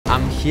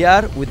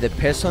here with the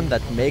person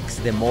that makes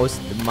the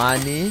most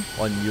money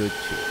on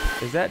YouTube.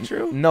 Is that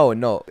true?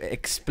 No.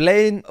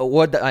 Explain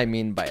what I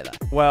mean by that.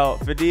 Well,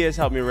 Fadi has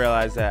helped me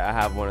realize that I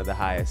have one of the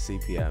highest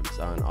CPMs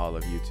on all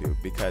of YouTube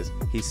because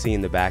he's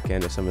seen the back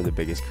end of some of the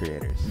biggest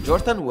creators.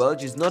 Jordan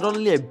Welch is not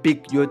only a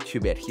big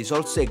YouTuber, he's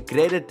also a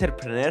great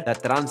entrepreneur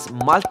that runs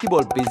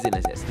multiple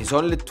businesses. He's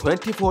only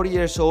 24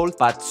 years old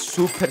but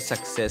super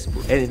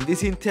successful. And in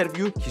this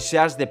interview, he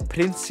shares the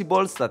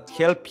principles that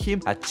help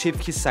him achieve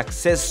his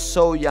success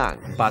so young.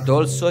 But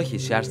also he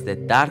shares the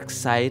dark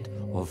side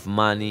of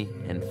money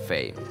and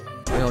fame.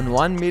 On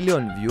 1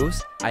 million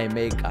views, I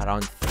make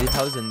around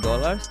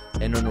 $3,000,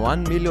 and on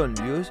 1 million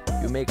views,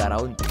 you make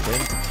around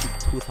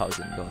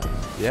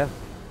 $22,000. Yeah.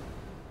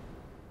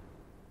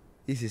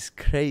 This is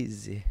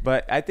crazy.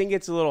 But I think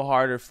it's a little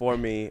harder for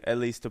me, at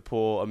least, to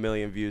pull 1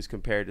 million views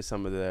compared to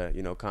some of the,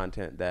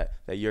 content that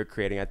you're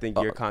creating. I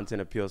think your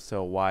content appeals to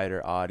a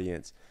wider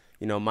audience.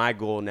 My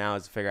goal now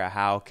is to figure out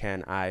how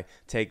can I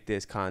take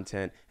this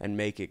content and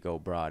make it go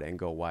broad and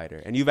go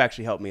wider. And you've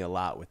actually helped me a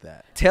lot with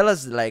that. Tell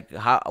us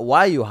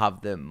why you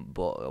have them,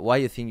 why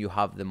you think you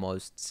have the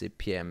most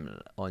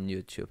CPM on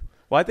YouTube.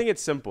 Well, I think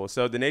it's simple.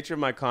 So the nature of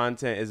my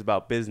content is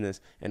about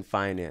business and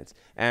finance.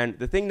 And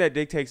the thing that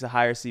dictates a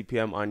higher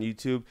CPM on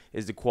YouTube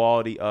is the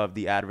quality of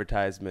the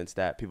advertisements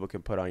that people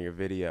can put on your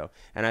video.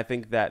 And I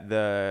think that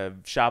the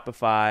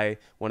Shopify,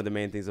 one of the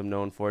main things I'm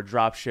known for,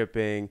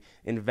 dropshipping,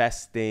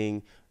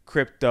 investing,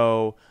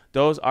 crypto,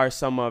 those are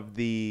some of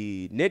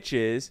the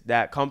niches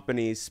that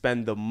companies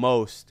spend the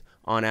most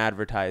on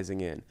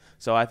advertising in.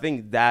 So I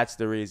think that's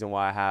the reason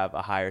why I have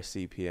a higher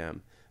CPM.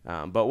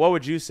 But what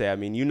would you say? I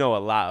mean, you know a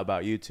lot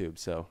about YouTube,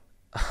 so.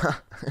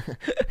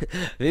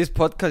 This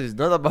podcast is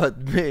not about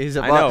me. It's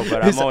about, I know,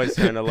 but I'm always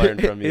trying to learn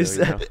from you.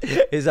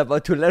 It's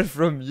about to learn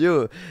from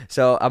you.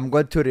 So I'm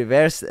going to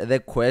reverse the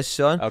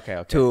question.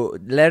 Okay. To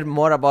learn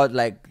more about,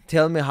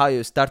 tell me how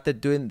you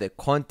started doing the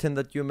content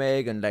that you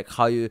make, and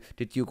how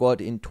did you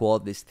got into all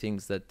these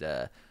things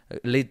that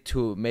lead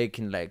to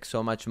making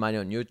so much money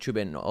on YouTube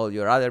and all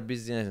your other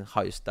business, and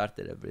how you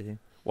started everything.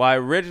 Well, I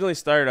originally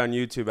started on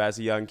YouTube as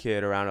a young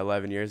kid around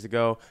 11 years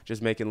ago,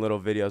 just making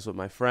little videos with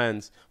my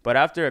friends. But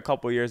after a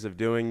couple years of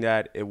doing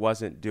that, it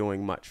wasn't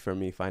doing much for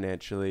me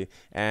financially.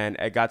 And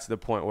it got to the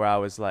point where I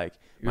was like...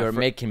 You were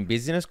making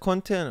business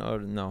content or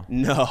no?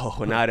 No,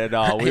 not at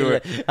all. We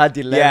were at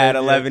 11, at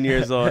 11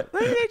 years old.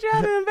 Let me teach you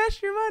how to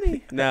invest your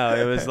money. No,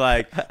 it was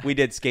we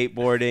did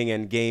skateboarding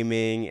and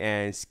gaming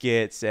and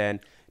skits and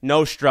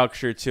no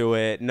structure to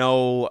it,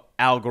 no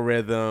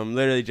algorithm,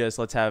 literally just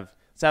let's have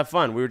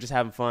fun. We were just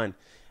having fun.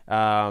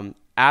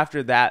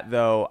 After that,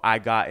 though, I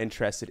got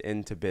interested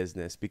into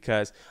business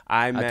because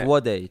I met... At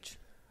what age?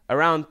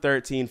 Around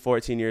 13,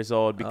 14 years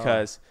old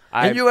because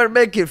And you were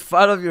making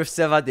fun of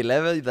yourself at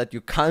 11 that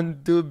you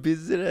can't do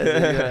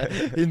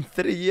business. In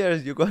 3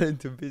 years, you got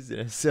into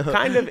business. So.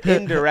 Kind of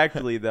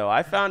indirectly, though.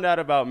 I found out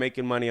about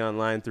making money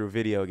online through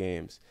video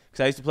games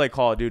because I used to play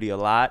Call of Duty a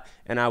lot,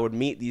 and I would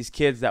meet these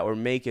kids that were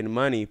making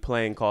money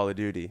playing Call of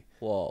Duty.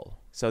 Whoa.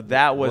 So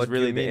that was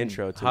really the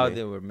intro to how me.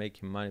 They were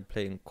making money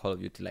playing Call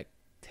of Duty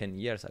 10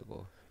 years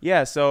ago.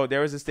 Yeah, so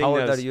there was this thing. How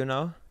old are you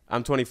now?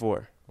 I'm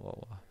 24.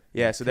 Whoa.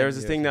 Yeah, so there was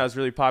this thing that was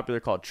really popular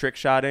called trick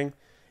shotting.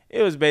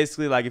 It was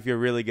basically if you're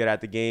really good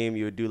at the game,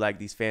 you would do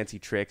these fancy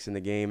tricks in the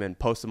game and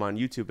post them on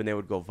YouTube, and they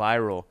would go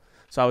viral.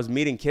 So I was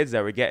meeting kids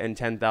that were getting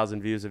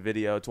 10,000 views a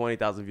video,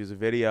 20,000 views a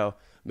video,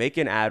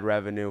 making ad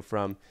revenue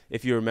from,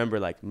 if you remember,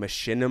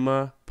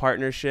 Machinima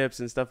partnerships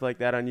and stuff like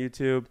that on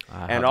YouTube.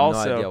 I have no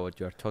idea what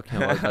you're talking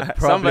about.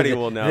 But somebody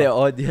will know. The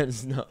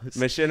audience knows.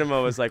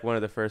 Machinima was one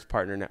of the first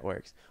partner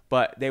networks.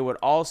 But they would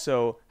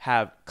also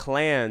have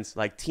clans,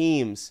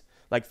 teams,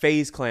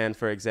 FaZe Clan,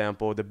 for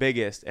example, the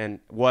biggest and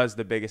was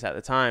the biggest at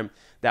the time,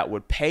 that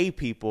would pay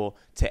people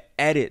to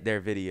edit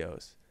their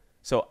videos.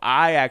 So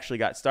I actually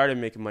got started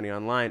making money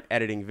online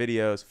editing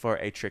videos for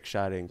a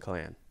trick-shotting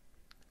clan.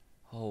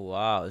 Oh,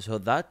 wow. So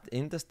that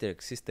industry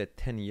existed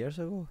 10 years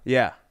ago?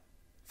 Yeah.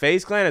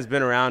 FaZe Clan has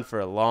been around for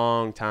a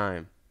long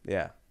time.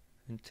 Yeah.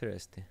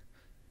 Interesting.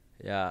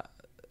 Yeah.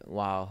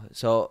 Wow.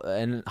 So,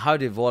 and how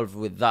it evolved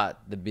with that,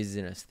 the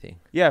business thing?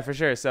 Yeah, for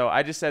sure. So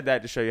I just said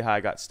that to show you how I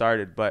got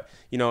started. But,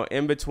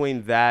 in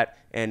between that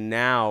and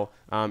now,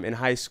 in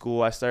high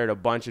school, I started a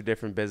bunch of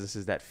different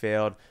businesses that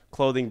failed.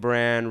 Clothing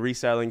brand,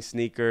 reselling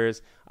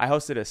sneakers. I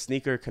hosted a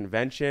sneaker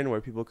convention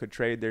where people could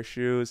trade their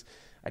shoes.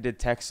 I did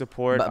tech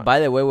support. But by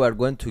the way, we are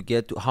going to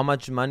get to how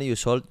much money you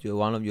sold to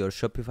one of your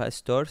Shopify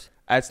stores.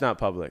 It's not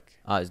public.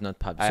 It's not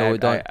public. So we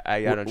don't.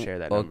 I don't share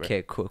that number.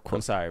 Okay, cool. I'm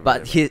sorry.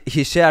 But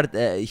he shared.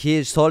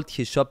 He sold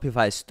his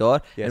Shopify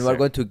store, yes, and we're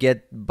going to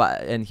get.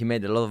 And he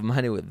made a lot of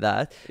money with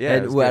that. Yeah,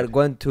 and we are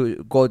going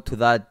to go to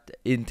that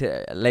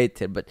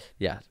later. But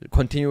yeah,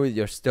 continue with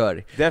your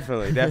story.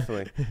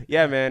 Definitely.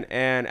 Yeah, man.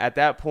 And at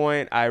that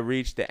point, I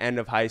reached the end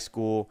of high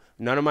school.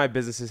 None of my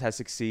businesses had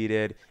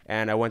succeeded,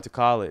 and I went to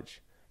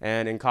college.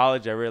 And in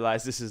college, I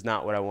realized this is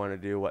not what I want to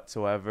do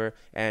whatsoever.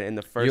 And in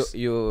the first...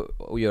 You're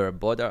a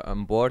border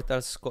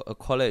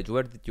college.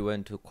 Where did you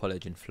went to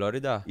college? In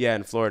Florida? Yeah,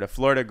 in Florida.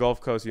 Florida Gulf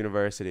Coast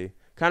University.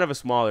 Kind of a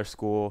smaller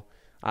school.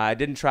 I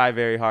didn't try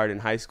very hard in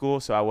high school,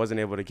 so I wasn't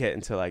able to get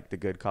into like the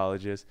good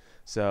colleges.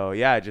 So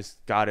yeah, I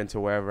just got into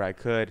wherever I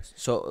could.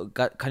 So,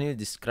 can you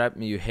describe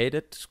me? You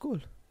hated school?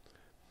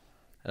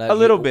 Like A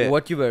little bit.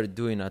 What you were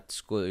doing at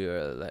school? You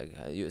were like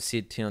you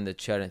sitting on the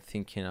chair and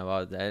thinking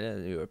about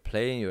that. You were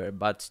playing. You were a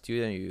bad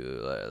student.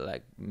 You were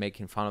like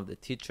making fun of the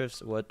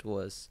teachers. What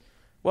was?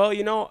 Well,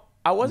 you know,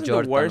 I wasn't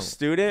Jordan. the worst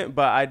student,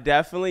 but I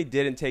definitely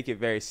didn't take it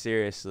very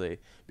seriously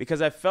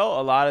because I felt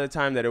a lot of the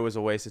time that it was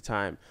a waste of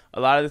time.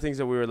 A lot of the things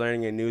that we were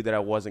learning, I knew that I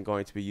wasn't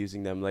going to be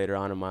using them later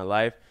on in my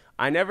life.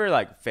 I never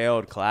like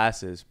failed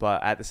classes,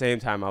 but at the same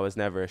time, I was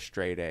never a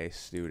straight A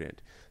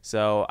student.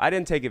 So I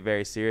didn't take it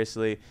very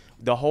seriously.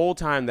 The whole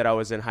time that I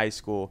was in high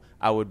school,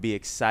 I would be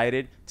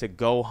excited to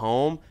go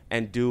home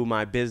and do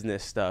my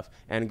business stuff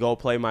and go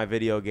play my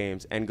video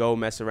games and go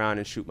mess around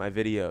and shoot my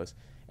videos.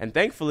 And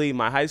thankfully,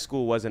 my high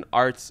school was an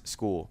arts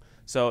school.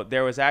 So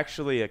there was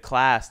actually a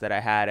class that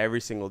I had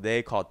every single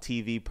day called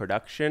TV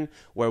production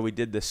where we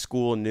did the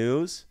school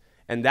news.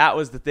 And that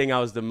was the thing I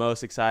was the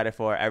most excited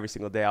for every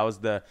single day. I was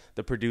the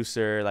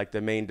producer, like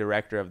the main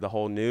director of the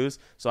whole news.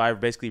 So I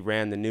basically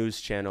ran the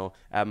news channel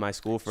at my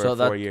school for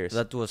 4 years.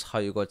 That was how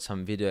you got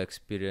some video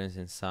experience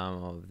in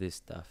some of this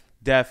stuff.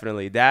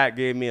 Definitely. That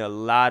gave me a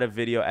lot of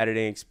video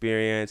editing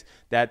experience.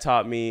 That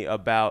taught me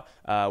about,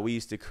 we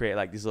used to create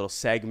like these little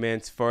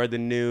segments for the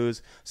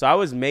news. So I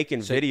was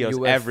making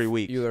videos every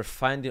week. You were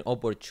finding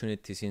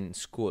opportunities in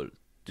school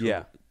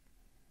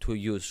to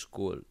use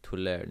school to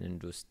learn and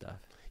do stuff.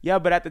 Yeah,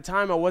 but at the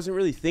time, I wasn't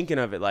really thinking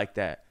of it like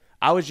that.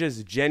 I was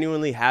just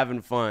genuinely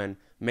having fun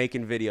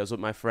making videos with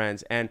my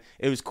friends. And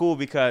it was cool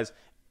because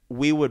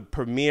we would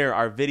premiere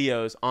our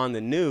videos on the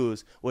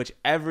news, which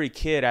every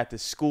kid at the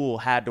school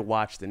had to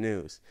watch the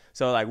news.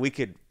 So like we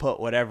could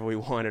put whatever we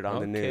wanted on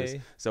the news.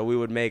 So we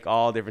would make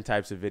all different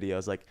types of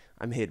videos. Like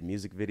I made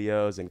music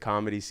videos and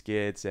comedy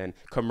skits and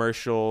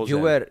commercials. You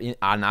were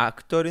an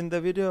actor in the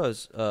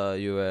videos?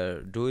 You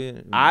were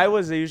doing... I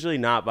was usually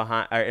not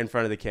in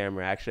front of the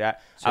camera, actually.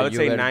 I would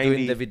say 90... So you were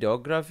doing the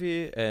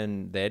videography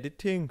and the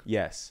editing?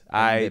 Yes.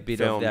 And a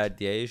bit of the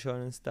ideation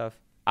and stuff?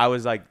 I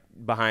was like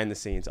behind the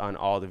scenes on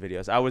all the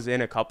videos. I was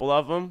in a couple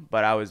of them,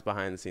 but I was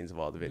behind the scenes of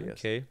all the videos.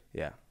 Okay.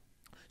 Yeah.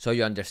 So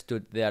you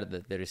understood there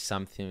that there is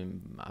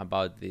something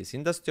about this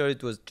industry, or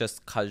it was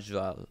just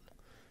casual?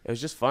 It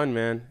was just fun,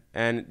 man.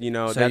 And, you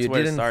know, so that's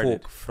where it started. So you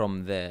didn't hook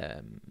from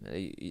the...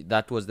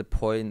 that was the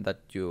point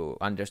that you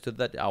understood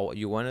that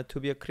you wanted to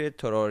be a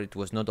creator, or it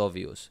was not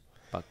obvious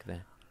back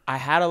then? I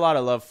had a lot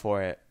of love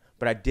for it,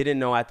 but I didn't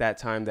know at that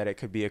time that it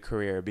could be a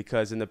career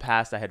because in the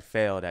past I had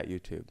failed at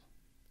YouTube.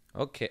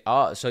 Okay.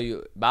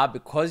 So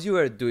because you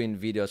were doing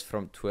videos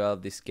from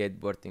 12, the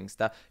skateboarding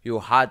stuff, you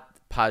had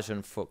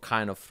passion for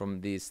kind of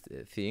from these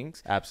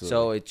things. Absolutely.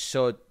 So it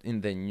showed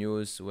in the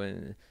news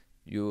when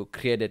you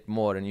created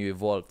more and you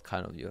evolved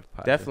kind of your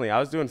passion. Definitely. I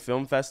was doing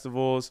film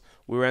festivals.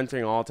 We were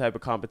entering all type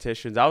of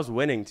competitions. I was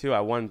winning too. I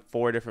won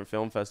 4 different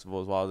film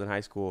festivals while I was in high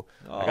school.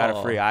 I got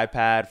a free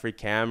iPad, free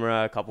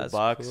camera, a couple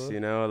bucks, cool. You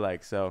know,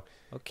 like so.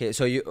 Okay.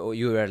 So you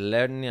were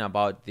learning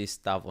about this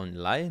stuff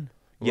online?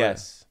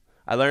 Yes.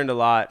 I learned a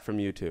lot from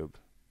YouTube.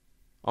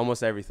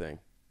 Almost everything.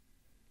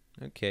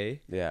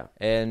 Okay. Yeah.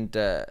 And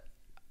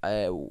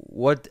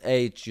what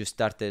age you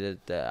started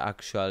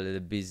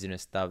the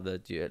business stuff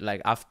that you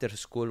like after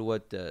school?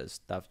 What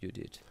stuff you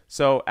did?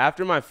 So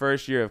after my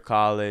first year of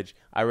college,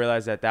 I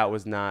realized that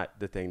was not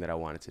the thing that I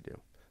wanted to do.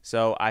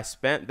 So I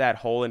spent that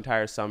whole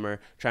entire summer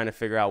trying to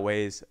figure out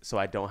ways so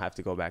I don't have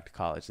to go back to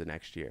college the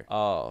next year.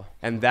 Oh.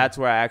 And that's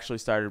where I actually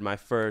started my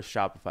first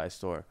Shopify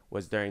store,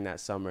 was during that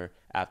summer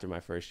after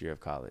my first year of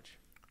college.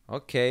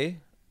 Okay.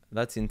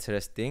 That's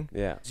interesting.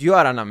 Yeah. You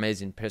are an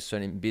amazing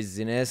person in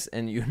business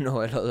and you know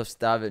a lot of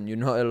stuff and you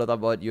know a lot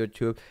about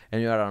YouTube and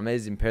you are an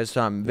amazing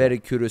person. I'm very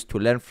curious to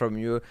learn from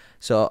you.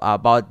 So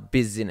about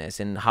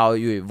business and how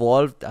you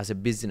evolved as a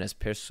business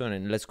person,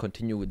 and let's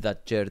continue with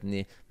that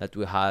journey that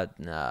we had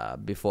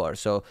before.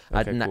 So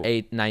at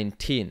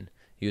 19,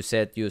 you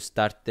said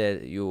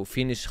you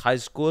finished high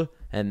school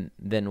and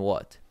then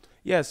what?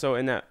 Yeah, so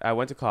I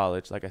went to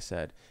college, like I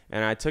said,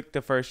 and I took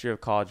the first year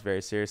of college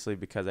very seriously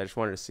because I just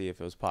wanted to see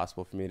if it was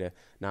possible for me to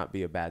not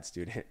be a bad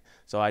student.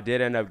 So I did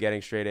end up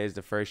getting straight A's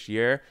the first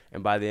year,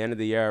 and by the end of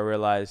the year, I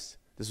realized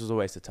this was a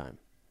waste of time.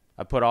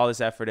 I put all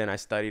this effort in, I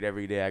studied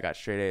every day, I got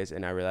straight A's,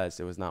 and I realized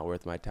it was not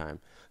worth my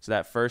time. So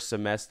that first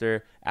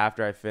semester,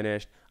 after I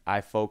finished, I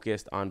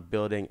focused on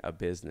building a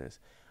business.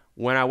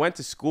 When I went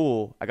to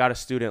school, I got a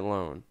student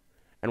loan.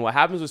 And what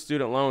happens with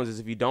student loans is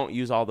if you don't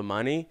use all the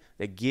money,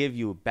 they give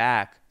you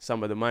back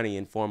some of the money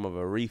in form of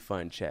a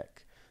refund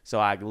check. So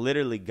I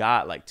literally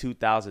got like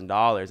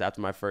 $2,000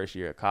 after my first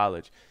year of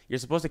college. You're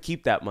supposed to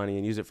keep that money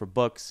and use it for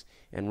books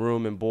and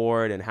room and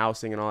board and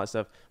housing and all that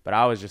stuff. But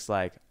I was just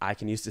like, I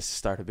can use this to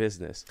start a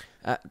business.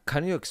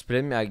 Can you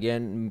explain me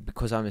again,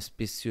 because I'm a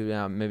space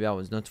student, maybe I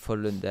was not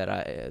following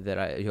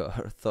your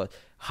thought,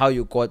 how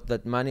you got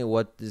that money?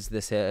 What is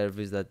the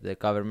service that the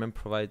government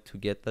provide to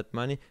get that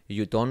money?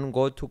 You don't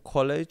go to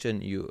college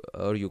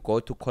or you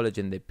go to college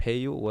and they pay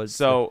you?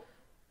 So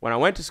when I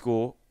went to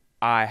school,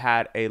 I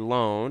had a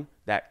loan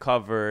that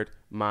covered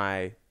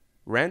my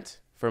rent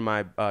for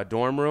my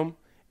dorm room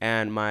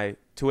and my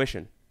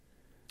tuition.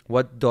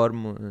 What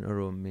dorm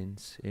room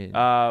means?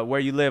 Where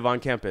you live on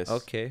campus.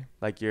 Okay.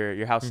 Like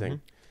your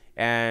housing.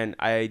 And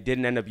I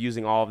didn't end up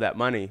using all of that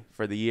money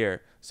for the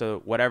year.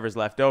 So whatever's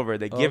left over,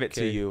 they give it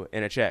to you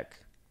in a check.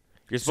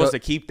 You're supposed to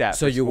keep that.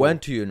 So you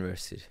went to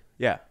university.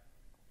 Yeah.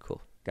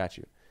 Cool. Got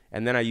you.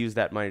 And then I used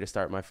that money to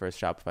start my first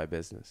Shopify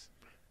business.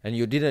 And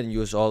you didn't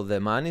use all the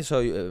money, so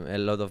a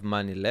lot of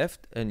money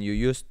left, and you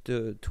used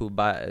to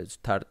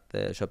start the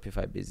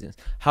Shopify business.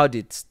 How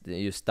did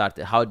you start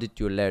it? How did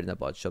you learn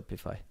about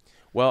Shopify?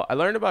 Well, I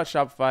learned about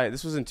Shopify.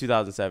 This was in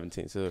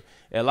 2017. So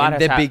a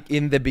lot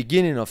in the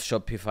beginning of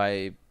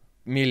Shopify,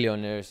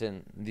 millionaires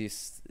and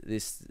this.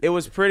 It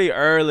was pretty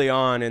early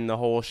on in the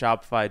whole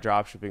Shopify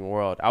dropshipping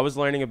world. I was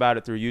learning about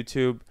it through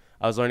YouTube.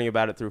 I was learning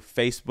about it through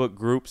Facebook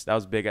groups. That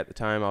was big at the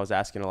time. I was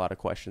asking a lot of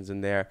questions in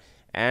there.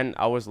 And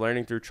I was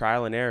learning through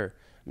trial and error.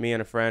 Me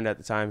and a friend at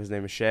the time, his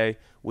name is Shay,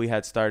 we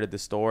had started the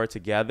store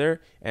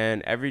together.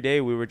 And every day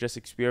we were just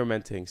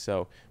experimenting.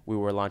 So we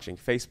were launching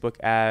Facebook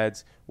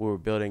ads. We were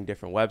building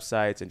different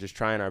websites and just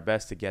trying our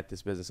best to get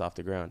this business off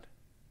the ground.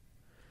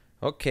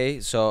 Okay,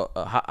 so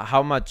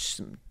how much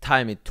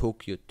time it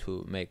took you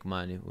to make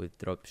money with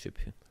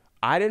dropshipping?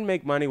 I didn't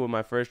make money with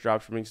my first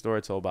dropshipping store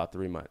until about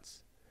 3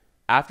 months.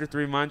 After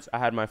 3 months, I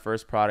had my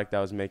first product that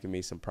was making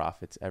me some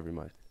profits every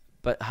month.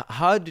 But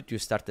how did you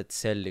started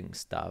selling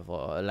stuff,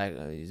 or like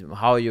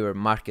how you were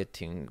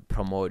marketing,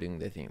 promoting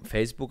the thing?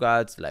 Facebook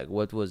ads, like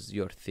what was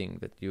your thing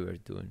that you were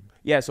doing?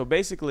 Yeah, so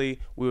basically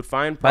we would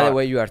find. By the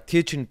way, you are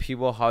teaching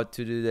people how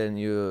to do that, and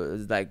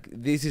you like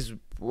this is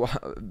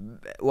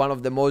one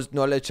of the most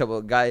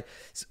knowledgeable guys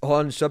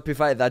on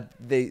Shopify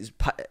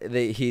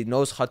that he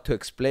knows how to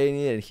explain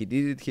it, and he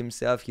did it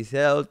himself. He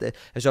held a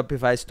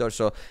Shopify store,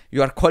 so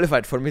you are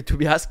qualified for me to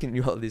be asking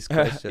you all these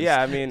questions.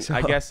 Yeah, I mean,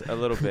 I guess a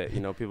little bit.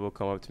 You know, people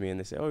come up to me and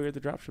they say, "Oh, you're the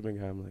dropshipping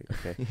guy." I'm like,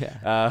 okay.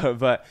 Yeah.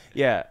 But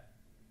yeah,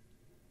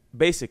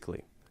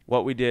 basically,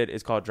 what we did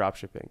is called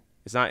dropshipping.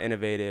 It's not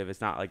innovative. It's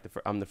not like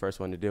I'm the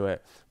first one to do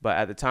it. But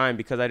at the time,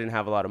 because I didn't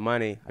have a lot of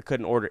money, I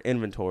couldn't order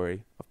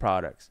inventory of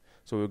products.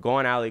 So we would go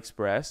on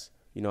AliExpress.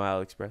 You know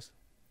AliExpress?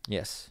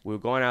 Yes. We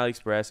would go on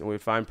AliExpress and we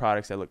would find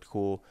products that looked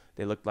cool.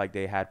 They looked like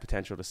they had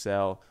potential to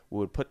sell. We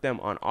would put them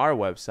on our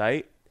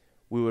website.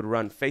 We would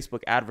run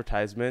Facebook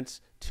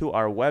advertisements to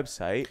our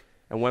website.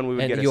 And when we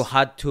would you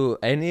had to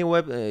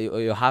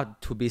you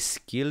had to be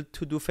skilled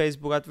to do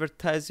Facebook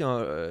advertising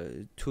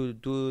or to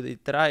do it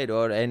right,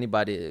 or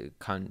anybody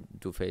can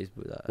do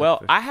Facebook.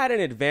 Well, I had an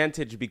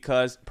advantage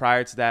because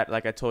prior to that,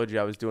 like I told you,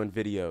 I was doing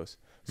videos.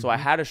 So I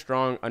had a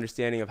strong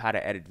understanding of how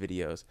to edit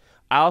videos.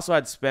 I also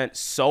had spent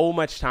so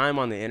much time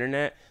on the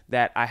internet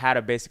that I had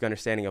a basic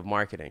understanding of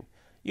marketing.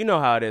 You know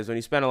how it is when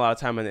you spend a lot of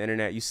time on the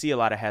internet, you see a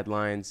lot of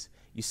headlines,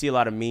 you see a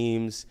lot of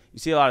memes, you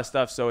see a lot of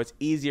stuff. So it's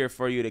easier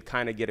for you to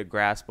kind of get a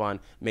grasp on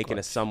making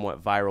a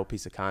somewhat viral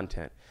piece of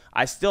content.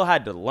 I still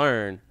had to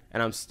learn,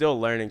 and I'm still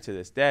learning to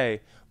this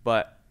day,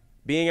 but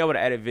being able to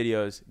edit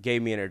videos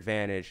gave me an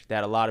advantage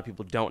that a lot of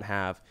people don't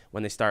have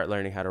when they start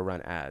learning how to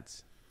run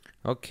ads.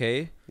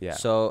 Okay. Yeah.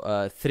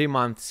 So 3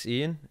 months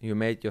in, you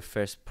made your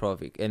first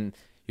profit, and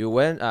you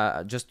went.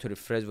 Just to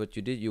rephrase what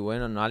you did, you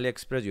went on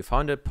AliExpress. You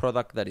found a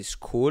product that is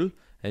cool,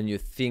 and you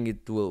think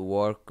it will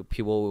work.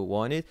 People will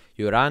want it.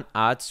 You ran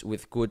ads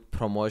with good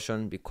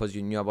promotion because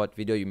you knew about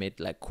video. You made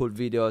like cool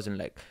videos and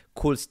like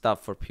cool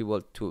stuff for people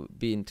to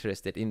be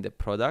interested in the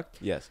product.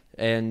 Yes.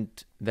 And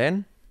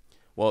then.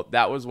 Well,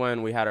 that was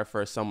when we had our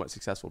first somewhat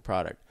successful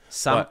product.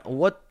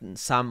 Somewhat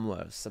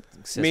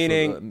successful?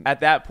 Meaning,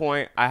 at that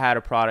point, I had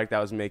a product that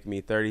was making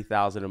me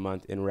 $30,000 a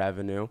month in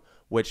revenue,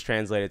 which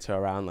translated to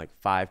around like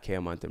 $5K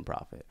a month in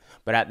profit.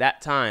 But at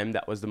that time,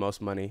 that was the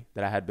most money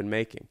that I had been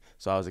making.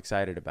 So I was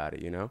excited about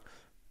it, you know?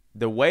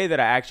 The way that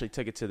I actually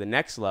took it to the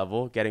next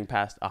level, getting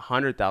past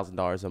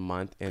 $100,000 a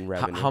month in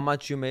revenue. How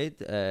much you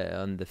made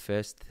on the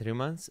first 3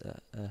 months?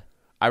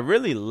 I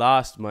really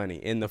lost money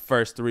in the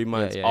first 3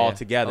 months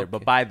altogether. Okay.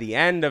 But by the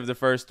end of the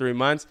first 3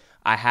 months,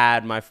 I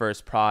had my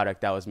first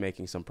product that was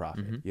making some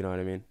profit. You know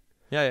what I mean?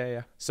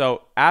 Yeah.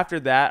 So after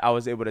that, I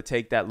was able to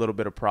take that little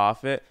bit of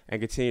profit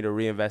and continue to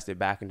reinvest it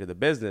back into the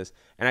business.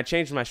 And I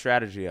changed my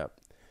strategy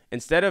up.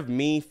 Instead of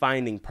me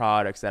finding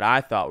products that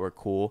I thought were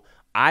cool,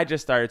 I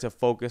just started to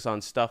focus on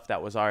stuff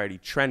that was already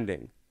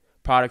trending,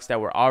 products that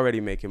were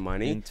already making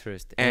money.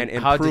 Interesting. And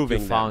how improving did you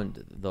them.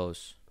 found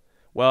those?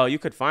 Well, you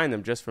could find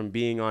them just from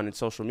being on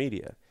social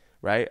media,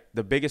 right?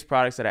 The biggest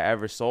products that I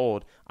ever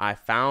sold, I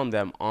found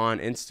them on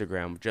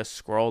Instagram, just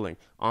scrolling,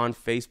 on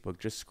Facebook,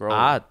 just scrolling.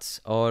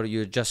 Ads, or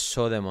you just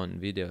saw them on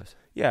videos?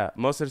 Yeah,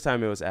 most of the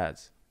time it was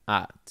ads.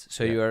 Ads.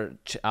 So you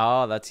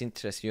are, that's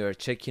interesting. You are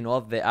checking all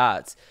the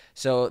ads.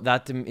 So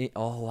that,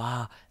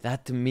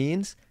 that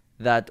means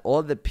that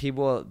all the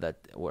people that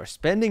were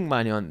spending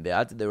money on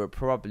that, they were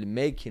probably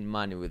making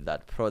money with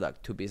that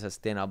product to be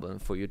sustainable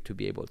and for you to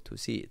be able to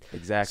see it.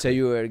 Exactly. So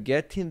you were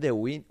getting the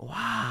win.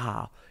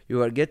 Wow. You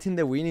were getting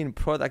the winning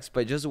products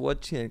by just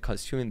watching and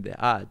consuming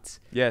the ads.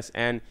 Yes,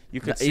 and you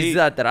could see. Is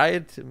that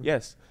right?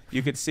 Yes.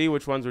 You could see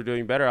which ones were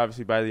doing better,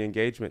 obviously, by the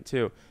engagement,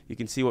 too. You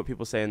can see what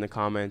people say in the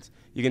comments.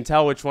 You can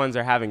tell which ones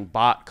are having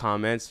bot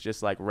comments,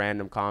 just like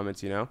random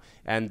comments, you know,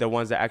 and the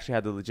ones that actually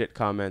had the legit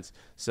comments.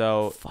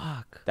 So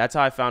Fuck. that's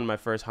how I found my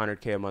first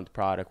 100K a month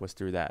product, was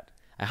through that.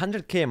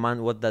 100K a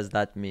month, what does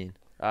that mean?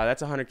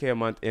 That's 100K a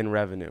month in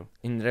revenue.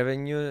 In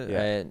revenue?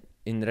 Yeah.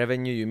 In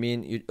revenue, you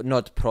mean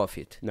not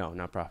profit? No,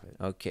 not profit.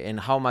 Okay. And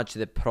how much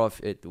the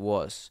profit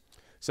was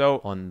So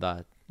on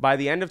that? by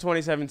the end of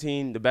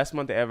 2017, the best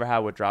month I ever had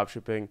with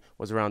dropshipping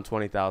was around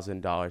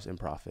 $20,000 in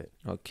profit.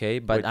 Okay.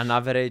 But Which- an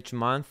average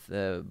month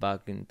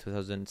back in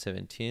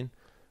 2017?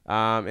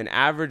 An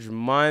average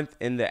month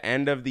in the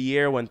end of the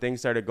year when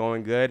things started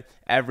going good,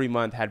 every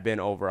month had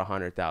been over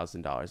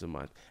 $100,000 a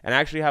month. And I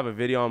actually have a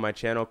video on my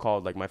channel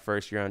called like my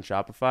first year on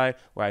Shopify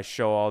where I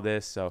show all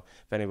this. So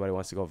if anybody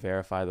wants to go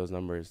verify those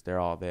numbers, they're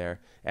all there.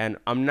 And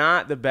I'm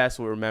not the best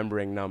with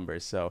remembering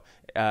numbers. So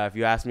if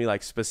you ask me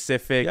like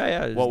specific,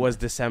 what was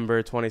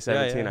December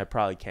 2017, I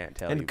probably can't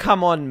tell you. And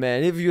come on,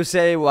 man. If you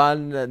say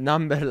one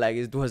number like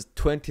it was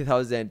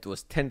 20,000, it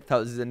was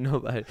 10,000,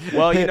 nobody.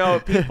 Well, you know,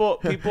 people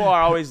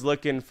are always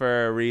looking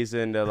for a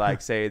reason to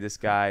like say this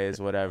guy is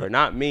whatever.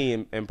 Not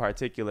me in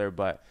particular,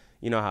 but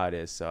you know how it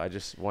is. So I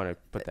just want to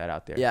put that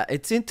out there. Yeah,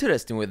 it's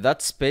interesting. With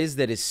that space,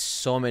 there is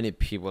so many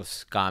people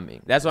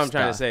scamming. That's what I'm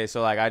trying to stuff. say.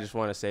 So like, I just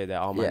want to say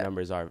that all my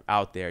numbers are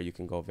out there. You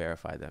can go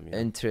verify them. You know?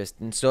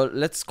 Interesting. So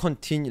let's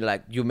continue.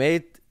 Like you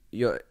made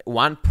your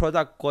one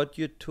product got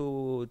you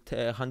to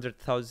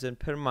 100,000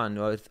 per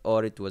month,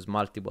 or it was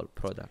multiple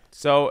products.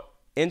 So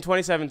in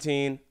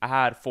 2017, I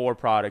had 4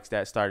 products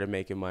that started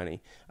making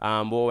money.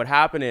 But what would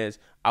happen is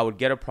I would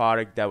get a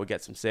product that would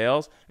get some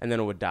sales, and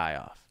then it would die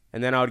off.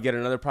 And then I would get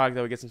another product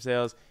that would get some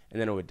sales, and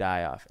then it would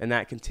die off. And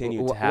that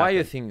continued to happen. Why do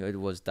you think it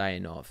was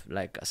dying off?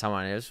 Like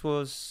someone else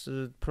was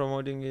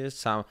promoting it?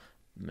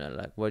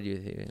 Like, what do you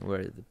think?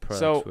 Where the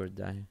products were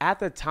dying? At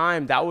the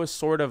time, that was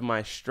sort of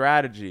my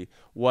strategy,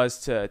 was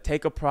to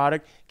take a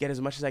product, get as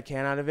much as I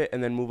can out of it,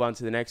 and then move on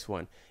to the next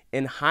one.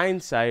 In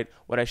hindsight,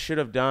 what I should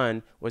have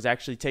done was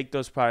actually take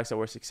those products that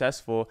were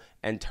successful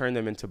and turn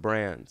them into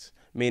brands,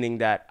 meaning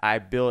that I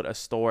built a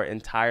store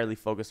entirely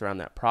focused around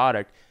that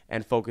product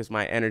and focus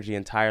my energy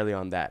entirely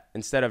on that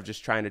instead of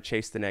just trying to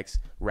chase the next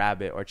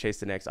rabbit or chase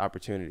the next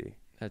opportunity.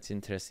 That's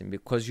interesting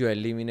because you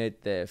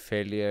eliminate the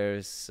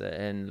failures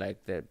and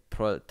like the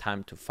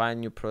time to find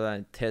new product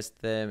and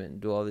test them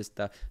and do all this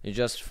stuff. You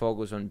just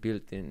focus on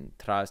building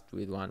trust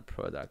with one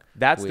product.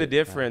 That's the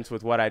difference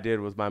with what I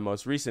did with my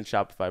most recent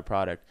Shopify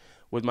product.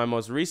 With my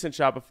most recent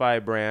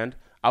Shopify brand,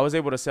 I was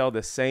able to sell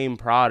the same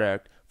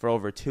product for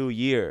over 2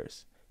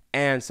 years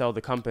and sell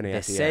the company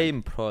at the same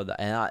end. Product,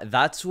 and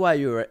that's why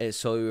you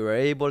were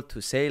able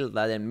to sell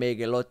that and make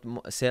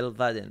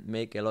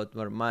a lot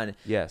more money.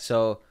 Yes.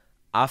 So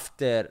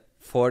after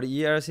 4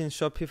 years in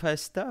Shopify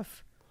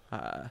stuff,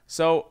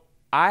 so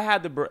I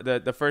had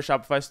the first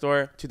Shopify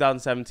store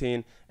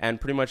 2017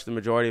 and pretty much the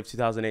majority of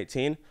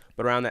 2018.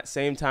 But around that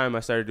same time, I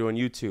started doing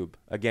YouTube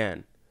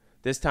again.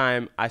 This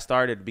time I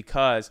started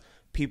because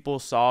people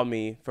saw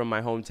me from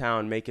my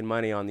hometown making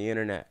money on the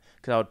internet,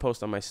 because I would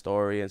post on my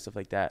story and stuff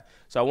like that.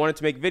 So I wanted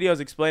to make videos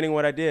explaining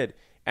what I did.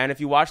 And if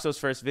you watch those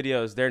first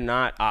videos, they're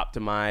not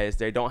optimized.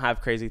 They don't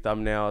have crazy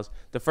thumbnails.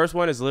 The first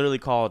one is literally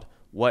called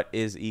What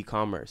is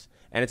E-commerce?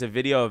 And it's a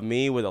video of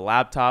me with a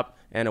laptop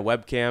and a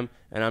webcam,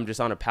 and I'm just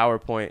on a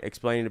PowerPoint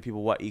explaining to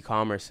people what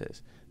e-commerce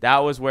is. That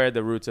was where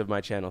the roots of my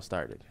channel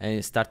started. And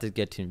you started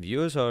getting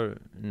views or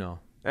no?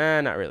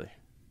 Not really.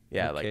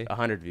 Yeah, Okay. like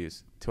 100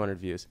 views, 200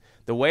 views.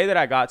 The way that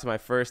I got to my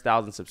first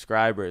 1,000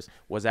 subscribers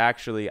was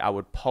actually I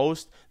would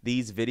post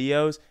these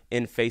videos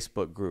in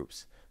Facebook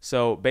groups.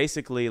 So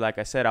basically, like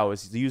I said, I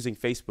was using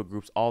Facebook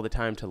groups all the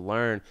time to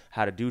learn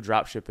how to do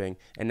dropshipping.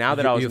 And now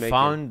that you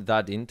found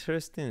that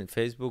interesting,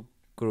 Facebook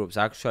groups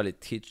actually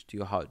teach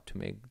you how to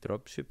make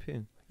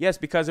dropshipping? Yes,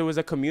 because it was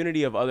a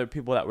community of other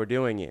people that were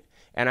doing it.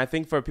 And I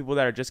think for people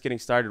that are just getting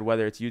started,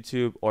 whether it's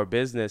YouTube or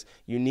business,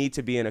 you need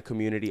to be in a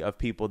community of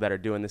people that are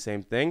doing the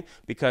same thing,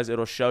 because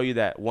it'll show you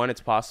that, one,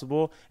 it's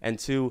possible, and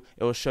two,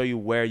 it will show you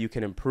where you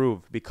can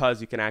improve, because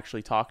you can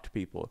actually talk to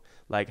people.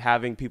 Like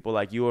having people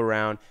like you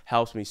around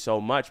helps me so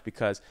much,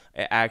 because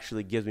it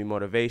actually gives me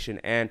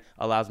motivation and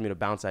allows me to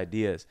bounce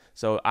ideas.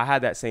 So I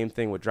had that same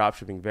thing with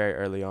dropshipping very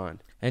early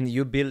on. And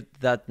you build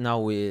that now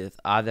with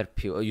other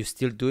people. Are you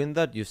still doing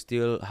that? You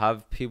still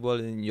have people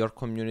in your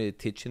community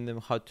teaching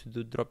them how to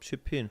do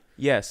dropshipping?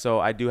 Yes, so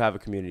I do have a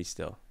community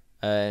still.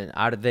 And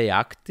are they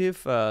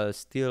active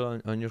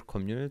still on your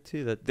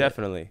community?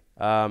 Definitely.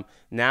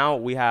 Now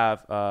we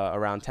have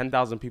around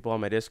 10,000 people on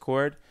my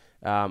Discord.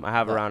 I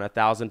have around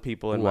 1,000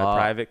 people in my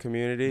private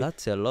community.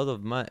 That's a lot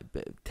of money.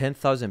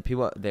 10,000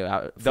 people.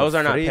 Those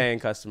are not paying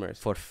customers.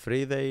 For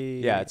free,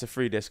 Yeah, it's a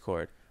free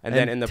Discord. And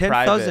then in the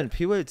 10,000 private,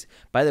 people.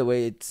 By the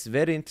way, it's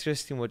very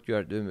interesting what you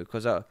are doing,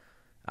 because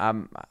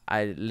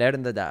I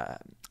learned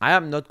that I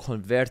am not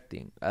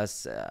converting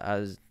as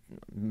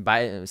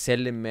by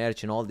selling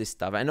merch and all this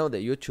stuff. I know the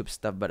YouTube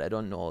stuff, but I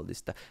don't know all this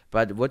stuff.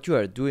 But what you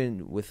are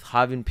doing with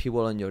having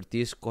people on your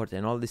Discord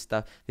and all this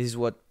stuff, this is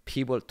what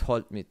people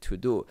told me to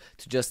do,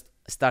 to just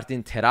start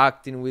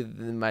interacting with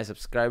my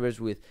subscribers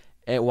with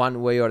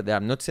one way or the.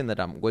 I'm not saying that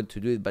I'm going to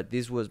do it, but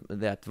this was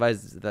the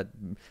advice that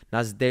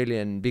Nas Daily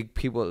and big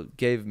people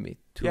gave me.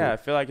 I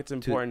feel like it's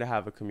important to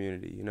have a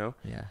community, you know?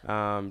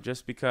 Yeah.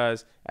 Just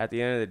because at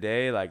the end of the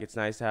day, like, it's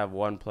nice to have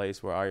one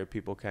place where all your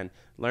people can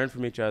learn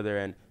from each other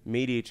and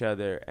meet each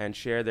other and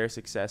share their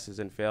successes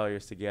and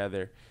failures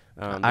together.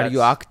 Are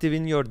you active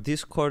in your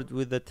Discord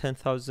with the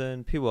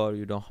 10,000 people, or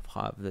you don't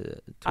have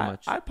too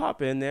much? I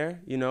pop in there,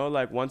 you know,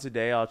 like once a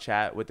day I'll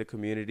chat with the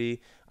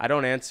community. I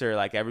don't answer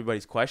like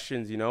everybody's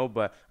questions, you know,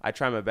 but I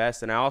try my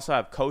best. And I also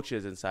have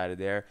coaches inside of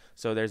there.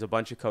 So there's a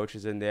bunch of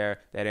coaches in there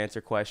that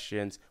answer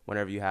questions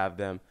whenever you have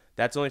them.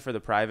 That's only for the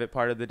private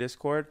part of the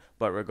Discord.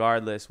 But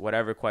regardless,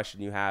 whatever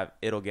question you have,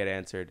 it'll get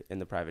answered in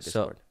the private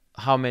Discord.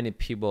 So how many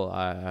people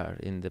are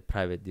in the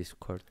private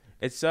Discord?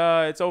 It's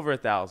over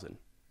 1,000.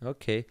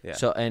 Okay. Yeah.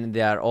 So, and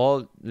they are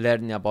all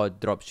learning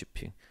about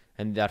dropshipping,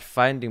 and they are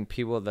finding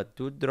people that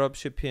do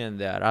dropshipping, and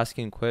they are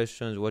asking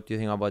questions. What do you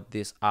think about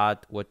this ad?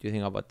 What do you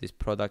think about this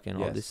product and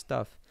all this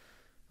stuff?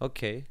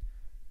 Okay.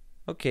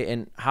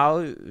 And how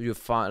you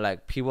find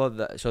like people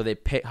that, so they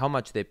pay, how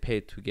much they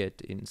pay to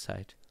get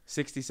inside?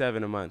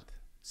 67 a month.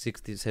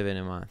 67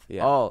 a month.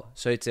 Yeah. Oh,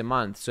 so it's a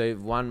month. So if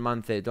 1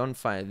 month they don't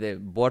find the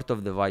bored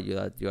of the value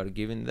that you are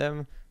giving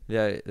them,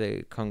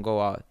 they can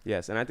go out.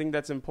 Yes, and I think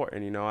that's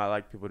important. You know, I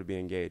like people to be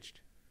engaged.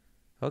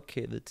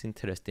 Okay, that's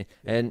interesting.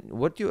 And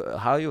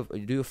how do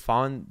you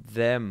found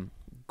them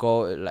go,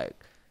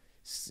 like,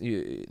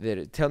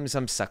 tell me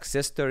some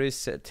success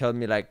stories. Tell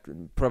me, like,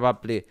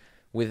 probably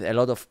with a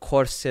lot of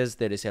courses,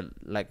 there is a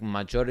like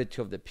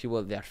majority of the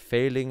people, they are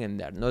failing and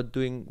they are not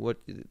doing what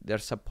they're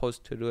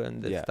supposed to do,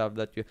 and the stuff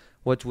that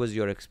what was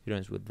your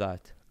experience with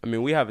that? I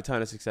mean, we have a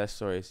ton of success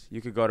stories. You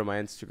could go to my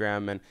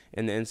Instagram, and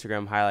in the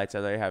Instagram highlights,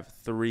 I have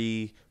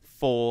 3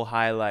 full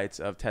highlights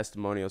of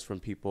testimonials from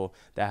people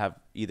that have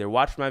either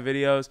watched my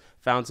videos,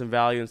 found some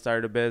value and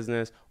started a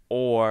business,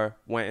 or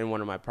went in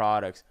one of my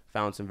products,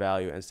 found some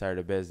value and started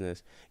a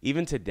business.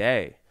 Even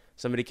today,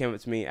 somebody came up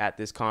to me at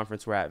this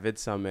conference we're at, Vid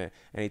Summit,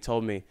 and he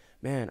told me,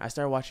 man, I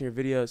started watching your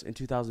videos in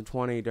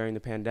 2020 during the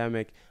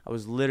pandemic. I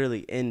was literally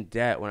in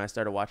debt when I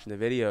started watching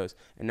the videos,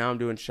 and now I'm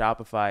doing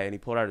Shopify. And he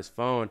pulled out his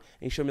phone, and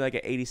he showed me like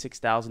an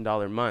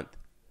 $86,000 month,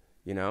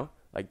 you know?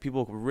 Like,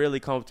 people really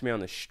come up to me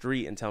on the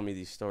street and tell me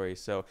these stories.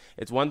 So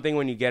it's one thing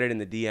when you get it in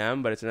the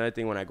DM, but it's another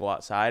thing when I go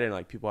outside and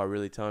like people are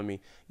really telling me,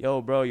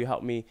 yo, bro, you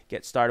helped me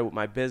get started with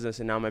my business,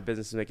 and now my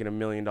business is making $1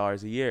 million a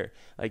year.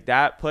 Like,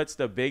 that puts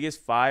the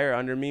biggest fire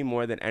under me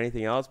more than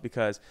anything else,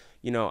 because,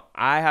 you know,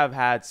 I have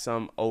had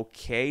some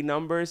okay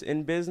numbers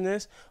in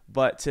business,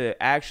 but to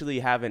actually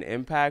have an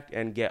impact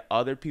and get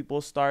other people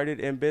started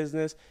in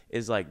business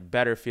is like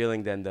better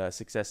feeling than the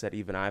success that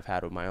even I've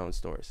had with my own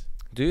stores.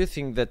 Do you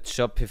think that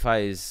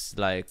Shopify is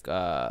like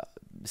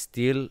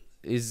still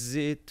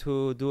easy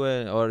to do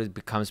it, or it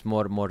becomes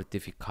more and more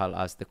difficult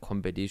as the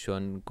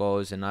competition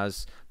goes and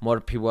as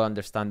more people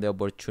understand the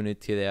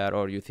opportunity there,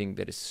 or you think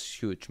there is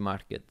huge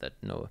market that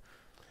no?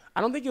 I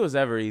don't think it was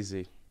ever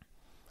easy.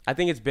 I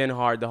think it's been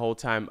hard the whole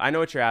time. I know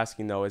what you're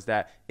asking though, is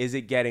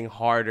it getting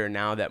harder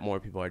now that more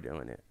people are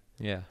doing it?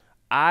 Yeah.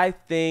 I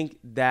think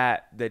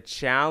that the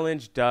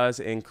challenge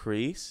does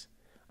increase.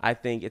 I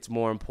think it's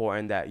more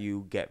important that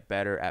you get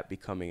better at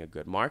becoming a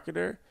good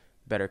marketer,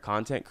 better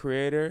content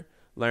creator,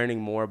 learning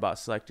more about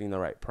selecting the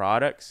right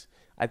products.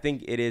 I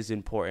think it is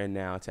important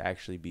now to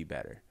actually be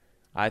better.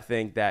 I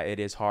think that it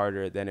is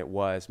harder than it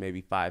was maybe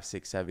 5,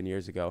 6, 7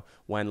 years ago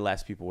when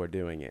less people were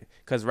doing it.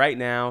 Because right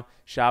now,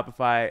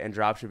 Shopify and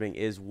dropshipping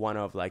is one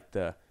of like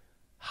the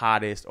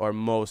hottest or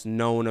most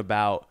known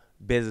about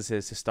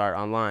businesses to start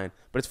online.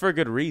 But it's for a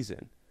good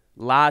reason.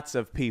 Lots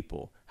of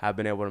people have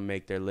been able to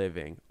make their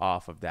living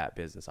off of that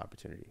business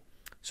opportunity.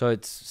 So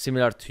it's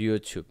similar to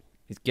YouTube.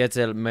 It gets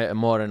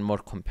more and more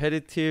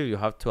competitive. You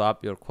have to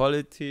up your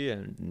quality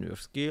and your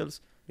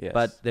skills. Yes.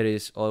 But there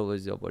is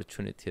always the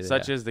opportunity.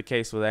 Such is the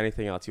case with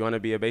anything else. You want to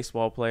be a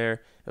baseball player?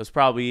 It was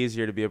probably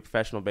easier to be a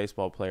professional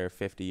baseball player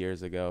 50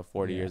 years ago,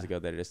 40 years ago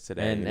than it is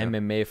today. And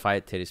MMA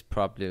fighter is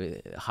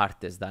probably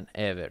hardest than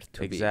ever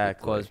to be,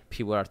 because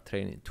people are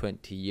training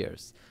 20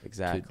 years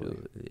to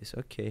do this.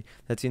 Okay,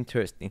 that's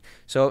interesting.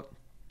 So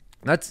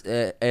that's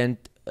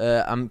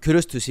I'm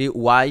curious to see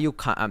why you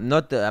can't. I'm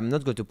not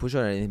going to push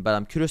on anything, but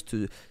I'm curious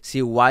to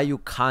see why you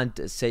can't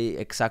say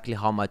exactly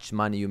how much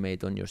money you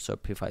made on your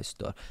Shopify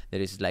store. There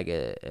is like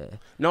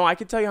No, I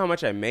can tell you how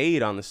much I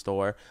made on the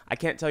store. I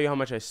can't tell you how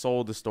much I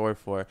sold the store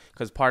for,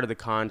 because part of the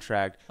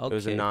contract it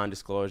was a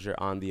non-disclosure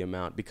on the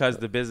amount, because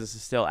the business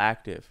is still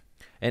active.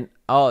 And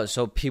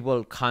so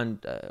people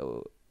can't.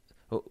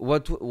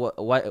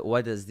 Why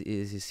is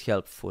this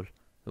helpful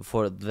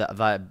for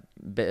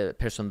the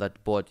person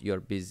that bought your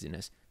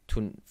business?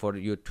 For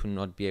you to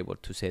not be able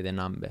to say the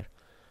number?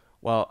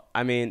 Well,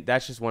 I mean,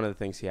 that's just one of the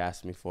things he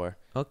asked me for.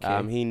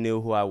 Okay. He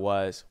knew who I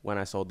was when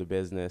I sold the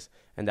business,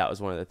 and that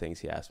was one of the things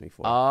he asked me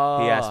for.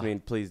 Oh. He asked me,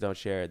 please don't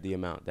share the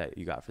amount that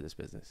you got for this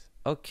business.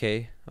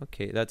 Okay,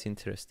 that's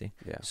interesting.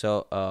 Yeah.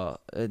 So,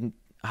 and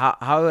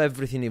how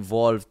everything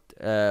evolved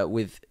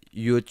with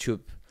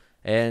YouTube,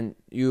 and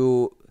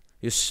you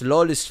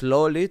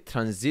slowly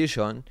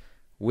transition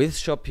with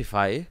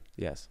Shopify,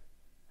 Yes.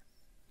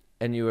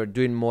 and you were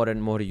doing more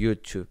and more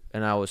YouTube.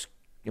 And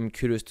I'm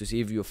curious to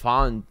see if you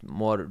found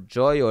more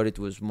joy, or it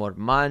was more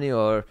money,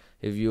 or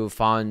if you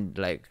found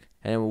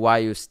and why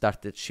you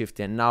started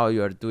shifting. Now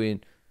you are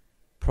doing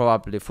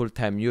probably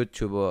full-time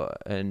YouTube,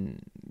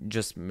 and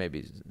just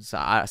maybe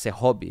as a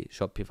hobby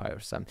Shopify or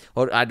something,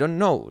 or I don't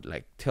know.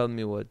 Tell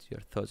me what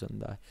your thoughts on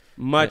that.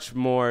 Much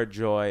more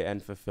joy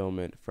and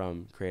fulfillment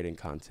from creating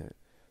content,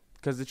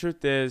 because the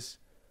truth is,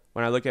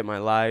 when I look at my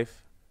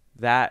life,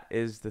 that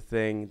is the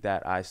thing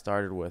that I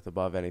started with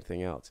above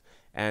anything else,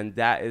 and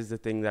that is the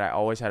thing that I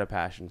always had a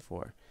passion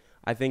for.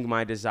 I think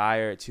my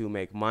desire to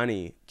make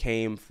money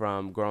came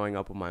from growing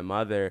up with my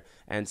mother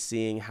and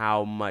seeing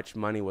how much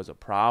money was a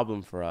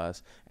problem for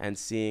us, and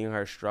seeing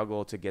her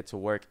struggle to get to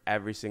work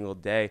every single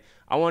day.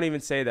 I won't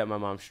even say that my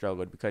mom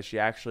struggled, because she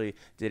actually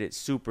did it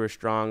super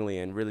strongly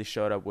and really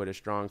showed up with a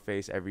strong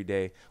face every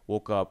day,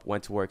 woke up,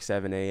 went to work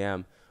 7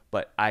 a.m.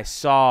 But I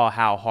saw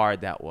how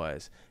hard that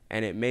was,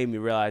 and it made me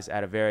realize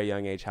at a very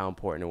young age how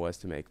important it was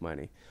to make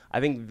money. I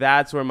think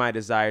that's where my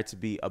desire to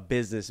be a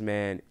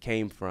businessman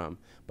came from.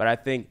 But I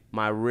think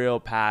my real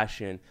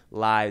passion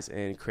lies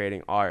in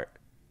creating art.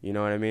 You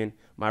know what I mean?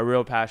 My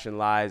real passion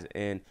lies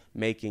in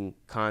making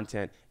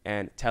content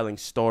and telling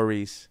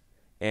stories,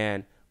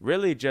 and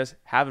really just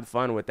having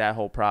fun with that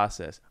whole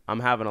process.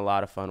 I'm having a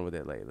lot of fun with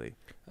it lately.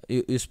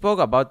 You spoke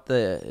about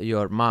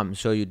your mom,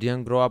 so you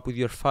didn't grow up with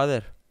your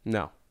father.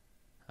 No.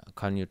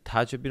 Can you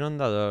touch a bit on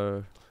that,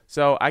 or?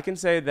 So I can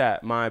say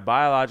that my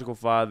biological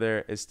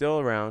father is still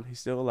around. He's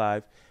still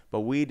alive.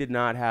 But we did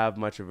not have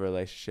much of a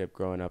relationship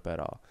growing up at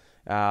all.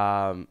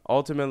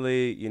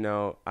 Ultimately,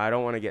 I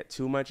don't want to get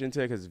too much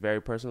into it because it's a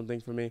very personal thing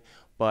for me.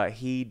 But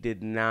he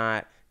did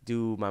not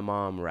do my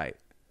mom right.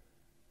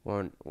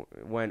 When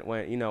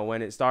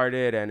it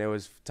started and it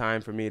was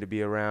time for me to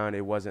be around,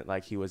 it wasn't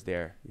like he was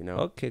there.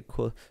 Okay,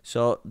 cool.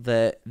 So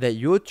the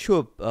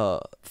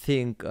YouTube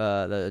thing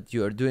that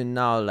you are doing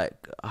now,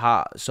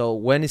 so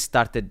when it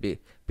started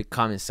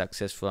becoming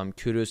successful, I'm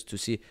curious to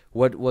see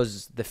what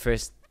was the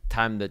first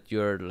time that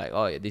you're like,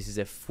 oh yeah, this is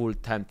a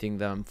full-time thing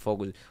that I'm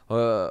focused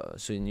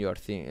so in your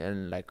thing,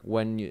 and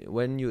when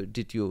you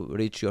did you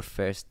reach your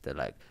first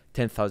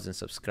 10,000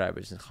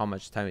 subscribers, and how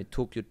much time it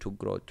took you to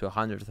grow to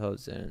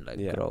 100,000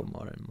 and grow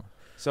more and more?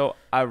 So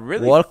I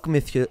really walk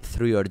me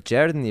through your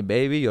journey,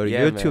 baby, your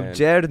YouTube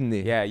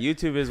journey. Yeah,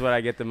 YouTube is what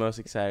I get the most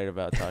excited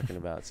about talking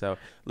about. So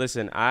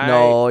listen,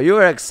 no, you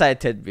were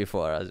excited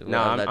before as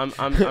well. No,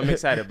 I'm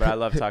excited, but I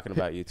love talking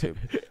about YouTube.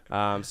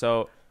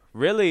 So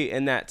really,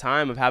 in that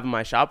time of having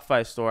my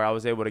Shopify store, I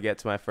was able to get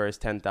to my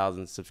first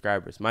 10,000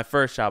 subscribers. My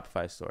first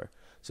Shopify store.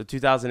 So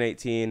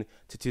 2017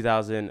 to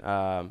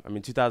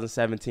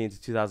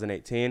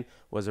 2018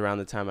 was around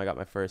the time I got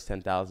my first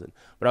 10,000.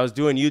 But I was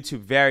doing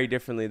YouTube very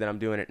differently than I'm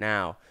doing it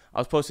now. I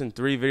was posting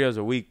 3 videos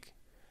a week,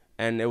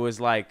 and it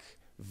was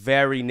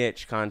very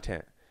niche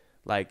content.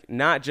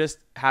 Not just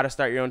how to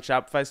start your own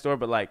Shopify store,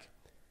 but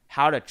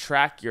how to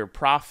track your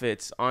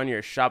profits on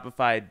your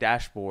Shopify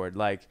dashboard.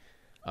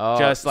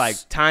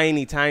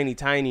 Tiny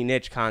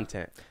niche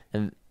content.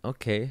 And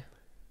okay.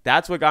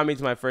 That's what got me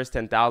to my first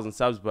 10,000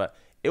 subs, but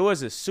it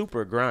was a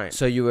super grind.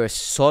 So you were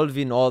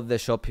solving all the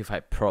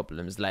Shopify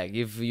problems.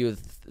 If you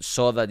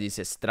saw that it's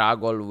a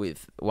struggle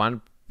with one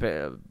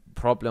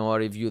problem,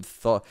 or if you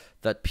thought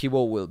that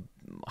people will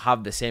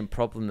have the same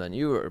problem, then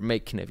you were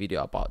making a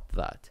video about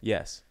that.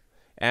 Yes.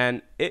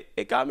 And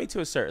it got me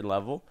to a certain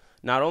level.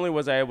 Not only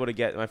was I able to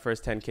get my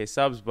first 10K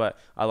subs, but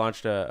I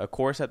launched a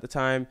course at the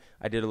time.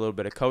 I did a little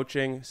bit of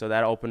coaching, so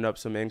that opened up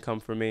some income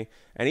for me.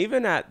 And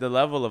even at the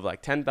level of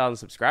 10,000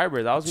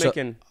 subscribers, I was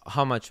making...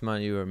 How much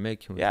money you were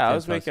making? Yeah, I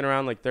was making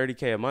around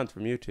 30K a month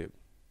from YouTube.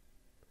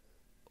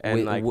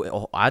 And with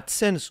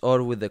AdSense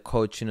or with the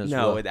coaching as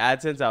well? No, with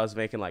AdSense, I was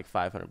making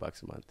 $500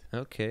 a month.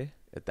 Okay.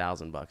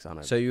 $1,000 on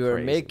it. So you were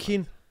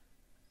making,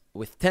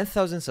 with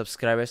 10,000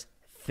 subscribers,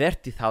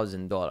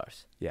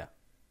 $30,000. Yeah.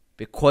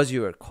 Because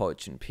you were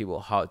coaching people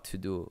how to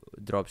do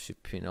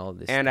dropshipping, all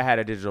this. And I had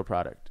a digital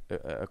product,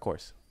 a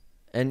course.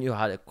 And you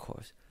had a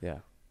course. Yeah.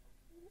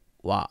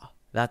 Wow,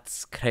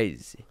 that's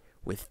crazy.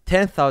 With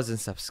 10,000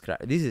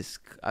 subscribers,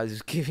 I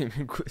was giving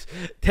me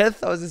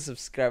 10,000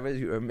 subscribers,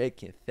 you were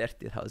making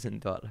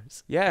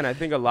 $30,000. Yeah, and I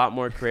think a lot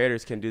more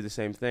creators can do the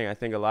same thing. I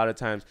think a lot of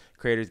times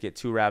creators get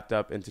too wrapped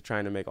up into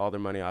trying to make all their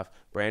money off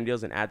brand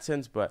deals and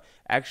AdSense, but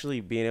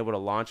actually being able to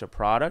launch a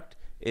product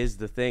is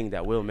the thing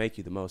that will make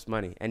you the most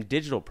money. And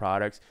digital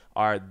products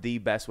are the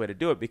best way to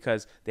do it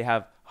because they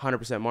have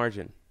 100%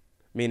 margin,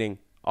 meaning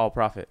all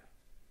profit.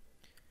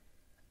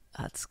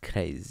 That's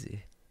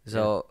crazy.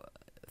 So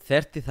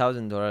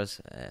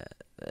 $30,000,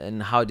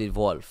 and how did it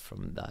evolve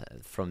from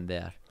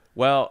there?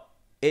 Well,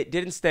 It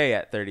didn't stay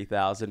at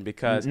 30,000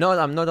 because No,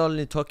 I'm not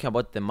only talking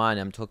about the money.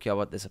 I'm talking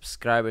about the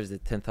subscribers, the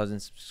 10,000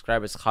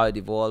 subscribers, how it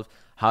evolved,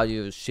 how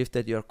you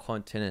shifted your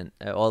content,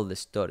 and all the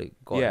story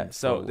going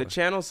so forward. the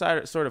channel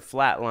side sort of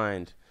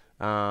flatlined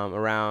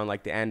around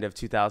like the end of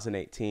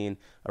 2018,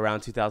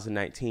 around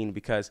 2019,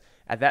 because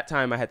at that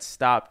time I had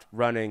stopped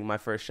running my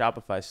first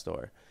Shopify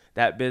store.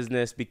 That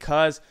business,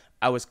 because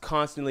I was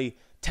constantly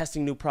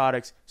testing new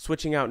products,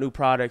 switching out new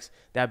products,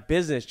 that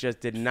business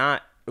just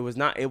was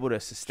not able to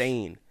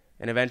sustain,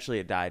 and eventually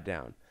it died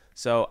down.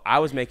 So I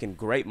was making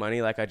great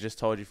money, like I just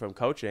told you, from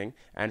coaching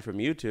and from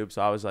YouTube.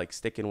 So I was like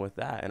sticking with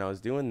that, and I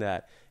was doing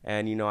that.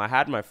 And, you know, I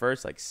had my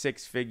first like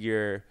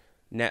 6-figure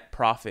net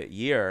profit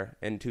year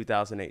in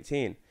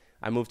 2018.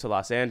 I moved to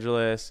Los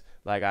Angeles.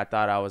 Like, I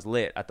thought I was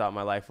lit. I thought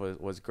my life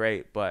was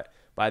great. But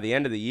by the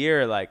end of the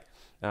year, like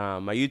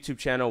my YouTube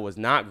channel was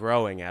not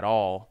growing at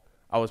all.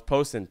 I was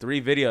posting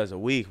 3 videos a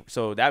week.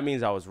 So that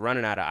means I was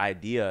running out of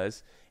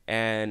ideas.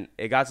 And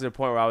it got to the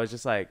point where I was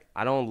just like,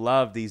 I don't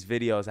love these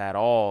videos at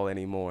all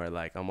anymore.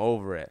 Like, I'm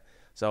over it.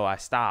 So I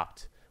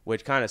stopped,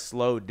 which kind of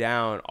slowed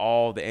down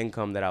all the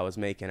income that I was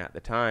making at the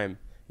time,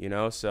 you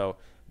know? So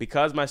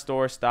because my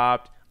store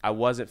stopped, I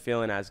wasn't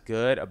feeling as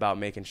good about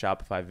making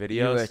Shopify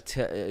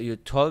videos. You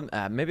told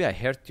maybe I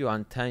heard you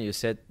on time. You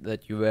said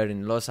that you were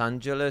in Los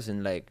Angeles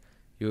and like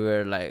you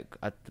were like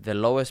at the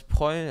lowest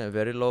point, a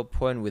very low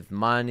point with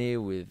money,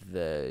 with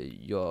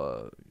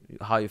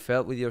how you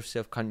felt with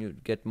yourself. Can you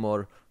get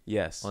more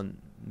on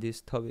this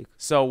topic?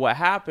 So what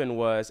happened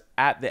was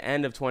at the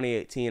end of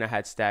 2018, I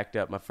had stacked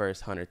up my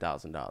first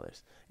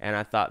 $100,000, and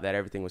I thought that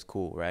everything was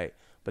cool, right?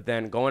 But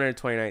then going into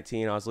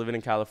 2019, I was living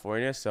in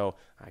California, so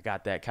I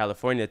got that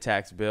California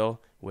tax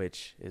bill,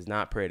 which is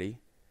not pretty.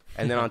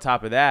 And then on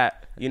top of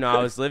that, you know,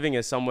 I was living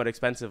a somewhat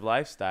expensive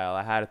lifestyle.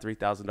 I had a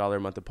 $3,000 a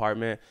month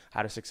apartment,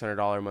 had a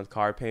 $600 a month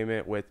car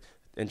payment with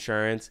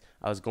insurance.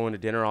 I was going to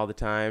dinner all the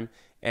time,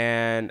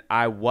 and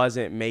I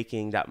wasn't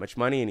making that much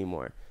money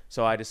anymore.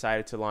 So I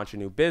decided to launch a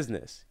new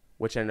business,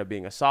 which ended up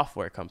being a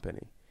software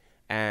company.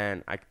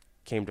 And I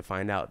came to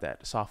find out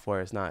that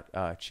software is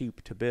not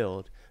cheap to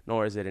build,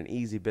 nor is it an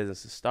easy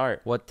business to start.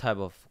 What type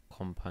of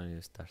company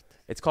you started?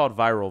 It's called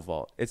Viral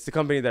Vault. It's the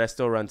company that I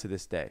still run to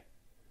this day.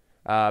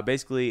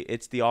 Basically,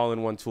 it's the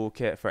all-in-one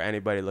toolkit for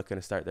anybody looking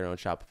to start their own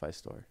Shopify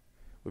store.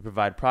 We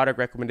provide product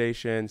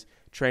recommendations,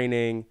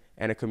 training,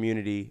 and a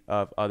community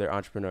of other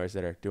entrepreneurs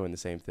that are doing the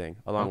same thing,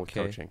 along with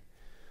coaching.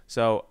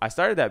 So I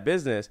started that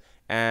business,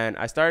 and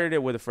I started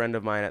it with a friend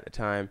of mine at the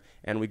time,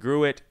 and we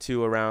grew it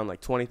to around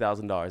like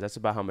 $20,000. That's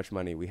about how much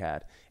money we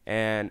had.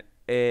 And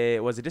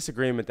it was a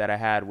disagreement that I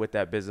had with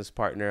that business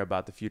partner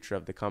about the future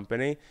of the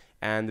company.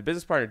 And the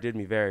business partner did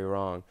me very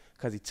wrong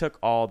because he took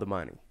all the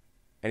money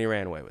and he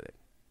ran away with it.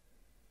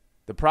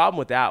 The problem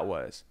with that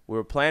was we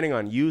were planning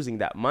on using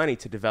that money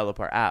to develop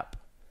our app.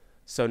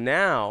 So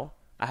now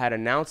I had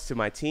announced to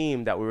my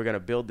team that we were going to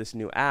build this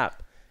new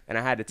app, and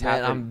I had to tap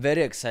in. I'm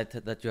very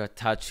excited that you are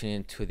touching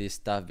into this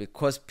stuff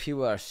because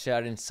people are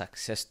sharing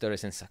success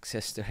stories,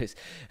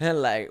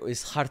 and like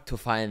it's hard to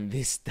find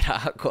these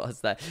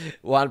struggles that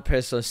one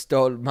person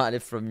stole money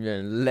from you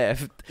and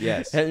left.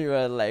 Yes. And you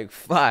are like,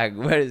 fuck,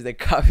 where is the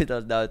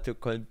capital now to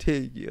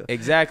continue?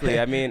 Exactly.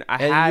 I mean,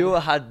 you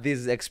had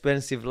this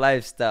expensive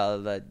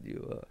lifestyle that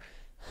you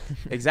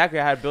Exactly.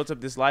 I had built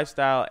up this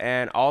lifestyle,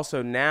 and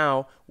also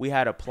now we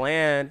had a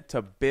plan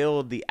to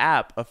build the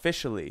app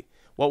officially.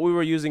 What we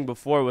were using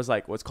before was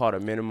like what's called a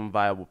minimum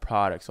viable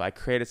product. So I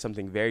created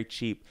something very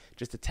cheap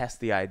just to test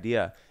the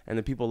idea, and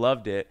the people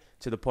loved it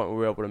to the point where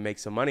we were able to make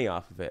some money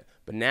off of it.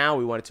 But now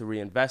we wanted to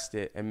reinvest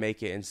it and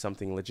make it in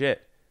something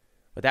legit.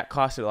 But that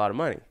costed a lot of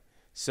money.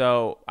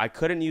 So I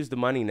couldn't use the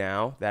money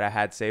now that I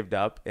had saved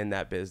up in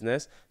that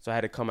business. So I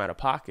had to come out of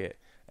pocket.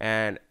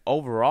 And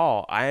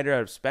overall, I ended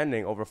up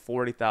spending over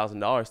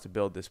 $40,000 to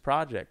build this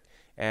project.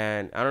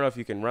 And I don't know if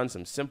you can run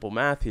some simple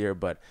math here,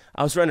 but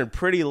I was running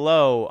pretty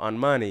low on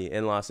money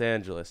in Los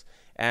Angeles.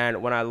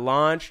 And when I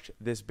launched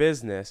this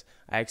business,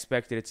 I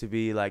expected it to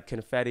be like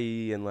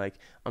confetti and like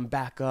I'm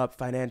back up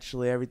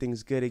financially,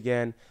 everything's good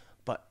again.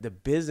 But the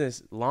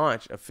business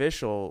launch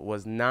official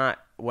was not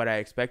what I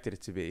expected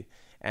it to be.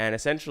 And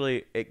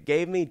essentially, it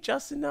gave me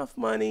just enough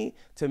money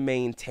to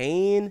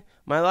maintain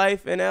my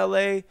life in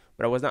LA,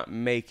 but I was not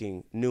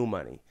making new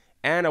money.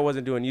 And I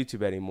wasn't doing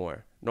YouTube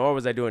anymore, nor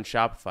was I doing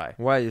Shopify.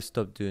 Why you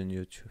stopped doing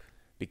YouTube?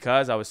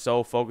 Because I was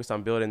so focused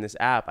on building this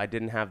app, I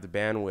didn't have the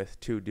bandwidth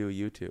to do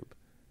YouTube.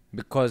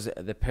 Because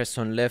the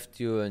person left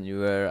you and you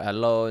were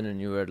alone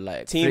and you were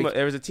like...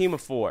 There was a team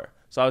of 4.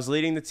 So I was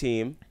leading the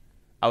team.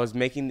 I was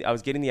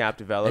getting the app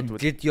developed. And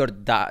did your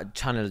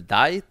channel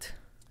die?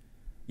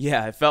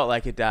 Yeah, it felt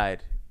like it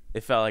died.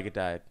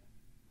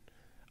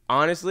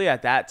 Honestly,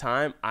 at that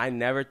time, I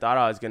never thought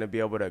I was going to be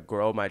able to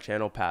grow my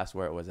channel past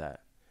where it was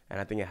at. And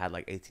I think it had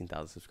like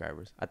 18,000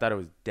 subscribers. I thought it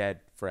was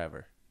dead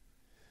forever.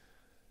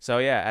 So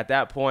yeah, at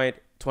that point,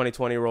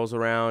 2020 rolls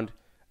around.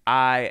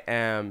 I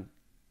am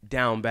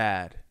down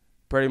bad.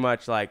 Pretty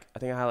much like, I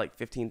think I had like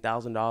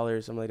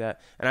 $15,000, something like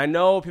that. And I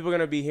know people are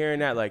going to be hearing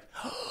that like,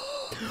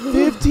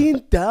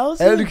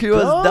 $15,000? And he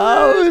was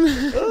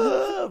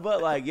down.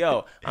 but like,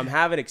 yo, I'm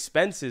having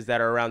expenses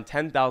that are around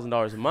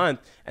 $10,000 a month,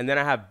 and then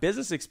I have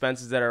business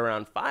expenses that are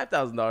around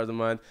 $5,000 a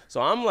month.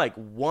 So I'm like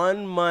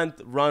 1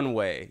 month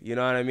runway. You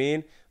know what I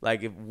mean?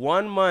 Like if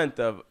 1 month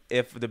of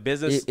if the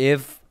business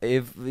if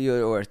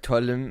you were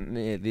telling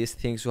me these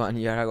things 1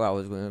 year ago, I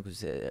was going to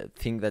say,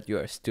 think that you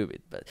are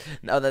stupid. But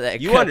now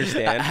that you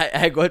understand,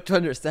 I got to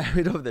understand a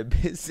bit of the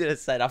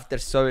business side after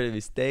so many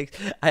mistakes.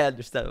 I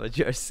understand what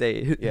you're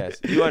saying. Yes,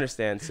 you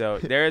understand. So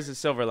there is a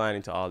silver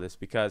lining to all this,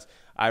 because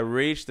I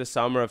reached the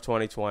summer of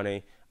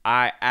 2020.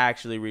 I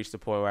actually reached the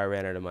point where I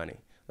ran out of money.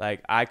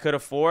 Like I could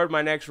afford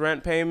my next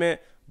rent payment,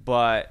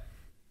 but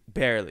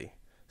barely.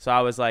 So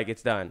I was like,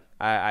 it's done.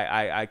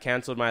 I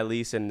canceled my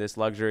lease in this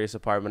luxurious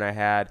apartment I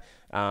had.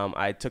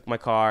 I took my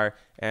car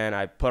and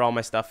I put all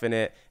my stuff in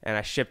it and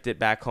I shipped it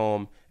back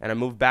home. And I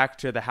moved back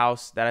to the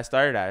house that I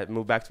started at. I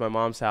moved back to my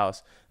mom's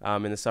house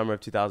in the summer of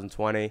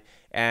 2020.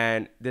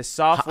 And this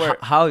software...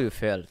 How you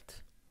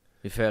felt?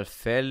 You felt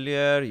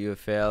failure? You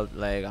felt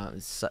like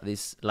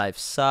this life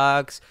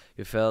sucks?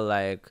 You felt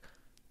like...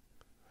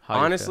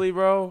 Honestly,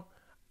 bro,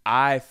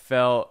 I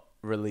felt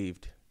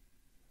relieved.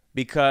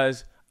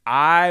 Because...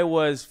 I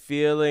was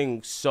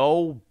feeling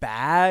so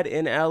bad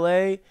in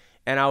LA,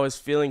 and I was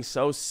feeling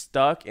so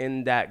stuck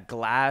in that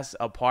glass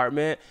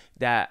apartment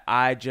that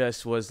I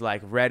just was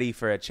like ready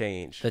for a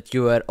change. That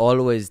you were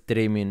always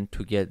dreaming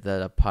to get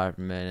that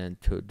apartment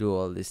and to do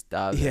all this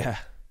stuff. Yeah.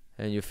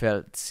 And you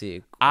felt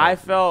sick. I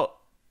felt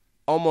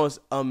almost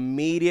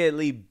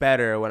immediately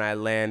better when I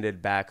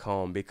landed back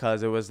home,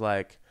 because it was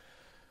like...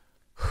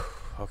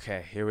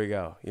 okay, here we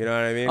go. You know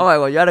what I mean? Oh my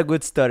God, you're a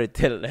good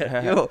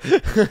storyteller.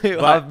 you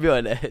have me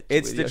on edge.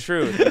 It's the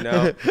truth, you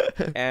know?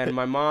 And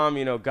my mom,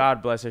 you know,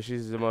 God bless her.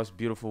 She's the most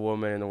beautiful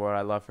woman in the world.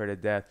 I love her to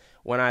death.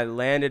 When I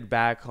landed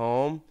back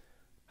home,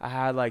 I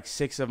had like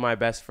 6 of my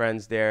best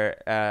friends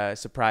there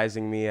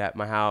surprising me at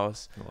my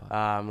house.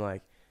 Wow. I'm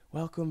like,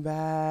 welcome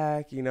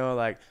back. You know,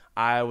 like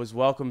I was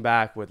welcomed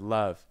back with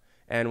love.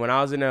 And when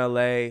I was in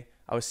LA,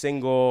 I was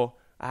single.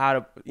 I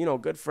had,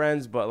 good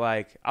friends, but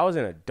like I was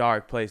in a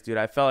dark place, dude.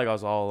 I felt like I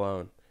was all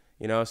alone,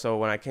 you know? So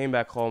when I came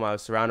back home, I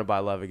was surrounded by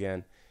love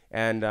again.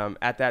 And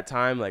at that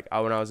time, like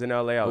when I was in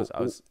LA, I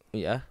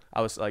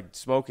was like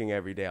smoking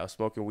every day. I was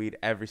smoking weed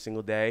every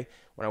single day.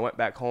 When I went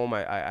back home,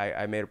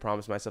 I made a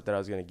promise to myself that I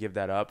was going to give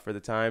that up for the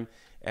time.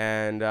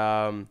 And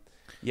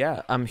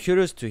yeah. I'm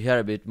curious to hear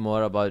a bit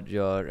more about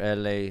your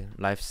LA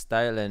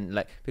lifestyle, and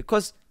like,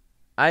 because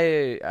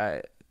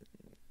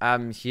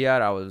I'm here.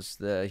 I was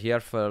here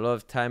for a lot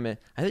of time, and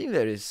I think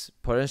there is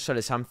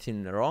potentially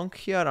something wrong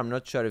here. I'm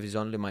not sure if it's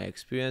only my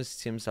experience. It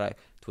seems like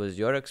it was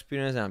your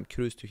experience, and I'm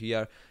curious to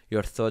hear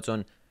your thoughts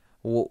on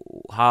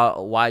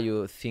why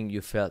you think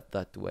you felt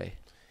that way.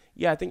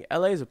 Yeah, I think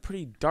LA is a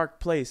pretty dark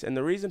place, and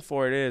the reason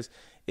for it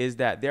is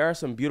that there are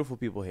some beautiful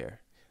people here.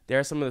 There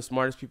are some of the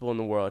smartest people in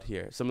the world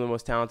here, some of the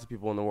most talented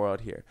people in the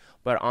world here.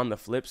 But on the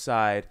flip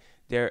side,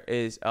 there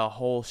is a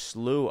whole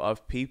slew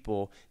of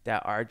people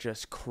that are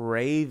just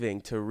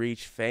craving to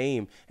reach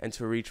fame and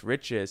to reach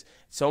riches,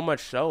 so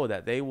much so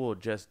that they will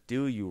just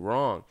do you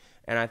wrong.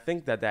 And I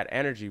think that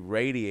energy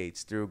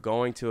radiates through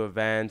going to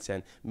events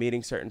and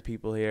meeting certain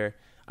people here.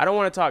 I don't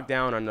want to talk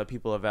down on the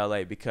people of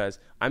LA, because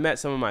I met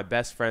some of my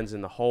best friends in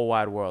the whole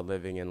wide world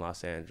living in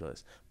Los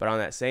Angeles. But on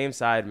that same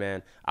side,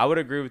 man, I would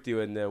agree with you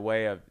in the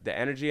way of the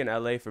energy in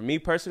LA. For me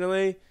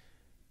personally,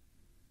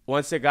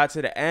 once it got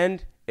to the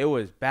end, it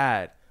was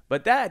bad.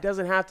 But that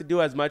doesn't have to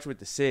do as much with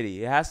the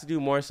city. It has to do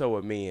more so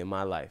with me in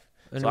my life.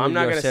 And so I'm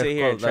not gonna sit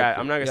here and trash.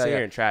 I'm not gonna sit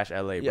here and trash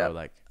LA, bro.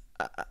 Like,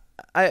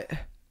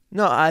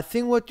 I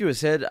think what you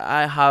said,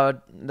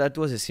 that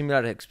was a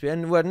similar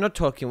experience. We're not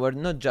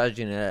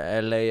judging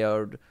LA,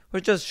 or we're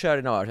just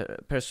sharing our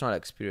personal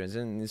experience,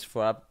 and it's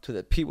for up to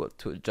the people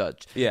to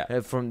judge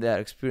from their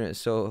experience.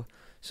 So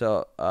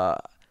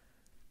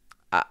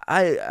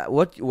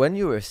when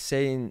you were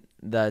saying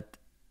that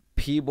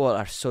people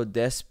are so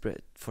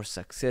desperate for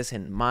success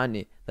and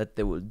money that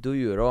they will do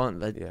you wrong,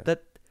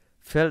 that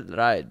felt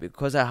right,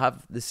 because I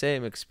have the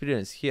same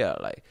experience here.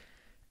 Like,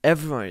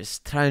 everyone is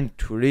trying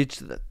to reach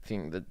that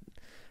thing,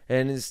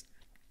 and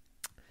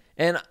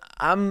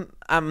I'm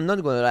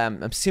not gonna lie,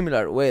 I'm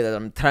similar way that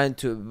I'm trying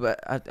to, but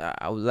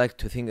I would like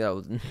to think that I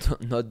would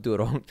not do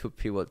wrong to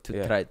people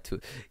to try to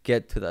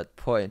get to that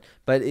point.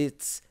 But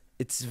it's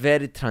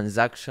very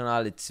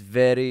transactional. It's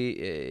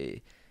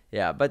very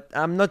but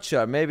I'm not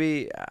sure.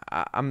 Maybe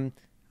I'm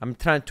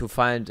trying to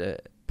find a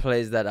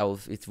place that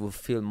it will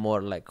feel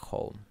more like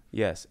home.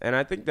 Yes, and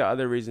I think the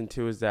other reason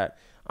too is that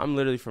I'm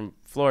literally from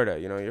Florida.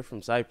 You know, you're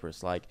from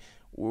Cyprus. Like,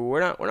 we're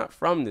not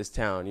from this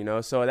town. You know,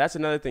 so that's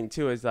another thing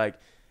too. Is like,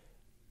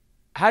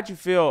 how'd you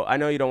feel? I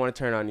know you don't want to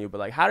turn on you, but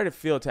like, how did it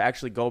feel to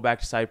actually go back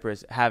to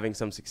Cyprus having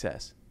some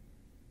success?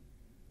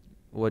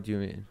 What do you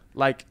mean?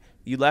 Like,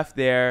 you left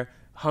there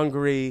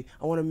hungry.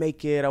 I want to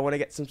make it. I want to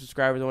get some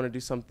subscribers. I want to do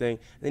something.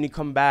 And then you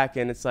come back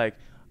and it's like,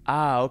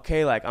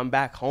 okay, like I'm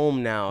back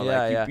home now.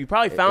 Like you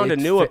probably found a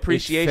new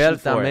appreciation for it. It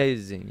felt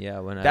amazing.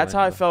 Yeah, that's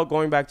how I felt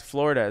going back to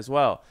Florida as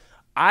well.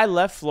 I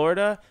left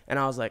Florida and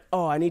I was like,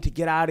 oh, I need to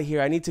get out of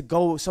here. I need to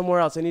go somewhere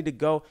else. I need to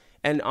go.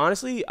 And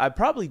honestly, I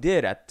probably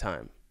did at the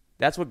time.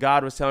 That's what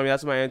God was telling me.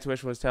 That's what my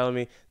intuition was telling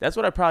me. That's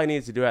what I probably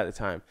needed to do at the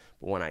time.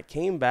 But when I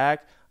came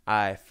back,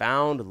 I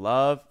found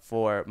love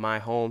for my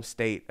home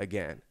state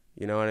again.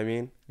 You know what I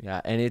mean?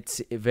 Yeah, and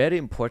it's very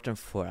important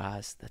for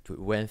us that we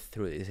went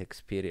through this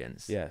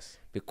experience. Yes.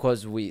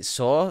 Because we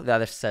saw the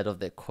other side of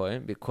the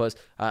coin. Because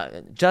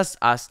just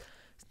us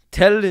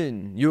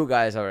telling you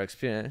guys our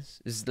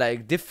experience is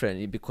like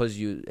different, because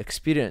you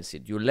experience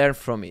it, you learn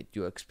from it,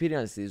 you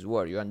experience this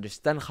world, you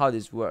understand how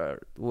this world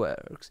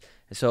works.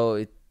 So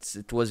it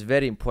was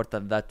very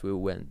important that we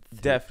went through.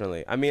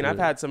 Definitely. I mean, I've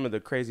had some of the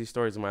crazy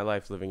stories of my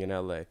life living in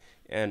LA,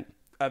 and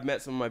I've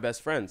met some of my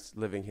best friends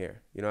living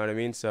here. You know what I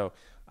mean? So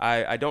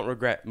I don't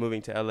regret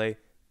moving to LA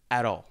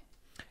at all.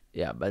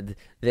 Yeah, but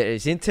there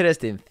is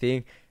interesting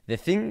thing. The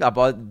thing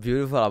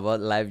beautiful about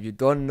life, you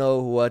don't know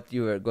what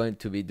you were going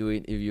to be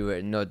doing if you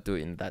were not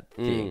doing that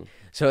thing.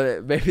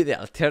 So maybe the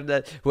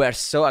alternative, we are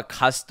so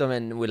accustomed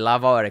and we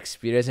love our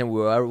experience, and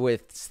we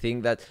always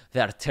think that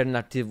the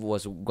alternative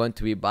was going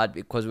to be bad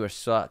because we're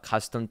so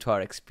accustomed to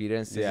our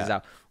experiences. This is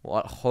our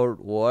whole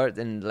world,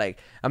 and like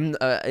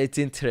it's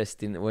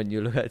interesting when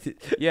you look at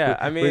it. Yeah,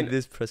 I mean, with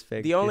this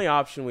perspective. The only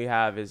option we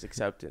have is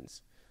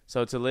acceptance.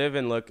 So to live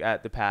and look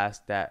at the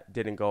past that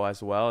didn't go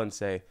as well and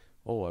say,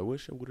 oh, I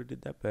wish I would have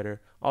did that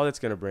better. All that's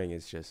going to bring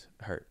is just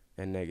hurt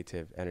and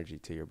negative energy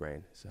to your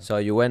brain. So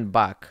you went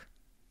back.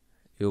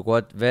 You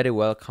got very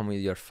welcome with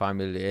your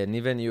family, and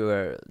even you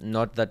were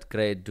not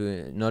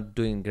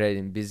doing great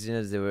in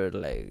business. They were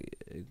like,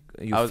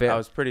 I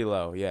was pretty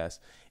low, yes.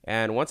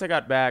 And once I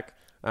got back,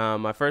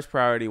 my first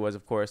priority was,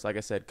 of course, like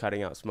I said,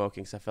 cutting out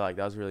smoking. So I felt like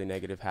that was a really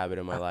negative habit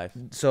in my life.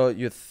 So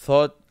you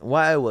thought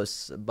why it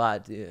was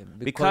bad?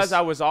 Because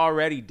I was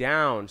already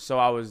down, so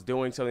I was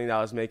doing something that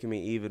was making me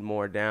even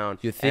more down.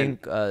 You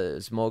think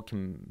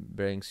smoking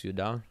brings you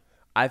down?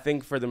 I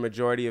think for the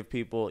majority of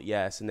people,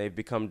 yes, and they've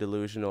become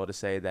delusional to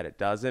say that it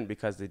doesn't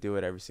because they do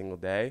it every single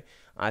day.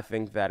 I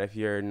think that if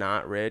you're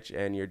not rich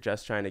and you're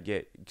just trying to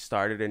get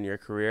started in your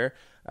career,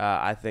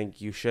 I think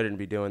you shouldn't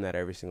be doing that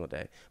every single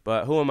day.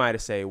 But who am I to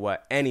say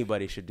what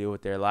anybody should do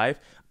with their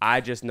life?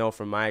 I just know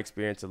from my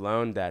experience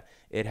alone that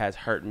it has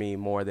hurt me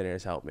more than it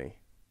has helped me.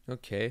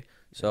 Okay,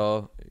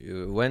 so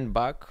you went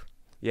back.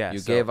 Yeah,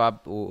 you gave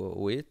up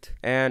with,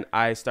 and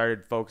I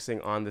started focusing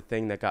on the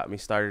thing that got me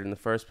started in the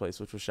first place,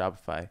 which was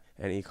Shopify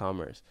and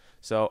e-commerce.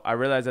 So I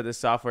realized that this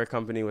software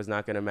company was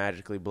not going to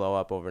magically blow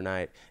up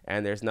overnight,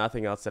 and there's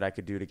nothing else that I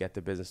could do to get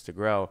the business to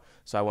grow.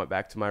 So I went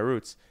back to my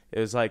roots. It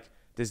was like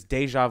this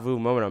deja vu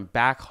moment. I'm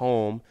back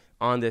home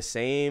on the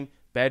same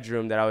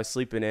bedroom that I was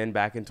sleeping in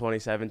back in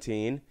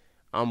 2017.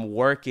 I'm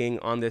working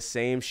on the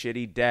same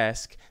shitty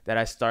desk that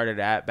I started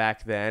at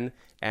back then,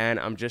 and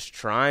I'm just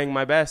trying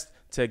my best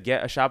to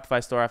get a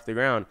Shopify store off the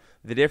ground.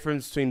 The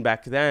difference between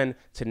back then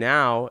to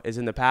now is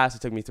in the past,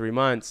 it took me 3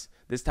 months.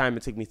 This time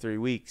it took me 3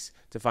 weeks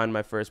to find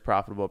my first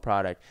profitable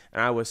product.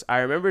 And I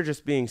remember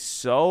just being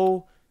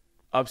so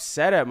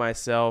upset at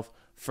myself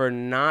for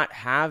not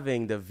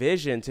having the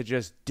vision to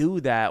just do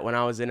that when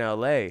I was in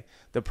LA.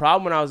 The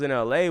problem when I was in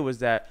LA was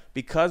that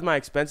because my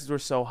expenses were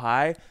so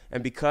high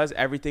and because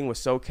everything was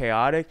so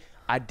chaotic,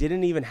 I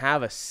didn't even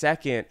have a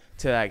second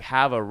to like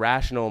have a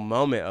rational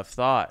moment of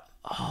thought.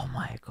 Oh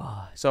my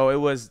God. So it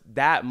was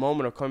that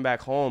moment of coming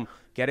back home,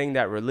 getting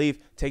that relief,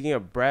 taking a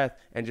breath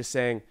and just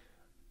saying,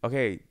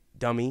 okay,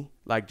 dummy,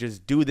 like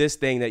just do this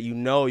thing that you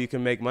know you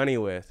can make money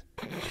with.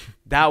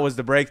 That was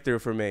the breakthrough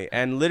for me.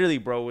 And literally,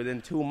 bro,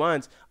 within 2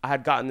 months, I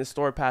had gotten this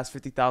store past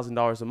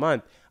 $50,000 a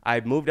month.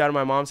 I moved out of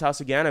my mom's house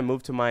again. I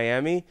moved to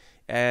Miami.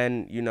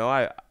 And, you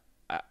know,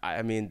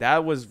 I mean,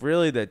 that was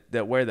really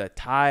where the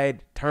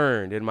tide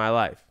turned in my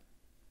life.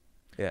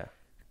 Yeah.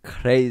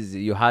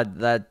 Crazy. You had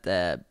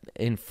that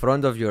in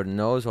front of your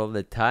nose all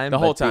the time. The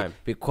whole time.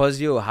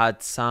 Because you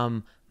had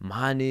some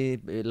money,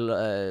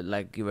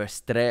 like you were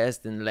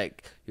stressed and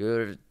like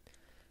you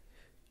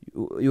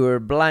were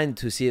blind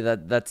to see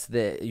that this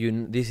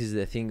is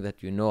the thing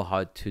that you know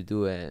how to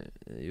do, and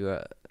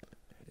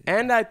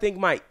and I think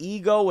my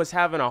ego was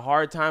having a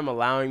hard time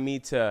allowing me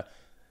to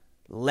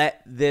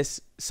let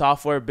this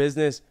software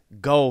business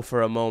go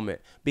for a moment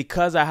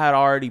because I had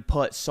already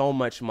put so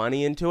much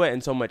money into it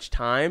and so much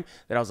time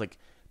that I was like,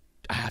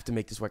 I have to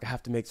make this work. I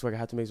have to make this work. I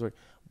have to make this work.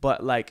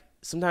 But like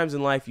sometimes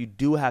in life, you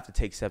do have to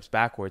take steps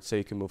backwards so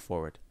you can move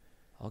forward.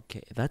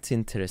 Okay, that's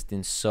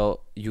interesting.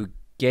 So you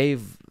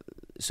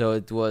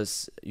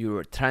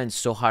were trying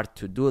so hard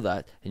to do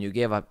that, and you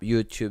gave up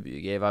YouTube, you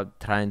gave up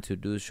trying to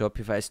do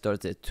Shopify stores,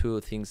 the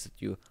two things that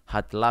you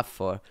had love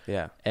for.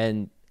 Yeah.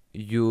 And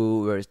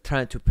you were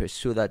trying to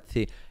pursue that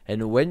thing.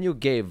 And when you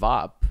gave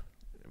up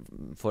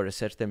for a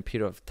certain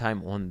period of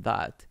time on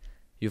that,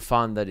 you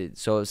found that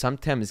so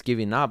sometimes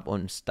giving up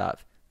on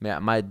stuff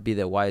might be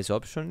the wise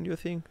option, you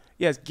think?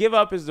 Yes, give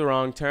up is the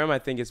wrong term. I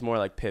think it's more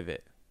like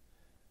pivot.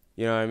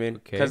 You know what I mean?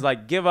 Because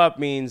like give up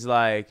means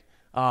like,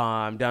 oh,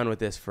 I'm done with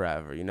this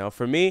forever. You know,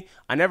 for me,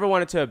 I never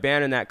wanted to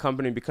abandon that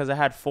company because I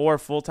had 4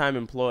 full-time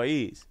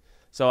employees.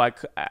 So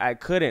I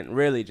couldn't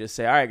really just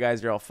say, all right,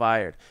 guys, you're all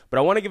fired. But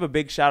I want to give a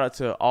big shout out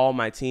to all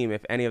my team,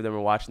 if any of them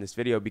are watching this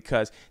video,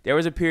 because there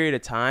was a period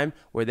of time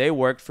where they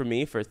worked for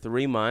me for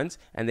 3 months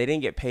and they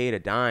didn't get paid a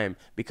dime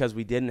because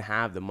we didn't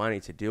have the money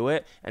to do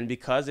it. And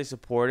because they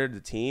supported the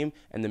team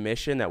and the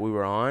mission that we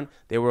were on,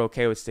 they were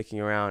okay with sticking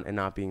around and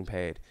not being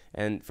paid.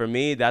 And for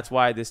me, that's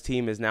why this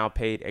team is now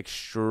paid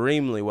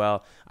extremely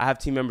well. I have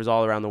team members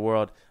all around the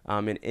world,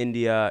 in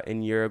India,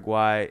 in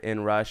Uruguay,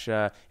 in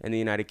Russia, in the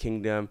United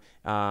Kingdom,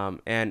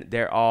 and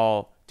they're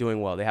all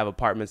doing well. They have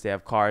apartments, they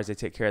have cars, they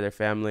take care of their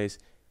families.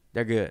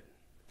 They're good.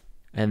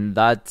 And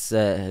that's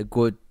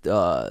good.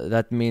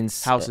 That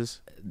means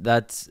Houses.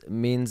 That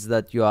means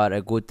that you are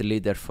a good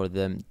leader for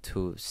them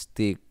to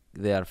stick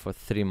there for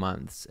 3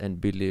 months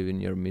and believe in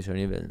your mission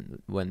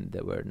even when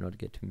they were not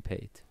getting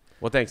paid.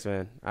 Well, thanks,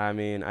 man. I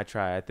mean, I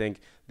try. I think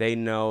they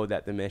know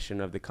that the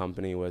mission of the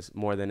company was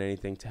more than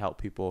anything to help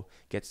people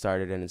get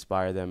started and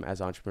inspire them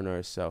as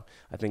entrepreneurs. So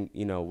I think,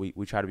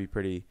 we try to be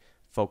pretty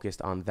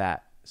focused on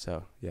that.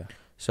 So, yeah.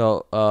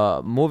 So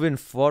moving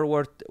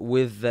forward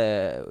with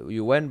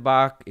you went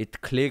back,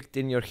 it clicked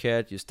in your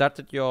head, you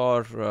started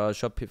your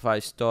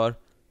Shopify store,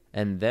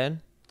 and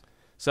then?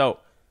 So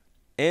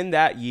in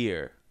that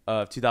year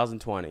of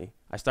 2020,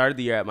 I started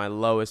the year at my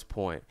lowest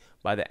point.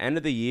 By the end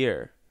of the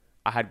year,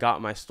 I had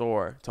got my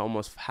store to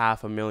almost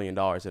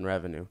 $500,000 in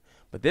revenue.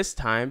 But this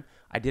time,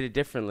 I did it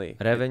differently.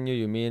 Revenue,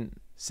 you mean?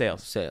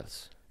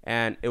 Sales.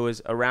 And it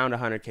was around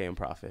 $100K in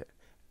profit.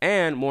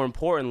 And more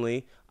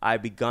importantly, I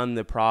begun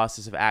the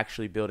process of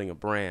actually building a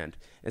brand.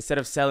 Instead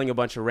of selling a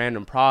bunch of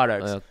random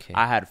products,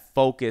 I had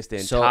focused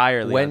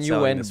entirely so when on you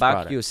selling went this back,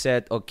 product. you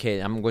said, okay,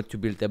 I'm going to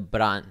build a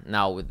brand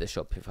now with the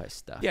Shopify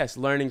stuff. Yes,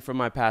 learning from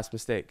my past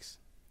mistakes,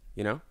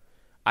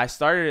 I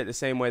started it the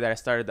same way that I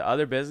started the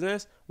other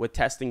business, with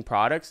testing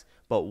products.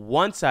 But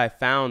once I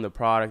found the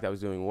product that was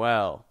doing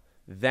well,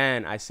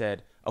 then I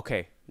said,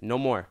 okay, no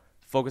more.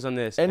 Focus on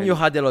this. And you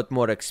had a lot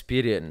more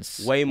experience.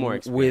 Way more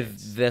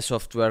experience. With the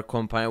software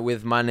company,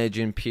 with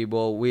managing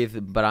people,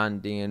 with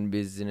branding and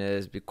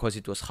business, because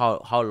it was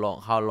how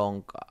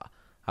long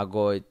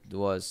ago it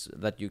was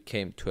that you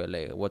came to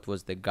LA? What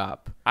was the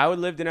gap? I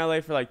lived in LA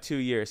for like 2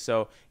 years.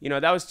 So,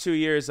 that was 2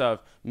 years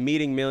of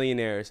meeting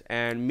millionaires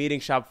and meeting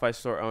Shopify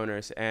store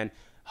owners and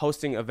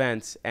hosting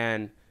events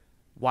and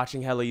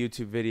watching hella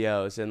YouTube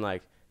videos.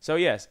 And so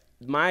yes,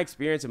 my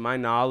experience and my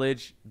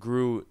knowledge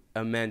grew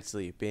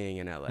immensely being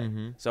in LA.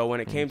 Mm-hmm. So when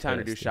it came time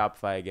to do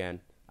Shopify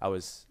again, I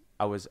was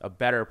a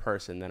better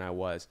person than I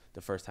was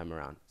the first time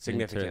around,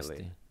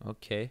 significantly.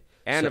 Okay.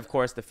 And of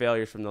course, the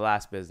failures from the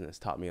last business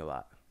taught me a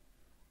lot.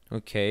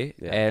 Okay,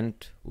 yeah. And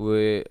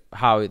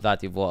how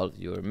that evolved?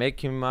 You were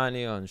making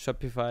money on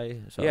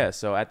Shopify?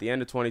 So at the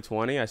end of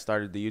 2020, I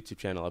started the YouTube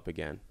channel up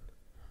again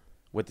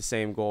with the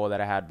same goal that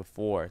I had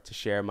before, to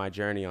share my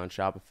journey on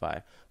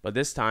Shopify. But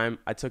this time,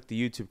 I took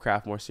the YouTube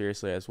craft more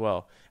seriously as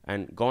well.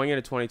 And going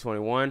into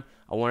 2021,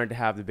 I wanted to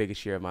have the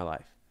biggest year of my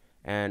life.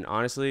 And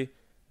honestly,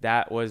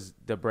 that was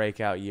the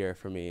breakout year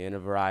for me in a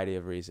variety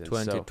of reasons.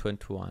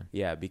 2021.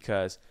 Yeah,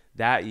 because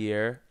that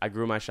year, I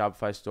grew my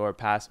Shopify store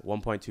past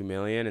 1.2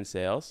 million in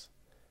sales.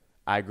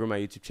 I grew my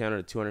YouTube channel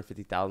to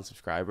 250,000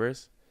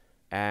 subscribers.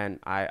 And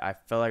I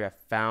felt like I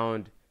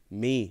found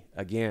me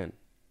again.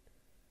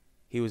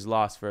 He was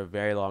lost for a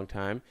very long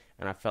time,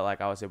 and I felt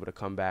like I was able to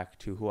come back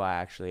to who I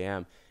actually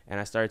am. And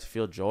I started to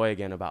feel joy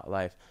again about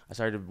life. I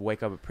started to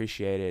wake up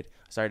appreciated.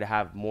 I started to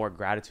have more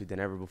gratitude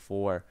than ever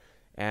before.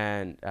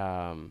 And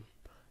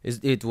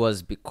it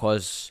was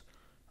because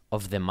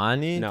of the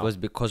money? No. It was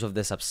because of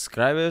the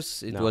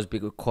subscribers? It was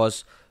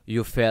because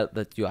you felt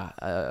that you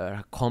are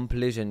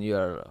accomplished and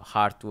your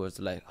heart was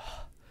like,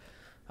 oh,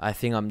 I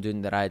think I'm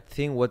doing the right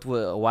thing.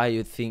 Why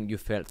you think you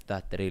felt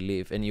that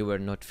relief and you were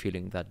not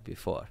feeling that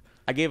before?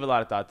 I gave a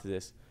lot of thought to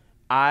this.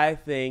 I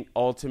think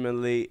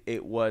ultimately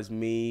it was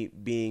me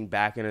being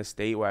back in a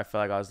state where I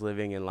felt like I was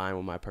living in line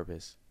with my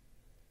purpose.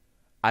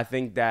 I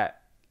think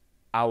that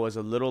I was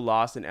a little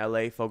lost in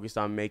LA, focused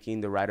on making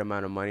the right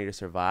amount of money to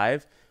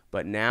survive.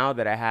 But now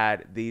that I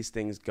had these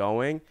things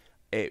going,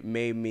 it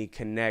made me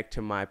connect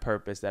to my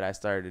purpose that I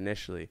started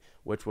initially,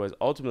 which was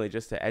ultimately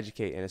just to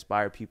educate and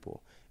inspire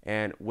people.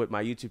 And with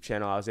my YouTube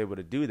channel, I was able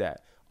to do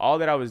that. All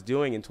that I was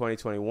doing in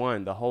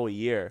 2021, the whole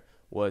year,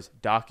 was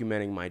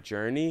documenting my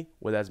journey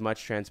with as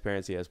much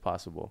transparency as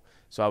possible.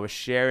 So I was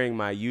sharing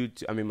my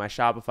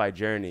Shopify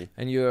journey.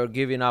 And you're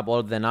giving up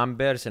all the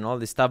numbers and all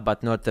this stuff,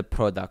 but not the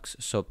products,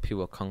 so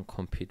people can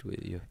compete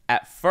with you.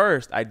 At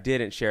first, I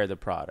didn't share the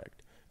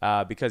product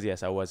because,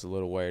 yes, I was a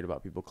little worried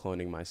about people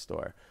cloning my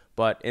store.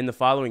 But in the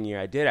following year,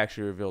 I did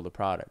actually reveal the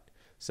product.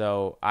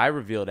 So I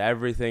revealed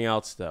everything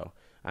else, though.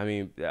 I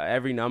mean,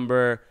 every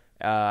number.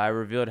 I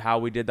revealed how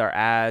we did our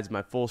ads,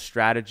 my full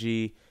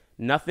strategy.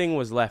 Nothing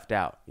was left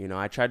out.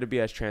 I tried to be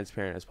as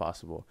transparent as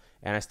possible,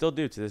 and I still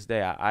do to this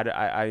day.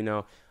 I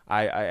know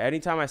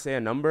anytime I say a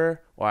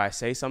number or I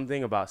say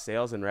something about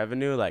sales and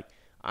revenue,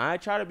 I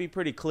try to be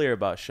pretty clear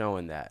about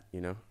showing that.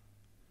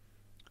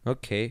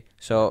 Okay,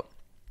 so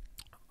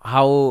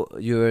how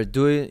you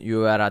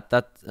were at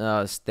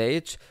that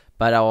stage,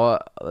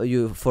 But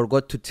you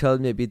forgot to tell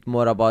me a bit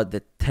more about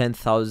the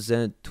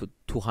 10,000 to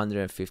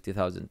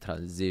 250,000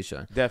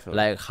 transition. Definitely.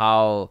 Like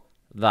how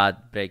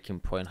that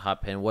breaking point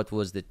happened. What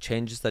was the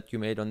changes that you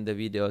made on the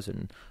videos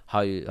and how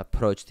you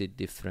approached it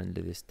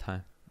differently this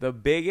time? The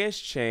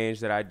biggest change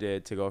that I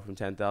did to go from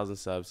 10,000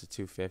 subs to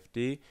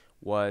 250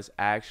 was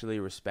actually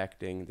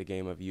respecting the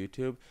game of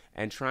YouTube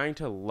and trying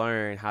to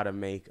learn how to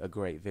make a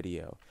great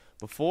video.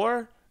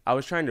 Before, I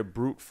was trying to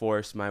brute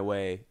force my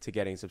way to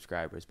getting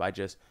subscribers by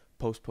just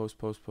post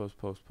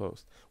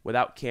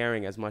without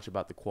caring as much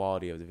about the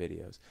quality of the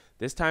videos.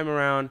 This time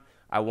around,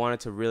 I wanted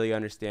to really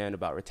understand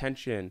about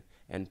retention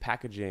and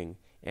packaging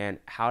and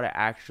how to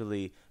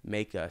actually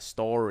make a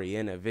story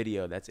in a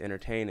video that's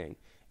entertaining.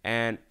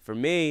 And for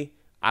me,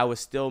 I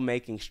was still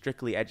making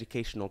strictly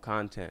educational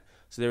content.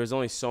 So there was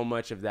only so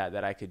much of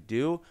that I could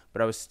do,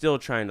 but I was still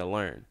trying to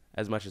learn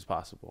as much as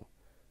possible.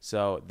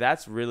 So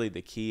that's really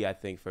the key, I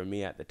think, for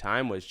me at the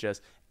time, was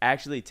just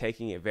actually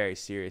taking it very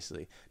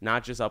seriously,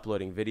 not just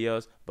uploading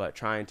videos, but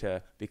trying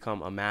to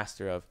become a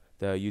master of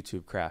the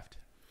YouTube craft.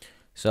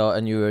 So,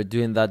 and you were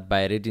doing that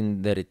by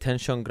reading the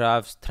retention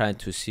graphs, trying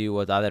to see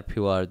what other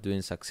people are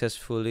doing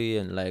successfully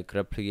and like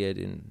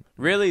replicating.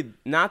 Really,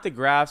 not the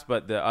graphs,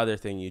 but the other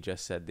thing you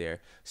just said there.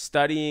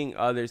 Studying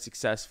other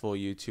successful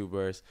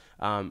YouTubers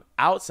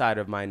outside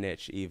of my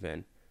niche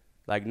even.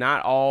 Like,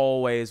 not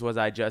always was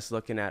I just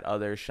looking at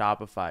other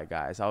Shopify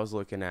guys. I was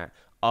looking at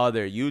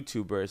other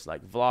YouTubers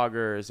like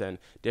vloggers and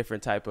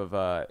different type of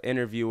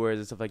interviewers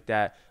and stuff like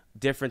that.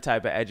 Different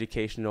type of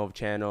educational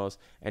channels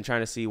and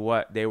trying to see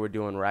what they were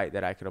doing right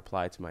that I could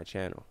apply to my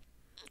channel.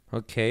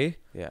 Okay.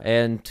 Yeah.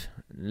 And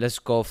let's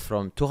go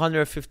from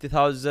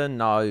 250,000.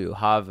 Now you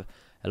have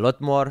a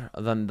lot more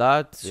than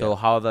that. So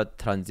how that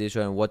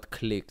transition and what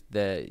clicked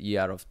the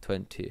year of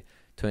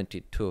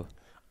 2022?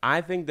 I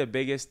think the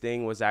biggest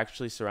thing was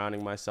actually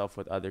surrounding myself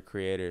with other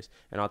creators.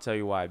 And I'll tell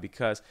you why.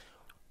 Because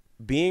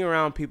being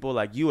around people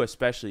like you,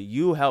 especially,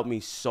 you helped me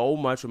so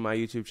much with my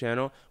YouTube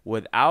channel.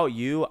 Without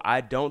you,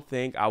 I don't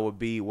think I would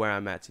be where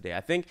I'm at today.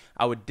 I think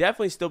I would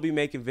definitely still be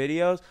making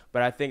videos,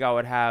 but I think I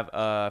would have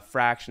a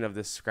fraction of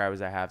the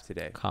subscribers I have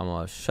today. Come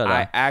on, shut up.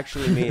 I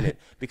actually mean it.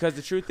 Because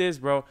the truth is,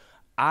 bro,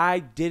 I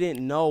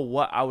didn't know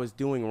what I was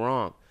doing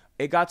wrong.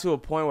 It got to a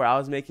point where I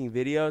was making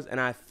videos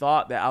and I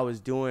thought that I was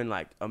doing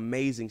like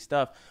amazing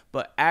stuff,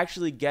 but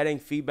actually getting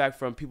feedback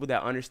from people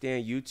that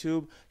understand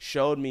YouTube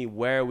showed me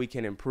where we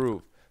can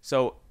improve.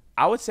 So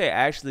I would say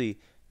actually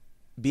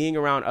being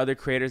around other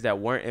creators that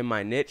weren't in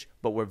my niche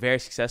but were very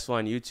successful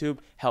on YouTube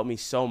helped me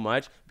so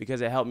much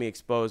because it helped me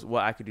expose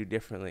what I could do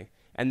differently.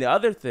 And the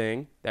other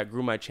thing that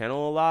grew my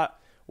channel a lot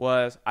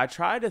was I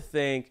tried to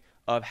think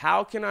of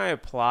how can I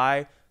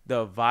apply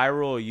the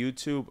viral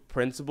YouTube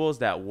principles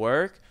that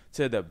work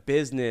to the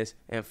business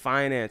and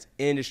finance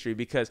industry,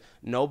 because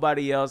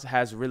nobody else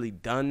has really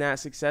done that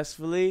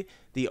successfully.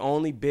 The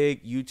only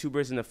big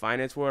YouTubers in the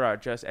finance world are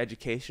just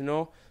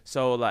educational.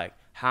 So like,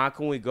 how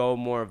can we go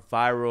more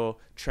viral,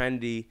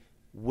 trendy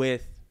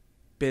with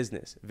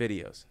business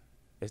videos,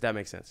 if that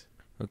makes sense?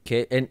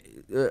 Okay, and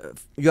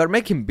you are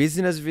making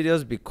business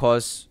videos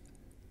because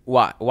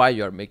why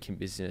you are making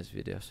business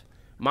videos?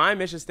 My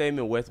mission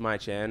statement with my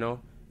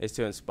channel is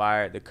to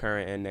inspire the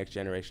current and next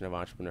generation of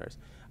entrepreneurs.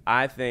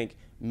 I think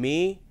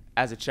me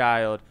as a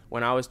child,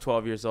 when I was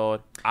 12 years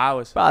old, I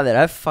was... Brother,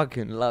 I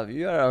fucking love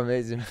you. You're an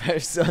amazing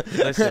person.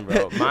 Listen,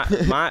 bro,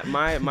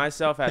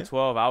 myself at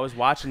 12, I was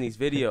watching these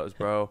videos,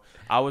 bro.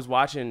 I was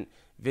watching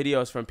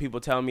videos from people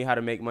telling me how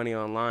to make money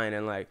online,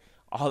 and like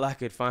all I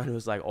could find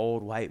was like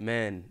old white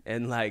men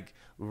and like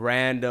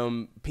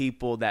random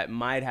people that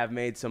might have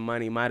made some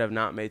money, might have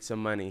not made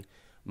some money.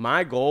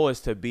 My goal is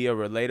to be a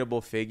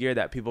relatable figure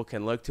that people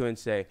can look to and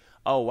say,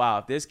 oh, wow,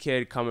 if this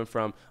kid coming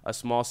from a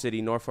small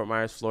city, North Fort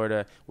Myers,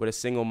 Florida, with a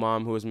single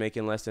mom who is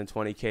making less than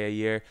 $20K a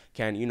year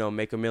can, you know,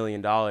 make $1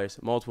 million,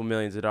 multiple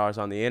millions of dollars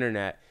on the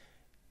internet.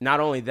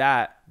 Not only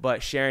that,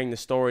 but sharing the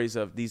stories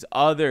of these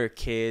other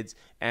kids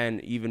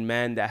and even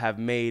men that have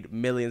made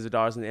millions of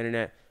dollars on the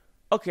internet.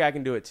 Okay, I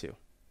can do it too.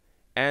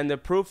 And the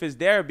proof is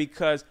there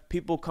because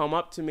people come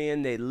up to me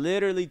and they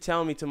literally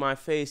tell me to my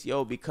face,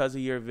 yo, because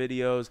of your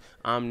videos,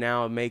 I'm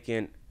now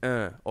making,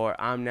 or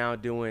I'm now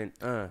doing,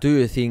 Do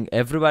you think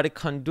everybody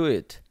can do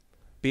it?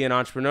 Be an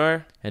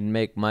entrepreneur? And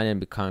make money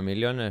and become a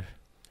millionaire?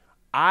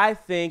 I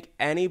think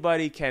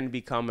anybody can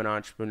become an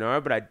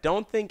entrepreneur, but I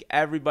don't think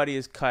everybody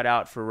is cut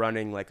out for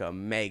running like a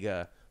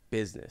mega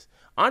business.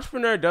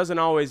 Entrepreneur doesn't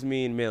always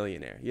mean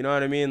millionaire. You know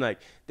what I mean? Like,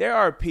 there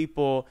are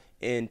people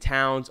in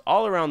towns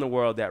all around the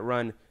world that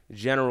run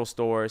general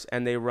stores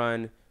and they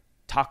run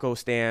taco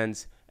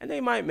stands and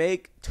they might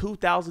make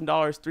 $2,000,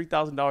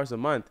 $3,000 a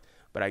month,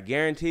 but I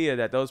guarantee you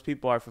that those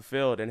people are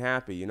fulfilled and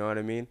happy. You know what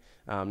I mean?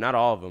 Not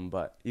all of them,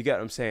 but you get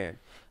what I'm saying.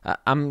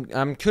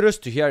 I'm curious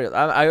to hear it.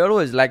 I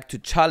always like to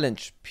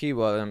challenge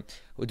people.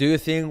 Do you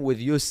think with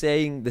you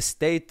saying the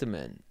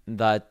statement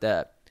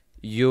that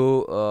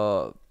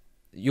you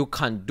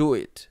can do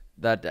it,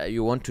 that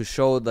you want to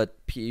show that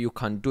you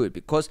can do it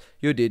because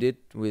you did it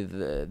with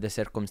the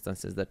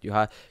circumstances that you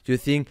had, do you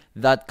think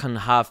that can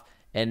have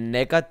a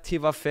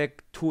negative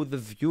effect to the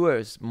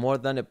viewers more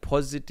than a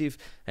positive,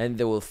 and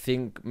they will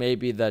think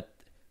maybe that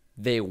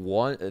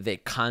they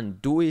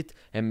can't do it,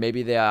 and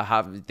maybe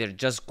they're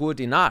just good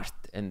in art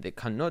and they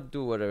cannot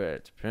do whatever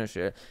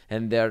entrepreneurship,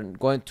 and they're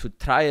going to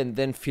try and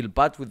then feel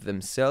bad with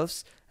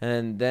themselves,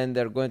 and then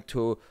they're going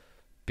to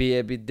be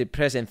a bit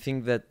depressed and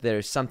think that there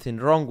is something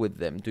wrong with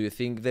them. Do you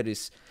think there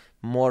is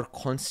more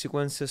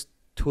consequences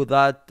to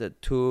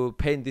that, to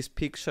paint this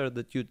picture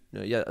that you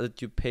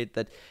paint,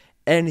 that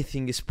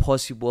anything is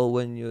possible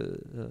when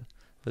you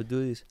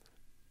do this?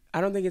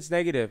 I don't think it's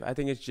negative. I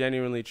think it's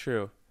genuinely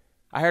true.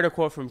 I heard a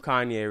quote from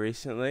Kanye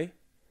recently.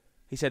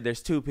 He said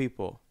there's two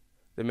people,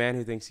 the man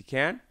who thinks he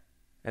can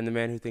and the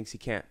man who thinks he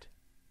can't.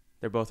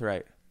 They're both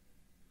right.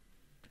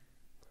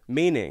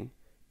 Meaning,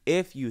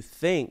 if you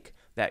think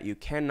that you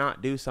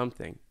cannot do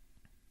something,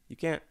 you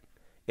can't.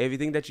 If you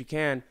think that you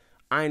can,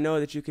 I know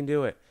that you can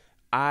do it.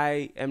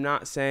 I am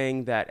not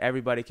saying that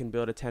everybody can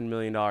build a $10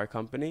 million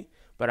company,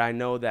 but I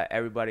know that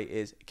everybody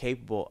is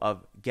capable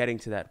of getting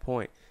to that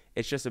point.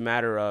 It's just a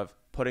matter of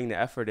putting the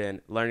effort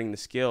in, learning the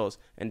skills,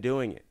 and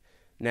doing it.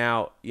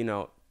 Now,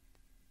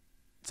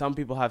 some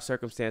people have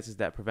circumstances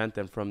that prevent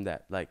them from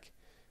that. Like,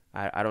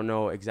 I don't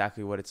know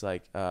exactly what it's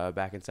like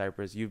back in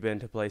Cyprus. You've been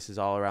to places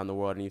all around the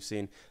world, and you've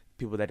seen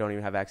people that don't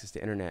even have access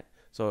to internet.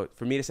 So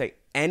for me to say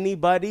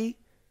anybody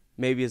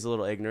maybe is a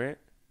little ignorant,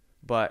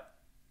 but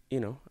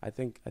I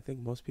think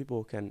most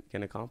people can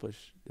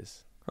accomplish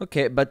this.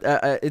 Okay, but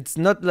it's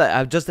not like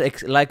I just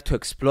like to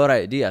explore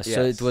ideas. Yes.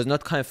 So it was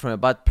not coming from a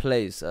bad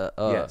place.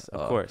 Yes,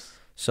 of course.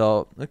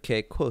 So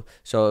okay, cool.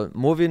 So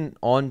moving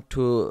on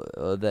to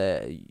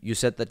you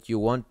said that you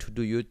want to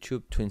do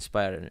YouTube to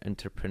inspire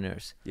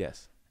entrepreneurs.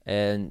 Yes.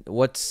 And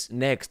what's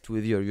next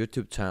with your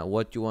YouTube channel?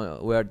 What do you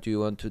want? Where do you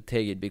want to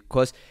take it?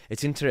 Because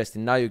it's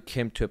interesting. Now you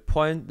came to a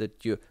point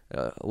that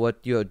what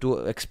you do.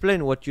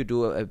 Explain what you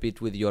do a bit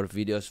with your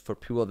videos for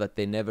people that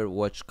they never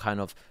watch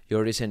kind of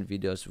your recent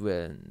videos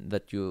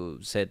that you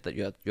said that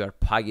you are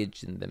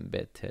packaging them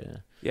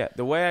better. Yeah,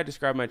 the way I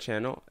describe my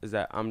channel is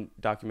that I'm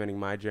documenting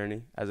my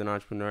journey as an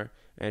entrepreneur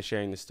and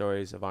sharing the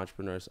stories of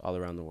entrepreneurs all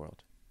around the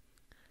world.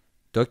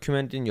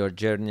 Documenting your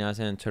journey as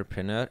an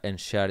entrepreneur and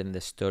sharing the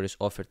stories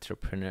of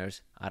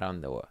entrepreneurs around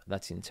the world.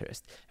 That's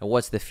interesting. And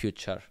what's the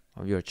future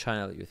of your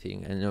channel, you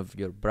think, and of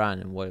your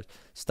brand, and what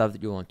stuff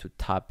that you want to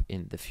tap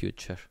in the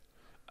future?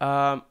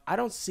 I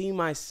don't see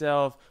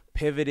myself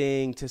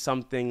pivoting to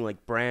something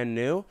like brand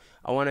new.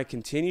 I want to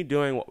continue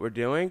doing what we're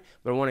doing,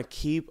 but I want to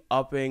keep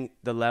upping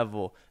the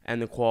level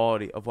and the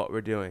quality of what we're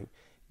doing.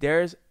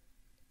 There's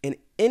an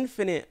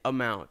infinite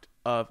amount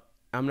of,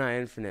 I'm not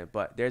infinite,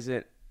 but there's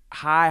a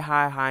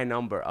high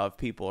number of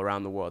people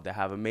around the world that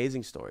have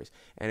amazing stories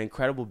and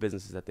incredible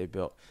businesses that they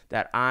built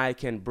that I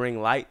can bring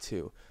light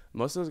to.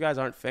 Most of those guys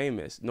aren't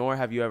famous, nor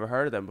have you ever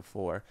heard of them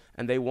before,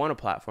 and they want a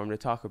platform to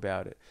talk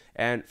about it.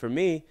 And for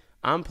me,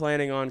 I'm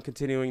planning on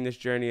continuing this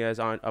journey of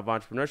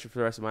entrepreneurship for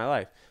the rest of my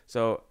life.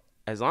 So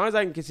as long as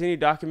I can continue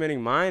documenting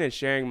mine and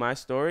sharing my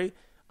story,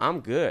 I'm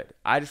good.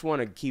 I just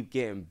want to keep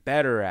getting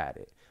better at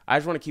it. I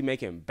just want to keep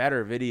making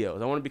better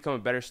videos. I want to become a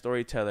better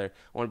storyteller.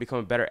 I want to become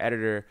a better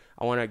editor.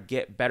 I want to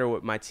get better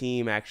with my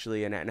team,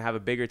 actually, and have a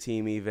bigger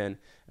team even.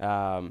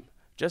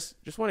 Just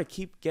want to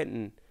keep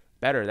getting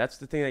better. That's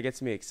the thing that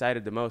gets me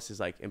excited the most, is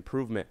like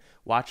improvement.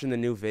 Watching the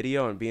new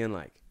video and being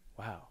like,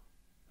 wow,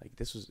 like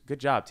this was good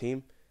job,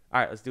 team.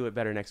 All right, let's do it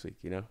better next week,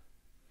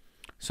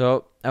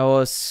 So I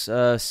was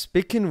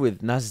speaking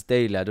with Nas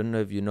Daily. I don't know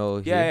if you know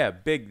him. Yeah,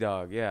 big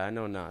dog. Yeah, I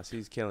know Nas.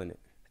 He's killing it.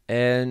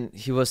 And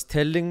he was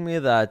telling me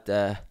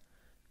that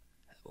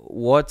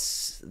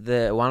what's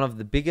one of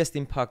the biggest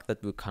impact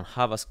that we can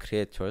have as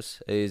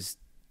creators is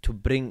to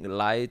bring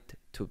light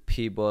to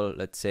people.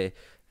 Let's say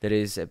there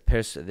is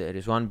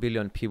 1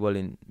 billion people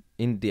in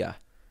India,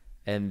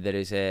 and there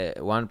is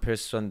one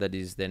person that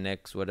is the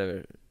next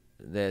whatever,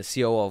 the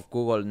CEO of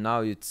Google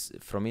now, it's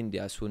from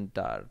India,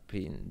 Sundar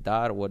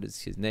Pichai, what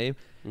is his name?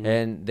 Mm-hmm.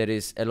 And there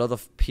is a lot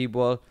of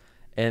people,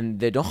 and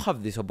they don't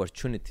have these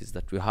opportunities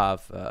that we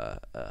have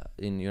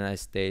in the United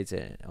States,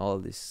 and all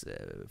these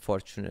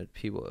fortunate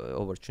people,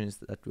 opportunities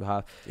that we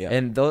have. Yeah.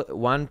 And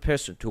one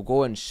person to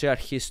go and share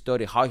his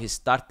story, how he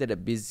started a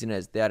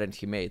business there and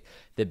he made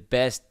the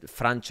best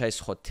franchise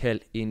hotel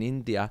in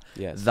India.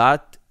 Yes.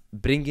 That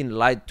bringing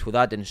light to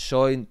that and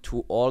showing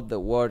to all the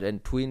world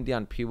and to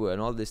Indian people and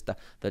all this stuff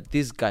that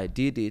this guy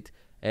did it,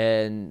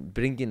 and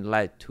bringing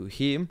light to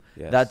him.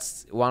 Yes.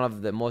 That's one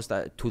of the most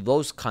to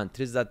those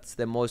countries, that's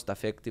the most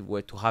effective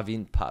way to have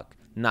impact,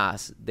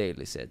 Nas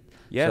Daily said.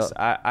 Yes, so,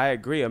 I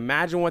agree.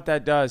 Imagine what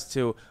that does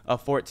to a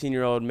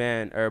 14-year-old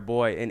man or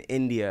boy in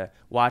India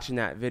watching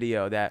that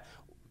video, that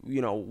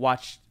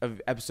watched an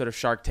episode of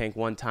Shark Tank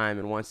one time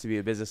and wants to be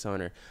a business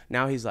owner.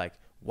 Now he's like,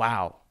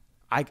 wow,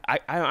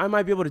 I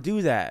might be able to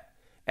do that.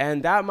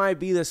 And that might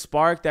be the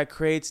spark that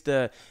creates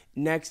the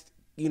next,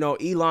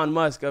 Elon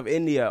Musk of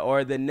India,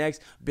 or the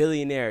next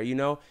billionaire,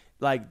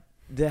 like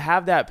to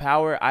have that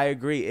power. I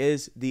agree,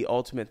 is the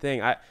ultimate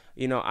thing.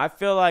 you know, I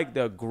feel like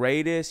the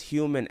greatest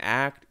human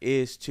act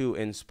is to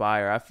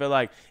inspire. I feel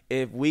like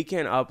if we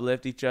can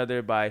uplift each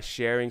other by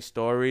sharing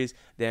stories,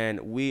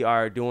 then we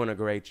are doing a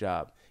great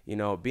job. You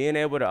know, being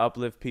able to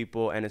uplift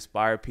people and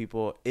inspire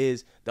people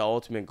is the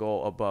ultimate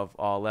goal above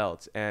all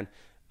else. And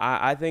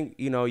I think,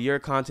 you know, your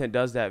content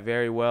does that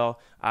very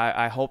well.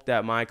 I hope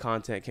that my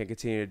content can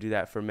continue to do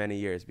that for many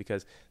years,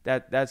 because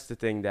that's the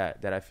thing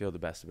that I feel the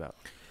best about.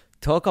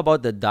 Talk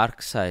about the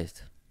dark side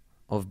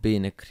of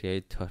being a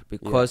creator,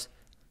 because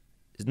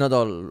it's not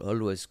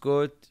always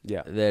good.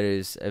 Yeah. There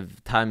is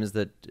times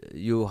that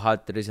you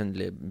had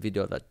recently a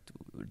video that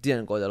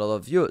didn't got a lot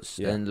of views,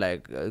 and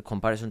like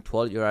comparison to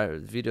all your other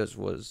videos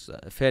was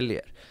a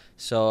failure.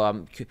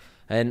 So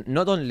and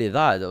not only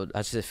that,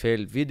 as a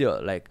failed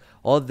video, like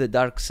all the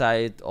dark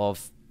side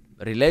of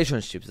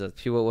relationships, that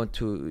people want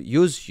to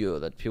use you,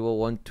 that people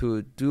want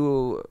to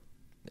do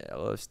a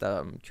lot of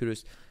stuff. I'm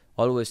curious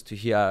always to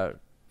hear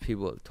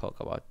people talk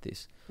about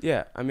this.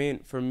 Yeah, I mean,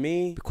 for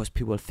me, because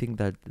people think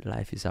that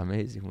life is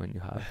amazing when you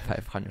have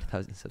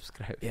 500,000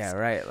 subscribers. Yeah,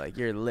 right. Like,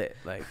 you're lit.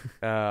 Like,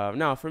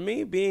 no, for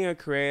me, being a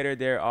creator,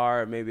 there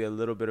are maybe a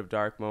little bit of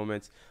dark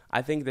moments.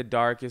 I think the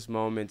darkest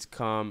moments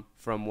come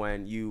from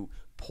when you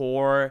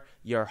pour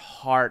your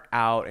heart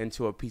out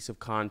into a piece of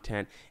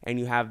content and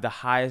you have the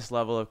highest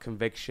level of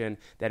conviction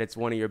that it's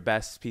one of your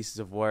best pieces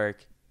of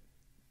work,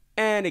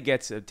 and it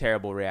gets a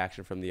terrible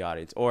reaction from the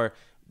audience, or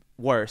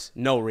worse,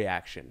 no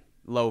reaction,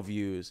 low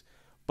views.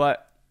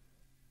 But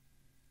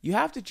you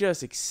have to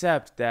just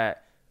accept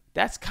that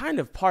that's kind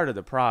of part of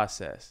the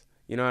process.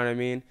 You know what I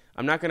mean?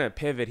 I'm not going to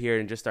pivot here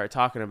and just start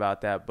talking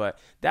about that, but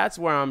that's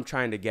where I'm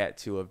trying to get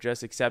to, of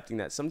just accepting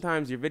that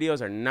sometimes your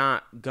videos are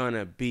not going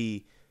to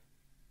be,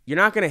 you're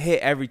not going to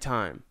hit every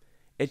time.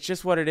 It's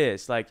just what it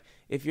is. Like,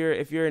 if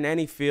you're in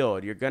any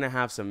field, you're going to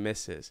have some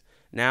misses.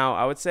 Now,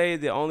 I would say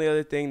the only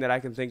other thing that I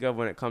can think of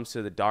when it comes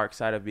to the dark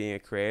side of being a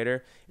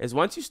creator is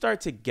once you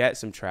start to get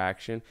some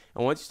traction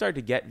and once you start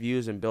to get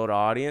views and build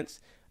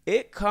audience,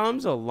 it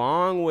comes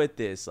along with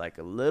this, like,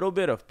 a little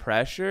bit of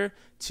pressure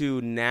to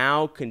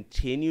now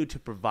continue to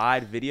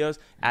provide videos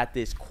at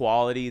this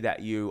quality that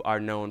you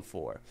are known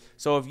for.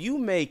 So if you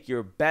make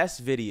your best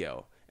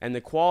video and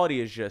the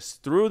quality is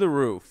just through the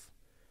roof,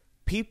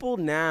 people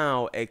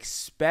now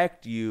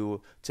expect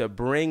you to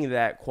bring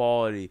that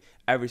quality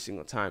every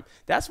single time.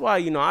 That's why,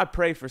 you know, I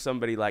pray for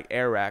somebody like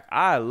Eric.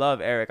 I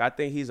love Eric. I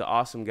think he's an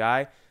awesome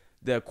guy.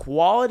 The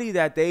quality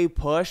that they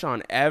push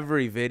on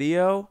every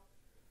video,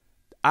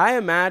 I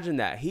imagine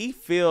that he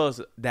feels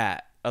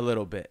that a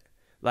little bit.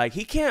 Like,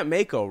 he can't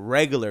make a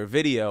regular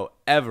video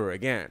ever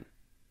again.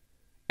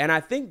 And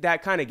I think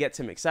that kind of gets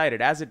him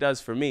excited, as it does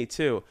for me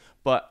too.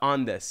 But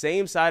on the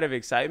same side of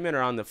excitement,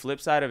 or on the flip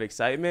side of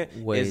excitement,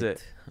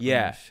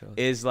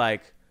 is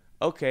like,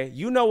 okay,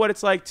 you know what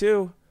it's like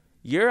too.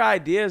 Your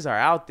ideas are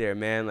out there,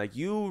 man. Like,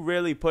 you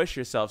really push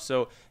yourself.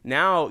 So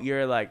now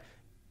you're like,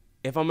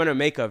 if I'm going to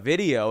make a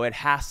video, it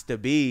has to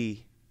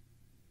be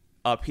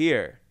up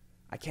here.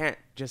 I can't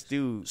just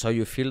do... So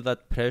you feel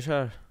that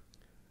pressure?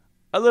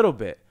 A little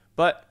bit.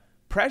 But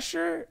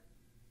pressure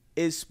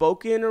is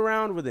spoken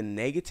around with a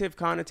negative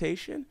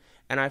connotation,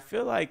 and I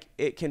feel like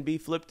it can be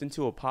flipped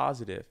into a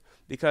positive,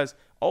 because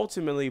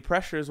ultimately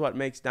pressure is what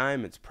makes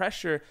diamonds.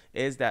 Pressure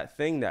is that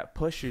thing that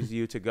pushes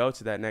you to go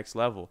to that next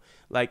level.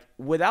 Like,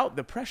 without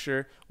the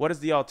pressure, what is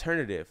the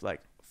alternative?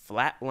 Like,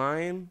 flat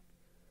line?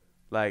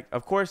 Like,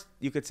 of course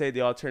you could say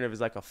the alternative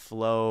is like a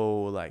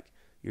flow, like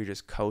you're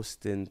just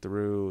coasting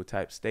through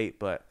type state.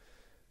 But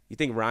you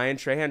think Ryan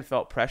Trahan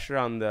felt pressure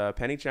on the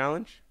penny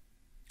challenge?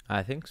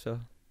 I think so.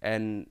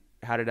 And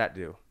how did that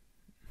do?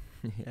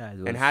 Yeah.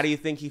 And how do you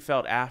think he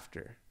felt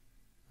after?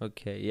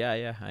 Okay.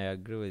 Yeah. I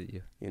agree with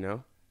you. You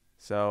know?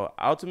 So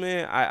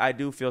ultimately, I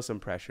do feel some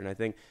pressure. And I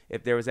think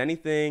if there was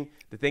anything,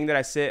 the thing that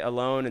I sit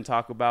alone and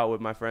talk about with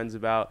my friends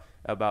about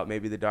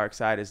maybe the dark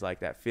side, is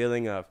like that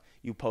feeling of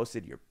you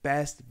posted your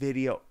best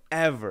video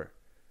ever.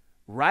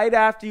 Right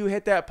after you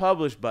hit that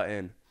publish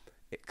button,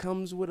 it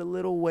comes with a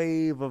little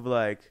wave of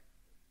like,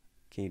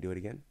 can you do it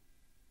again?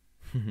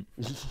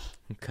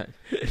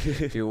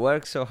 You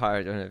work so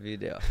hard on a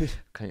video.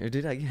 Can you do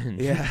it again?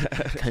 Yeah.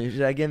 Can you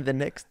do it again the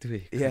next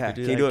week? Yeah.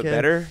 Can you do it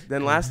better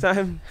than last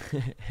time?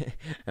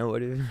 And what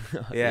do you...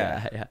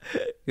 Yeah.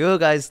 You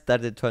guys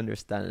started to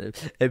understand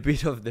a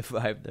bit of the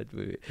vibe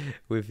that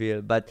we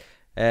feel. But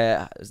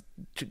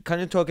can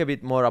you talk a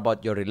bit more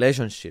about your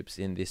relationships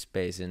in this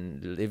space,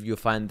 and if you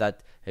find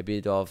that a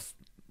bit of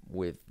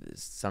with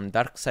some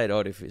dark side,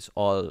 or if it's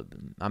all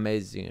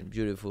amazing and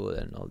beautiful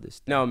and all this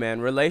stuff? No,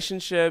 man,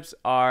 relationships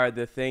are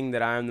the thing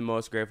that I'm the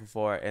most grateful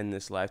for in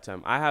this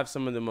lifetime. I have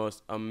some of the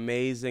most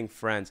amazing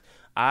friends.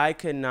 I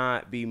could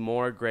not be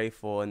more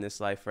grateful in this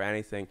life for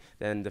anything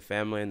than the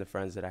family and the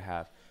friends that I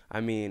have.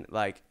 I mean,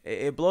 like,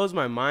 it blows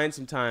my mind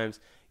sometimes.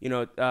 You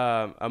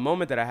know, a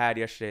moment that I had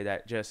yesterday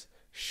that just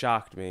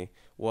shocked me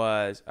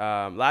was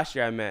last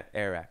year I met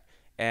Eric.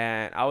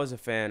 And I was a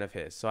fan of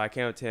his. So I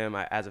came up to him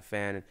as a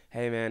fan. And,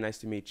 hey, man, nice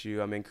to meet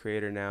you. I'm in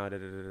creator now. Da,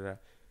 da, da, da.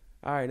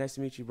 All right, nice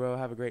to meet you, bro.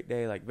 Have a great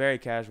day. Like, very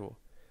casual.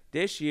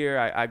 This year,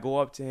 I go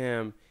up to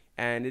him,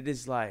 and it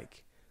is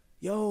like,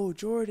 yo,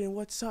 Jordan,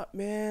 what's up,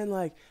 man?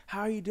 Like,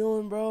 how are you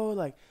doing, bro?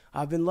 Like,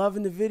 I've been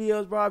loving the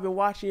videos, bro. I've been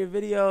watching your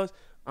videos.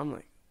 I'm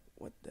like,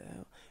 what the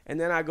hell? And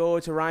then I go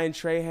to Ryan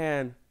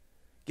Trahan,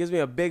 gives me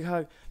a big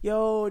hug.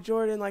 Yo,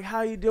 Jordan, like,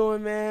 how you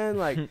doing, man?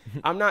 Like,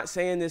 I'm not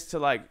saying this to,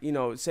 like, you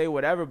know, say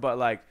whatever, but,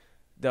 like,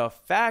 the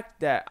fact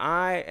that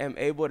I am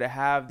able to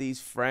have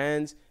these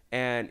friends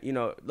and, you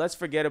know, let's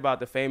forget about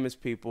the famous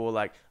people.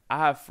 Like, I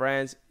have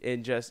friends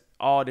in just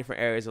all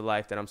different areas of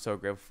life that I'm so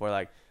grateful for.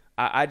 Like,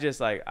 I just,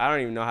 like, I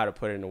don't even know how to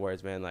put it into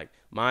words, man. Like,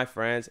 my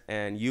friends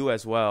and you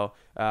as well,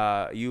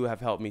 you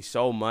have helped me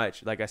so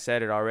much. Like I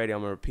said it already,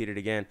 I'm going to repeat it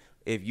again.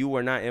 If you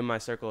were not in my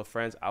circle of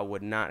friends, I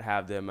would not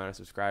have the amount of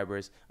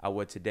subscribers I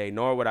would today,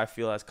 nor would I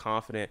feel as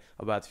confident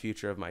about the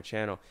future of my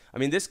channel. I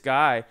mean, this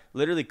guy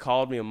literally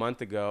called me a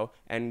month ago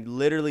and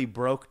literally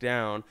broke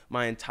down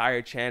my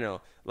entire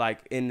channel,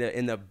 like in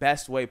the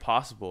best way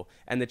possible.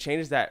 And the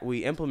changes that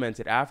we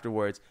implemented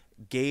afterwards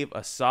gave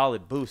a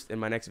solid boost in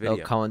my next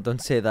video. Oh, come on,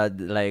 don't say that.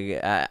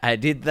 Like, I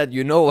did that,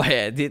 you know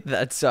why I did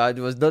that. So it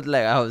was not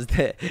like I was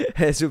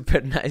the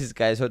super nice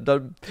guy. So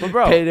don't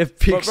paint a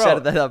picture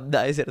that I'm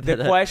nicer than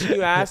the question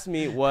you asked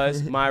me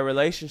was my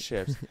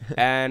relationships.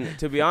 And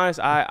to be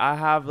honest, I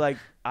have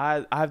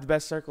the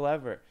best circle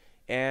ever.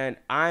 And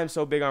I am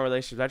so big on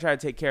relationships. I try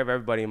to take care of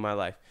everybody in my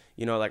life.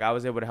 You know, like I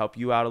was able to help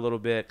you out a little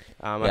bit.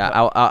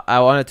 I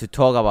wanted to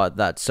talk about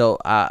that. So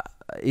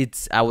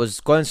I was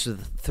going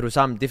through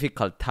some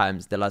difficult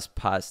times the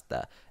past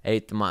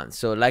 8 months.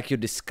 So like you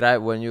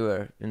described, when you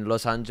were in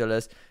Los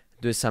Angeles,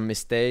 doing some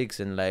mistakes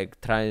and like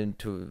trying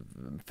to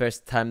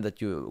first time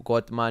that you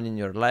got money in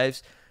your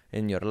life.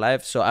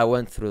 So I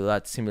went through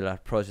that similar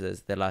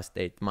process the last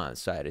 8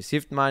 months. So I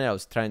received money. I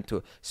was trying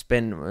to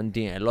spend on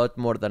a lot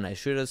more than I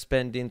should have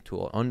spent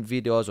on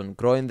videos, on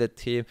growing the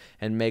team,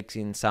 and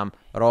making some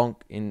wrong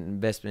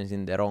investments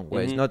in the wrong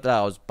way. It's not that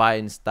I was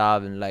buying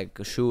stuff and like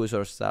shoes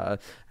or stuff.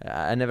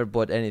 I never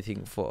bought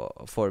anything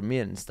for me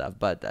and stuff,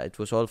 but it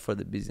was all for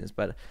the business.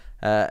 But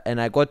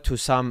and I got to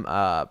some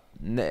time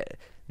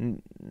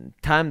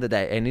that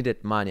I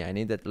needed money. I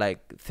needed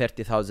like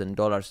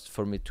 $30,000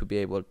 for me to be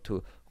able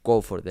to go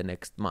for the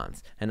next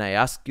month. And I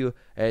asked you,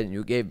 and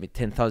you gave me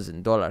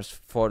 $10,000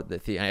 for the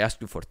thing. I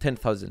asked you for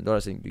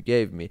 $10,000 and you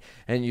gave me,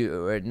 and you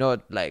were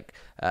not like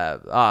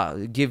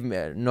give me,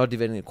 not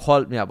even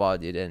called me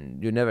about it,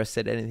 and you never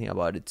said anything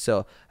about it.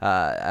 So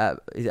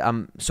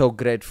I'm so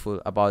grateful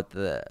about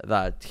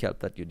that help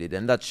that you did,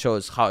 and that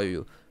shows how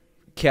you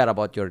care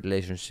about your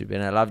relationship,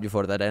 and I love you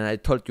for that. And I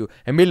told you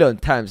a million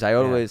times, I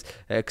always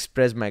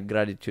express my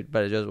gratitude,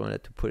 but I just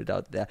wanted to put it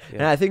out there.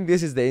 And I think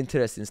this is the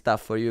interesting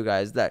stuff for you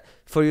guys, that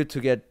for you to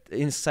get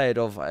insight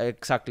of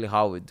exactly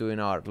how we do in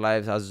our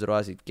lives, as raw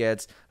as it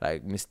gets,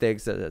 like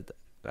mistakes that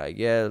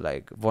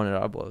like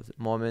vulnerable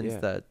moments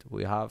that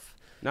we have.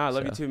 No, I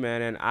love you too,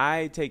 man. And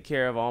I take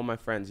care of all my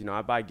friends. You know,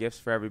 I buy gifts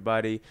for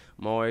everybody.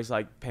 I'm always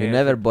like paying. You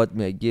never bought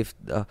me a gift.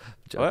 Well,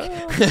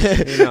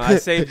 you know, I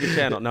saved your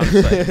channel. No, I'm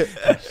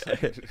just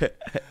like,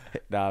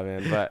 nah,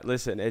 man. But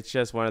listen, it's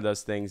just one of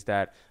those things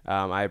that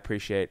I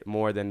appreciate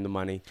more than the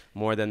money,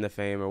 more than the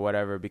fame or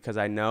whatever, because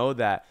I know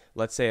that,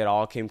 let's say it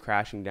all came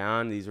crashing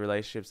down, these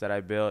relationships that I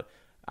built,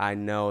 I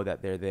know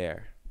that they're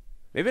there.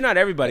 Maybe not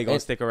everybody gonna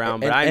stick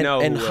around, but I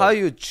know. And how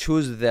you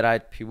choose the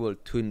right people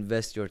to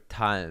invest your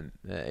time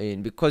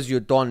in, because you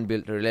don't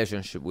build a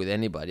relationship with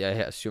anybody. I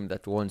assume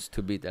that wants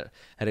to build a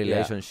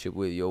relationship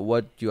with you.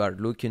 What you are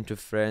looking to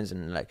friends,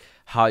 and like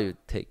how you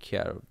take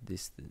care of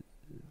this.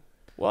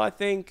 Well, I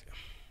think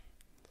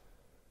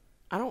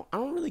I don't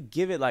really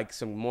give it like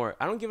some more.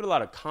 I don't give it a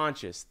lot of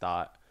conscious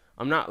thought.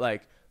 I'm not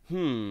like,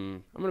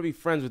 I'm gonna be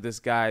friends with this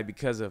guy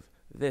because of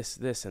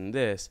this, and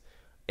this.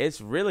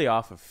 It's really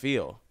off of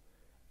feel.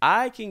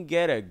 I can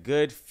get a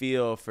good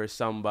feel for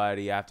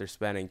somebody after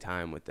spending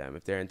time with them,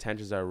 if their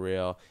intentions are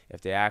real, if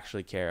they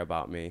actually care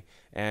about me.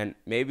 And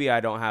maybe I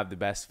don't have the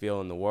best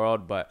feel in the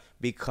world, but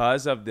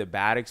because of the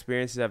bad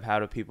experiences I've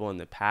had with people in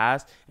the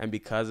past, and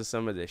because of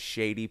some of the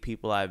shady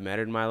people I've met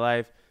in my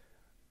life,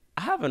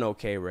 I have an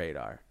okay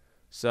radar.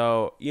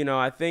 So, you know,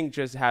 I think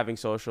just having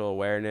social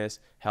awareness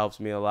helps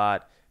me a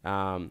lot.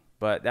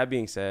 But that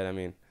being said, I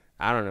mean,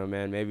 I don't know,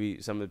 man,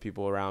 maybe some of the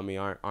people around me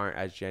aren't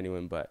as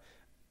genuine, but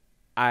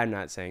I'm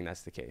not saying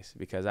that's the case,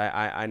 because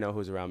I know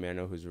who's around me. I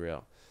know who's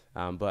real.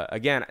 But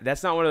again,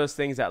 that's not one of those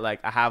things that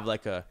like I have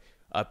like a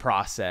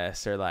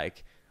process, or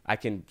like I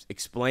can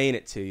explain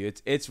it to you.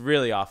 It's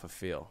really off of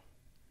feel.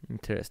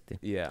 Interesting.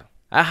 Yeah.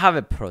 I have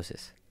a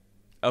process.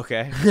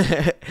 Okay.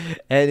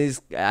 And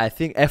it's, I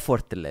think,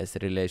 effortless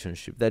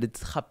relationship, that it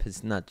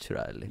happens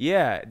naturally.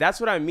 Yeah, that's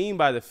what I mean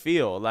by the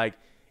feel. Like,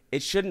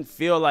 it shouldn't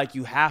feel like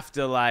you have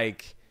to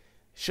like,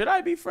 should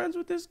I be friends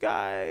with this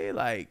guy?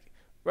 Like,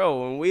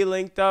 bro, when we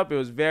linked up, it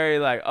was very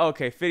like,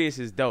 okay, Phidias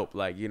is dope.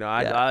 Like, you know,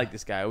 I like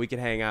this guy. We can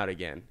hang out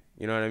again.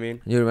 You know what I mean?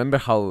 You remember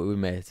how we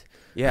met?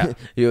 Yeah.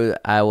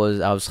 I was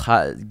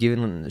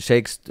giving Of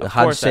course I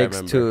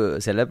handshakes to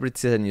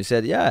celebrities, and you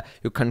said, "Yeah,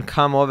 you can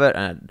come over."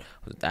 And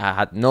I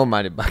had no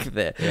money back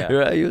there.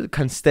 Yeah. You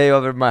can stay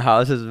over at my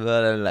house as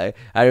well. And like,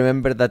 I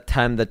remember that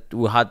time that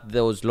we had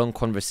those long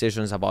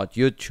conversations about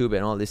YouTube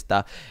and all this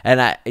stuff. And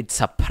it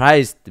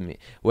surprised me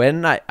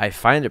when I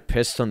find a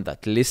person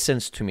that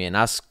listens to me and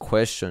asks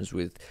questions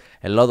with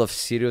a lot of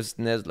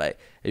seriousness. Like,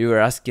 you were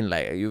asking,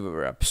 like, you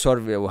were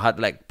absorbing. We had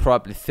like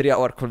probably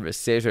 3-hour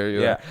conversation.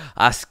 You were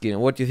asking,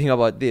 what do you think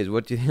about this?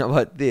 What do you think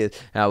about this?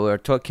 And we were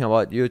talking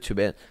about YouTube.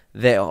 And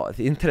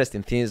the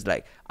interesting thing is,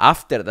 like,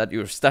 after that,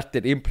 you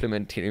started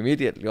implementing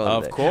immediately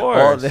all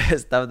the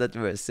stuff that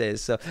we were saying.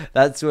 So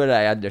that's when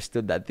I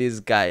understood that this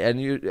guy,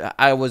 and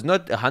I was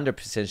not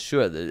 100%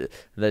 sure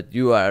that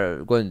you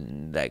are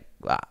going, like,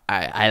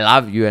 I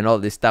love you and all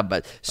this stuff,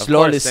 but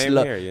slowly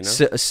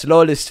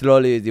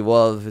it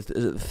evolved,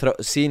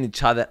 seeing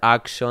each other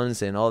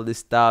actions and all this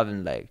stuff,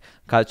 and like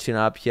catching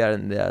up here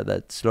and there.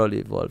 That slowly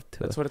evolved too.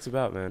 That's what it's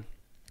about, man.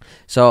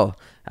 So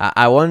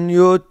I want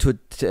you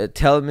to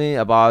tell me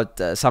about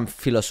some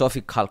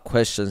philosophical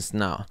questions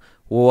now.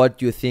 What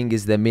do you think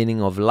is the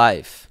meaning of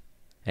life?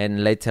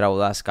 And later I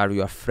will ask, are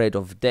you afraid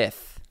of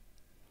death?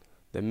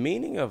 The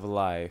meaning of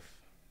life.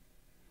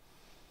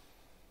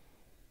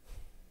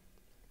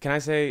 Can I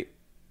say,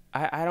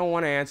 I don't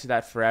want to answer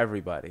that for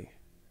everybody.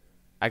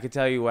 I could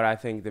tell you what I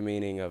think the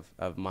meaning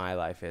of my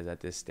life is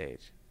at this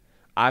stage.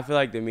 I feel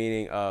like the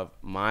meaning of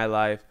my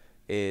life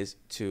is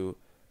to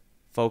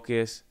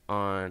focus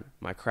on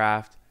my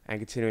craft and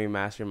continuing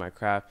mastering my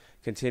craft,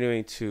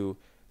 continuing to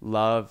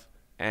love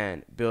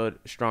and build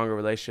stronger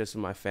relationships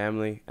with my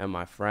family and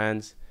my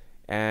friends,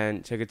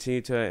 and to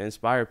continue to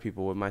inspire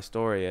people with my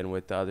story and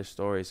with the other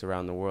stories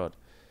around the world.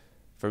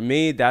 For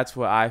me, that's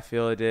what I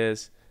feel it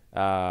is.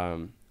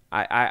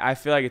 I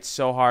feel like it's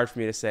so hard for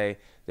me to say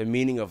the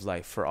meaning of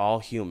life for all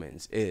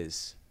humans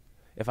is.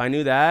 If I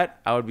knew that,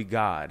 I would be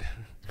God.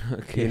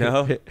 Okay. You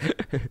know?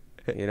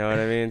 You know what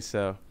I mean?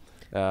 So,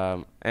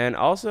 and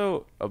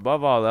also,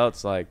 above all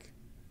else, like,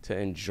 to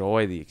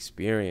enjoy the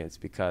experience,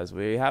 because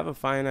we have a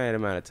finite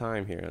amount of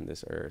time here on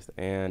this earth.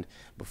 And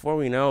before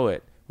we know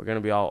it, we're going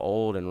to be all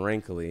old and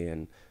wrinkly,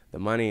 and the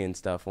money and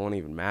stuff won't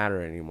even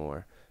matter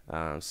anymore.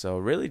 So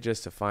really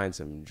just to find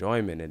some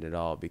enjoyment in it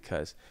all,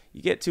 because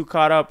you get too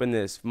caught up in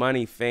this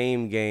money,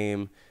 fame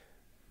game,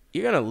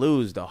 you're going to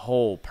lose the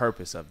whole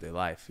purpose of the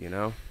life, you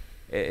know?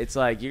 It's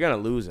like you're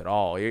going to lose it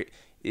all.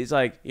 It's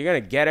like you're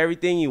going to get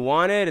everything you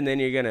wanted, and then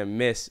you're going to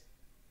miss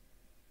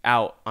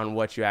out on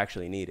what you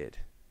actually needed.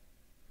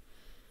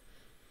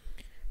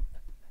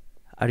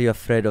 Are you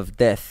afraid of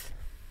death?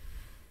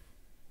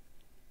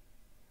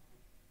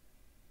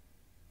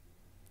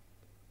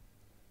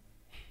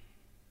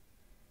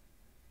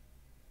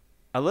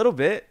 A little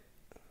bit.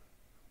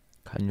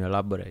 Can you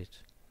elaborate?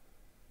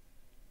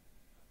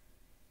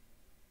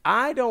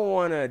 I don't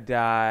want to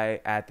die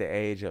at the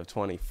age of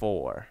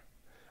 24.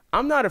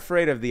 I'm not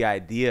afraid of the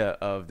idea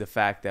of the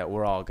fact that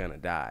we're all going to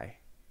die.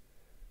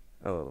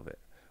 A little bit.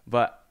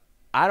 But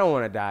I don't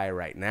want to die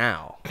right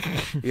now.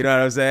 You know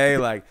what I'm saying?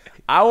 Like,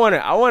 I want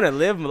to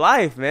live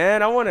life,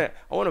 man. I want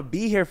to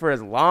be here for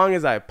as long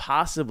as I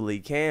possibly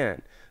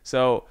can.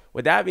 So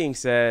with that being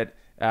said,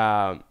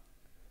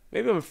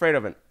 maybe I'm afraid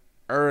of an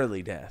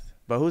early death,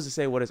 but who's to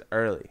say what is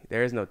early?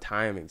 There is no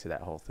timing to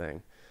that whole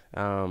thing.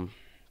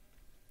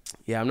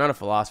 Yeah, I'm not a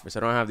philosopher, so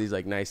I don't have these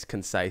like nice,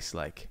 concise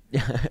like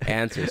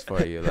answers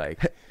for you. Like,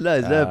 no,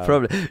 it's not a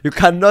problem. You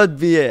cannot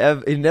be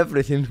in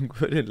everything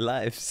good in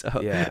life.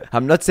 So yeah.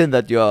 I'm not saying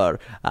that your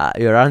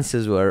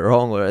answers were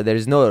wrong, or there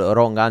is no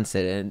wrong answer.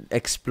 And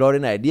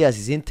exploring ideas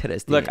is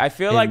interesting. Look, I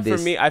feel like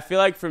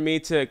for me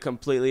to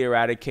completely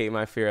eradicate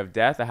my fear of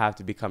death, I have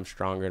to become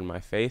stronger in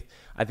my faith.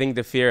 I think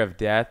the fear of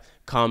death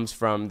comes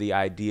from the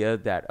idea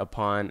that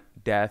upon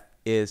death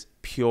is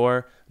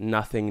pure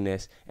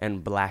nothingness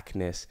and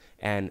blackness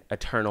and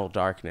eternal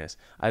darkness.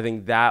 I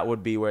think that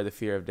would be where the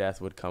fear of death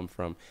would come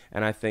from.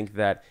 And I think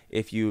that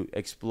if you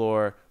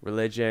explore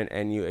religion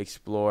and you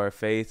explore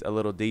faith a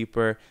little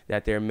deeper,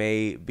 that there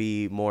may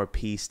be more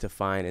peace to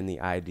find in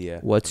the idea.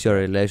 What's your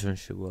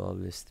relationship with all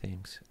these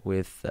things?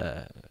 With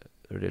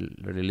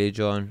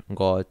religion,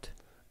 God?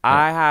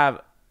 I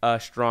have a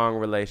strong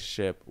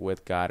relationship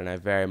with God, and I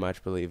very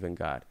much believe in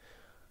God.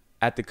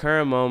 At the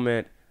current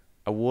moment,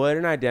 I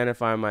wouldn't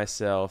identify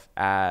myself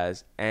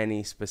as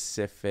any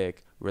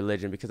specific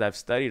religion, because I've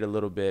studied a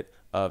little bit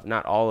of,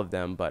 not all of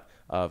them, but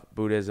of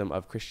Buddhism,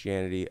 of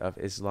Christianity, of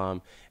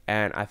Islam.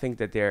 And I think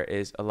that there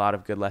is a lot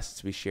of good lessons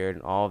to be shared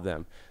in all of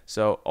them.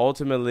 So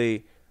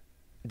ultimately,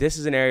 this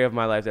is an area of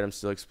my life that I'm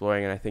still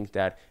exploring. And I think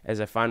that as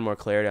I find more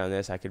clarity on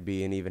this, I could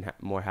be an even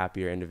more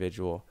happier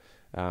individual.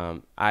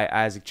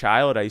 As a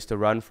child, I used to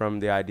run from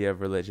the idea of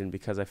religion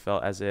because I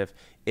felt as if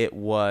it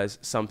was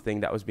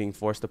something that was being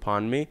forced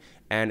upon me,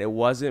 and it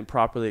wasn't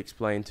properly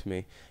explained to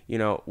me. You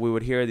know, we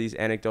would hear these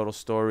anecdotal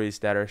stories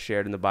that are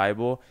shared in the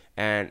Bible,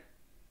 and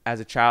as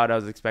a child, I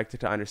was expected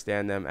to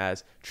understand them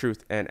as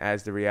truth and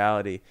as the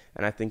reality.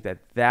 And I think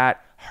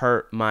that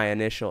hurt my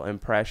initial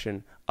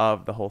impression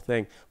of the whole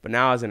thing. But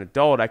now as an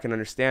adult, I can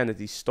understand that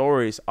these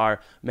stories are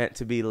meant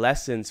to be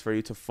lessons for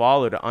you to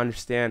follow, to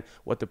understand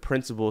what the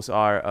principles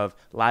are of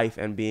life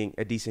and being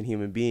a decent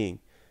human being.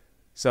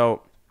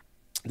 So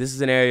this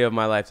is an area of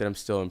my life that I'm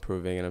still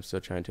improving and I'm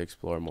still trying to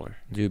explore more.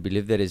 Do you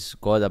believe there is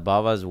God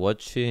above us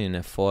watching in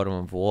a form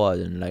of what?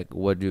 And like,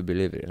 what do you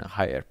believe in? A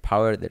higher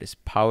power? There is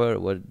power?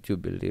 What do you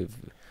believe?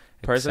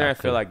 Personally, exactly?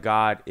 I feel like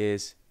God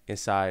is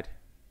inside.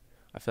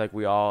 I feel like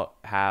we all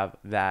have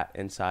that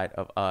inside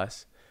of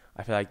us.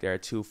 I feel like there are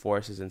two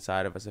forces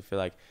inside of us. I feel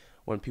like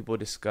when people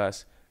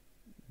discuss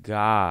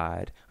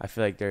God, I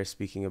feel like they're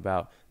speaking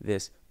about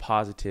this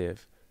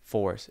positive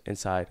force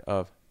inside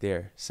of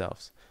their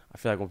selves. I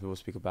feel like when people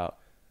speak about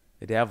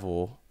the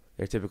devil,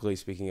 they're typically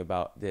speaking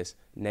about this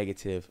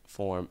negative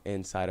form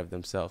inside of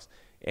themselves.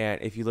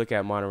 And if you look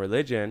at modern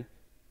religion,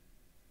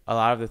 a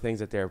lot of the things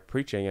that they're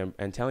preaching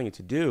and telling you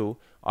to do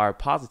are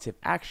positive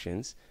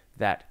actions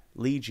that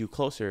lead you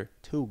closer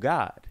to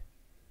God.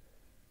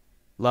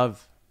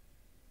 Love,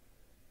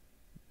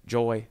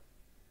 joy,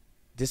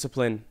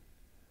 discipline.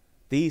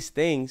 These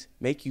things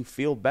make you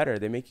feel better.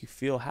 They make you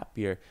feel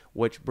happier,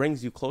 which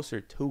brings you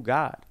closer to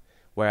God.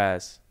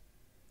 Whereas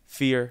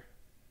fear,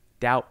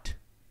 doubt,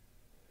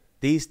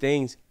 these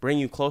things bring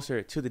you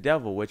closer to the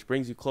devil, which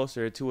brings you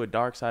closer to a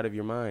dark side of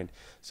your mind.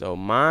 So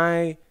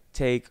my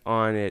take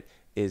on it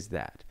is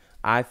that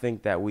I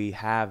think that we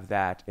have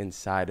that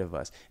inside of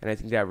us. And I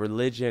think that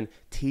religion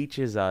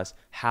teaches us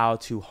how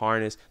to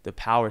harness the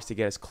powers to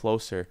get us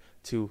closer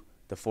to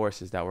the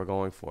forces that we're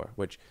going for,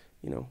 which,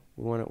 you know,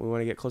 we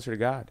want to get closer to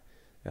God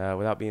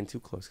without being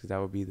too close, because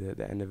that would be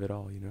the end of it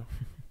all, you know.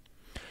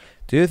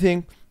 Do you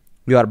think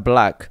you are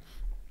black?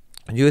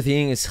 Do you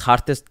think it's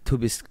hardest to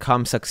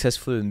become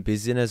successful in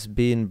business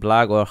being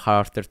black, or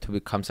harder to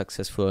become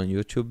successful on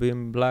YouTube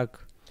being black?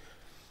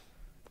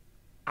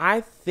 I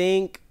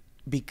think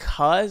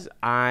because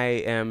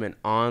I am an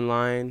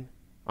online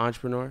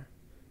entrepreneur,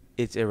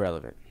 it's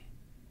irrelevant.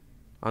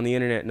 On the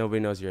internet, nobody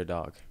knows you're a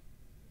dog.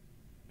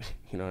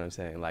 You know what I'm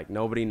saying? Like,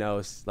 nobody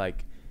knows,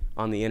 like,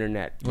 on the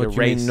internet, What your do you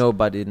race. mean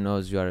nobody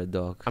knows you are a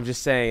dog? I'm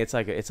just saying it's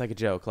like a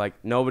joke. Like,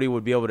 nobody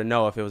would be able to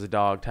know if it was a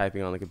dog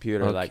typing on the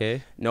computer. Okay.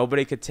 Like,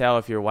 nobody could tell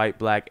if you're white,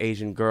 black,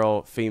 Asian,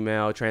 girl,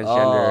 female,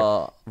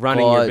 transgender,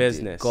 running your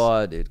business.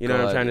 Got it. You know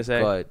what I'm trying to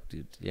say? Got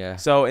it. Yeah.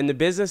 So in the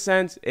business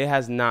sense, it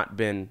has not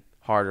been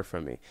harder for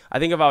me. I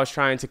think if I was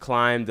trying to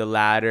climb the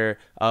ladder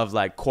of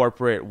like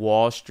corporate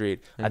Wall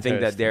Street, I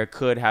think that there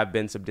could have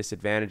been some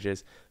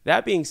disadvantages.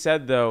 That being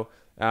said, though,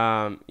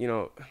 you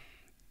know,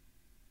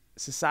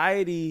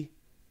 society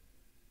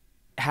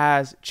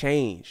has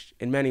changed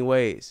in many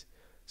ways.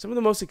 Some of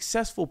the most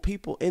successful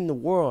people in the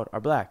world are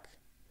black.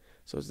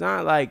 So it's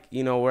not like,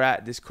 you know, we're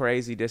at this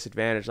crazy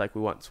disadvantage like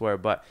we once were,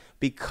 but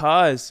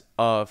because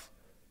of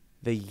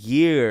the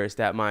years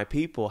that my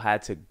people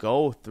had to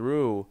go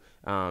through,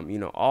 you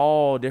know,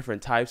 all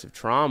different types of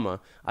trauma,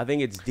 I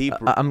think it's deep.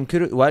 I'm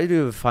curious, why do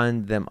you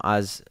find them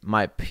as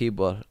my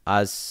people?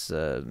 As,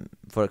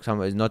 for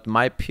example, it's not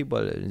my people,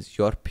 it's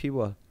your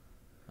people.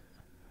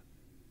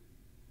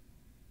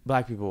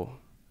 Black people,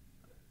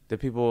 the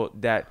people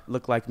that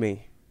look like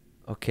me.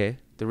 Okay.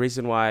 The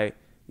reason why,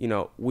 you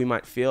know, we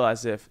might feel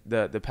as if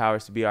the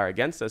powers to be are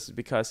against us is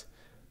because,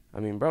 I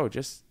mean, bro,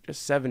 just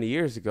 70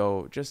 years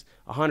ago, just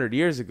 100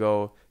 years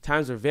ago,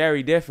 times were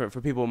very different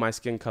for people with my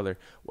skin color.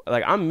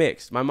 Like, I'm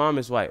mixed. My mom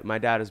is white. My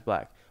dad is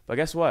black. But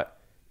guess what?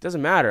 It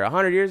doesn't matter.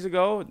 100 years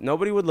ago,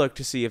 nobody would look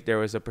to see if there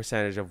was a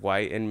percentage of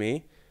white in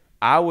me.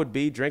 I would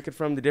be drinking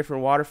from the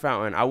different water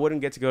fountain. I wouldn't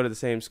get to go to the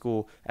same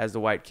school as the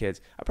white kids.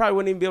 I probably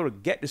wouldn't even be able to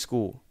get to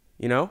school,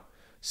 you know?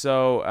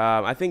 So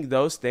I think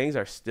those things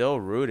are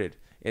still rooted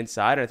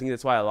inside. And I think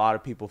that's why a lot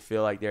of people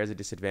feel like there's a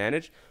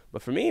disadvantage.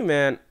 But for me,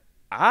 man,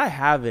 I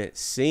haven't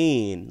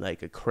seen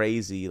like a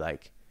crazy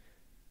like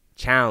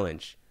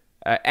challenge,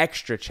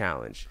 extra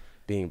challenge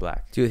being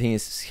black. Do you think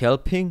it's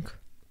helping?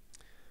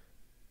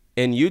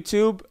 In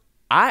YouTube,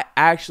 I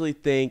actually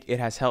think it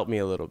has helped me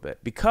a little bit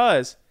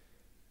because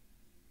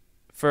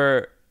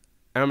and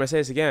I'm going to say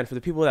this again, for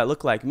the people that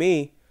look like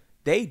me,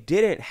 they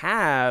didn't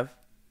have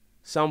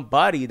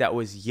somebody that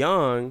was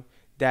young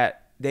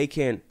that they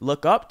can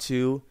look up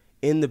to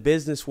in the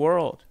business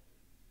world.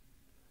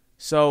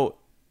 So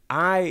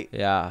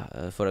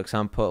for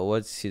example,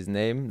 what's his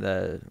name?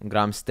 The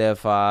Graham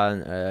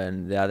Stefan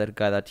and the other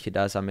guy that he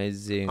does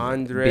amazing.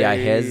 Andre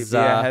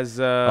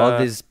Biaheza. All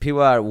these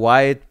people are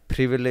white,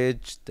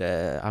 privileged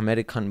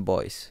American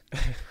boys.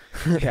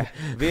 Yeah,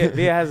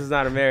 Biaheza is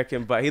not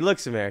American, but he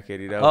looks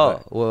American, you know.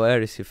 Oh, well,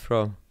 where is he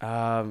from?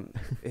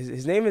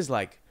 His name is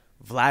like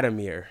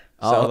Vladimir.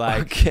 So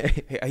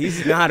okay.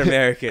 He's not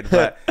American,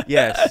 but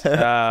yes.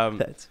 That's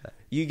right.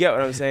 You get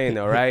what I'm saying,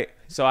 though, right?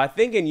 So I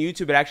think in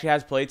YouTube, it actually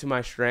has played to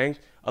my strength.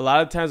 A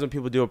lot of times when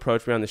people do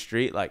approach me on the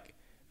street, like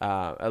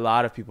a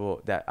lot of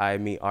people that I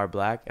meet are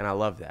black, and I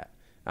love that.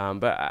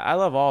 But I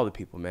love all the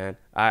people, man.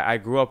 I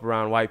grew up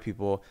around white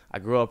people. I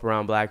grew up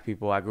around black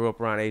people. I grew up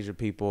around Asian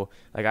people.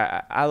 Like,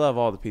 I love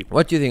all the people.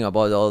 What do you think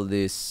about all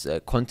these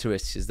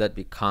controversies that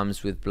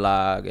becomes with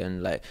black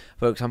and like,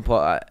 for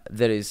example,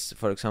 there is,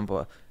 for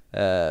example,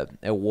 a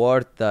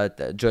word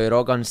that Joe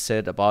Rogan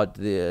said about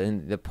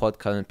in the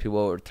podcast, and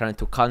people were trying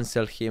to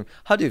cancel him.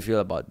 How do you feel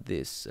about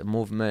this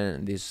movement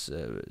and this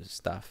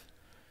stuff?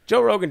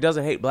 Joe Rogan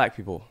doesn't hate black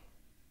people.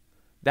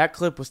 That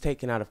clip was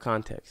taken out of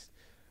context.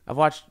 I've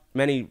watched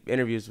many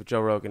interviews with Joe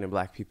Rogan and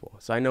black people,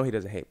 so I know he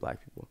doesn't hate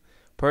black people.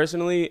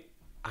 Personally,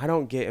 I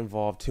don't get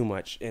involved too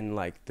much in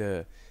like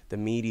the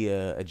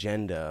media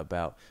agenda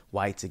about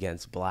whites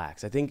against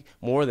blacks. I think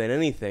more than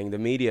anything, the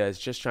media is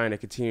just trying to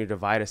continue to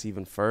divide us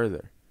even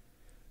further.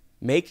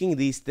 Making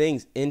these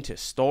things into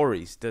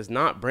stories does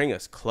not bring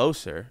us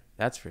closer,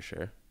 that's for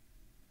sure.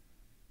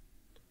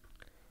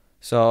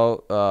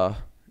 So,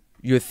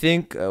 you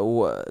think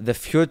the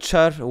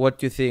future, what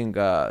do you think?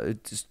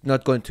 It's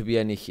not going to be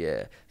any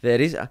here.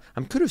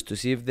 I'm curious to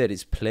see if there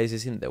is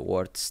places in the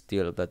world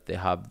still that they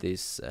have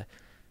this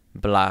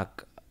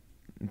black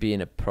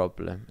being a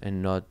problem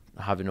and not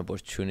having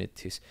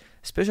opportunities.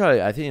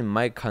 Especially, I think, in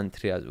my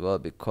country as well,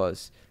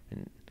 because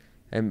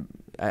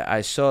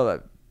I saw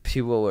that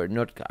people were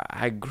not,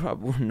 I grew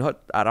up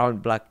not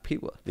around black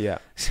people. Yeah.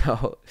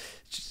 So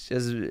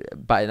just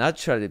by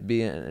naturally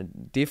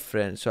being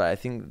different. So I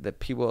think the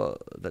people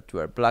that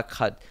were black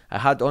I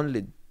had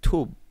only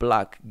 2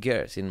 black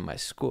girls in my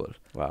school.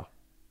 Wow.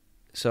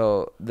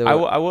 So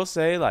I will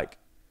say, like,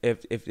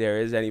 if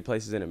there is any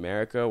places in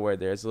America where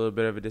there's a little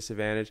bit of a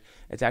disadvantage,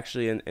 it's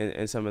actually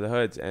in some of the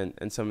hoods and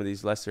some of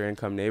these lesser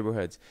income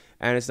neighborhoods.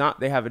 And it's not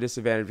they have a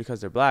disadvantage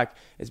because they're black.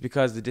 It's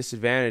because the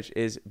disadvantage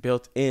is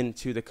built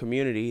into the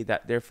community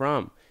that they're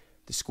from.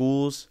 The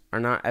schools are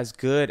not as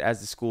good as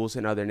the schools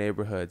in other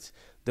neighborhoods.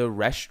 The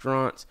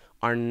restaurants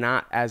are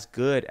not as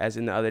good as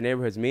in the other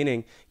neighborhoods,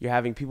 meaning you're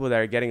having people that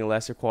are getting a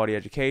lesser quality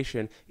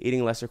education,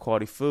 eating lesser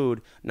quality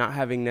food, not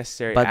having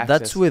necessary access. But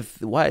that's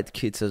with white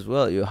kids as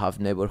well. You have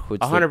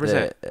neighborhoods.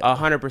 100%.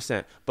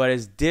 100%. But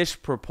it's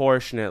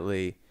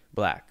disproportionately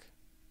black.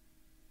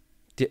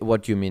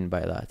 What do you mean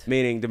by that?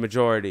 Meaning the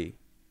majority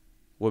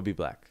would be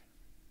black.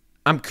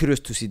 I'm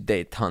curious to see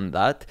data on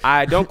that.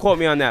 I don't quote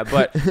me on that,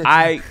 but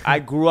I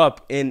grew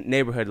up in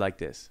neighborhood like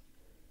this.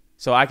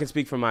 So I can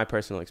speak from my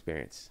personal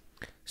experience.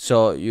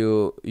 So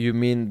you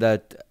mean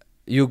that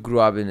you grew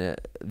up in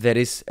there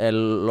is a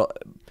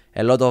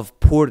lot of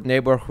poor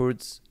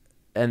neighborhoods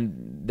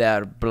and they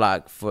are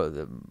black for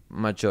the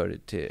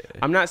majority.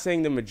 I'm not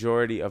saying the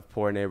majority of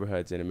poor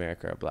neighborhoods in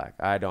America are black.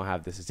 I don't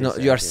have this. No,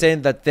 you are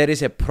saying that there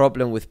is a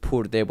problem with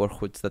poor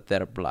neighborhoods that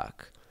they're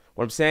black.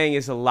 What I'm saying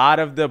is a lot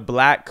of the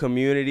black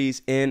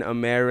communities in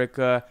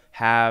America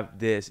have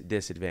this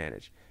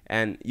disadvantage.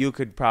 And you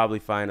could probably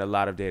find a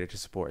lot of data to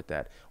support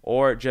that.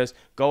 Or just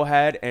go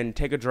ahead and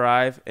take a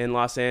drive in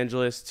Los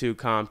Angeles to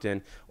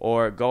Compton.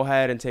 Or go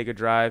ahead and take a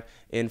drive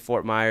in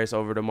Fort Myers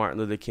over to Martin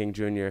Luther King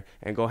Jr.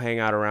 and go hang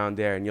out around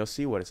there, and you'll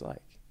see what it's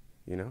like,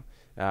 you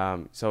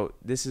know? So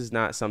this is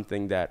not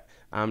something that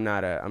I'm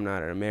not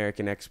an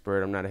American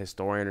expert. I'm not a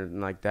historian or anything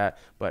like that.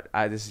 But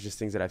this is just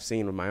things that I've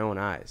seen with my own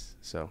eyes.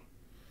 So.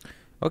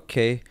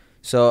 Okay.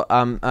 So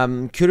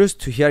I'm curious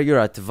to hear your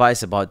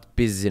advice about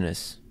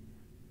business.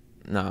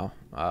 Now,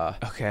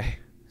 okay.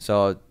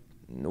 So,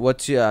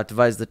 what's your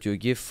advice that you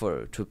give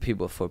to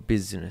people for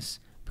business?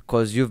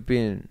 Because you've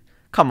been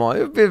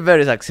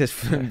very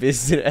successful in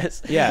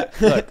business. Yeah.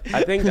 Look,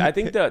 I think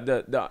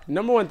the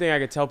number one thing I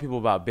could tell people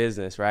about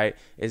business, right,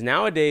 is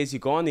nowadays you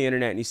go on the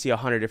internet and you see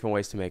 100 different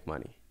ways to make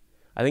money.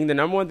 I think the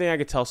number one thing I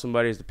could tell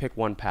somebody is to pick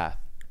one path,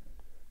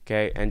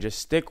 okay, and just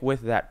stick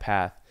with that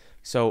path.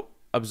 So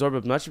absorb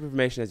as much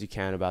information as you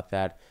can about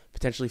that.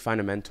 Potentially find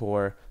a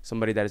mentor,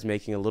 somebody that is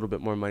making a little bit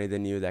more money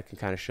than you that can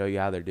kind of show you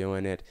how they're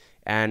doing it,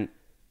 and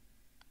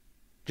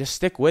just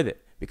stick with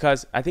it.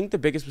 Because I think the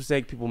biggest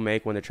mistake people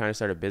make when they're trying to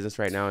start a business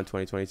right now in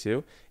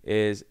 2022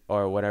 is,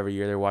 or whatever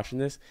year they're watching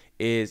this,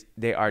 is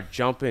they are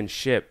jumping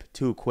ship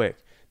too quick.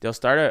 They'll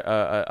start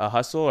a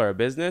hustle or a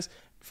business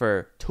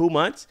for 2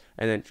 months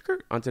and then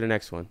onto the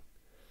next one.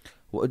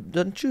 Well,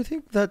 don't you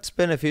think that's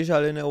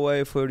beneficial in a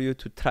way for you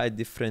to try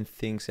different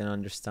things and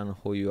understand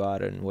who you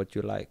are and what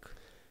you like?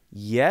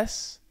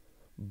 Yes,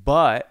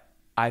 but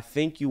I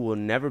think you will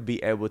never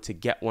be able to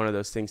get one of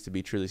those things to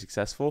be truly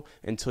successful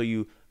until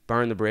you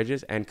burn the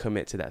bridges and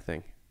commit to that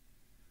thing.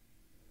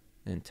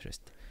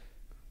 Interesting.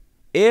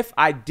 If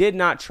I did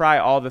not try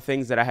all the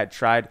things that I had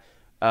tried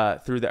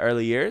through the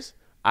early years,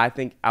 I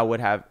think I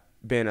would have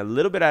been a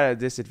little bit at a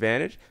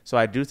disadvantage. So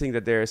I do think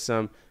that there is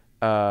some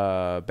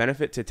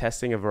benefit to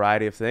testing a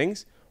variety of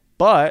things.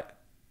 But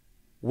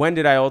when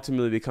did I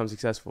ultimately become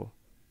successful?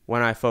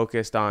 When I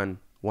focused on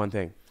one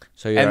thing.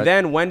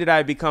 Then when did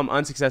I become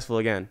unsuccessful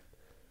again?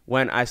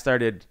 When I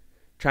started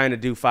trying to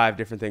do 5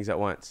 different things at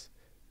once.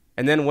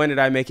 And then when did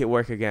I make it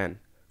work again?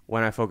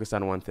 When I focused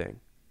on one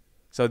thing.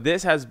 So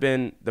this has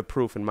been the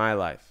proof in my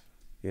life,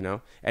 you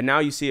know? And now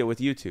you see it with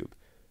YouTube.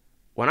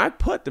 When I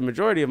put the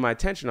majority of my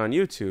attention on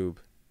YouTube,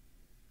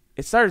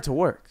 it started to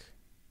work.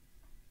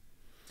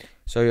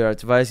 So your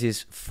advice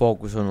is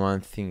focus on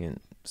one thing and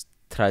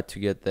try to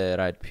get the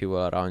right people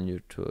around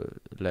you to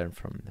learn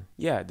from them.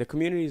 Yeah, the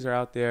communities are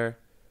out there.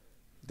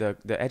 The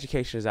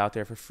education is out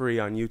there for free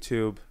on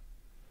YouTube.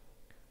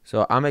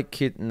 So I'm a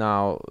kid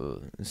now,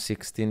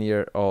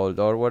 16-year-old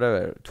or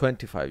whatever,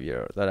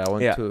 25-year-old, that I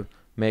want to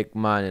make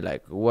money.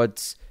 Like,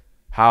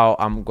 how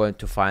I'm going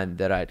to find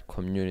the right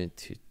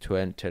community to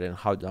enter, and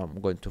how I'm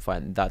going to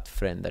find that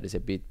friend that is a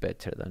bit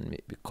better than me.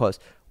 Because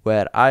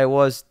where I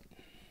was,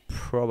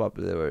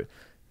 probably there were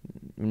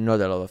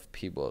not a lot of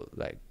people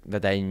like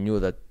that I knew.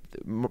 That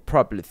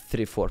probably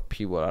 3-4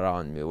 people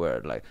around me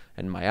were like,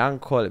 and my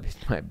uncle, a bit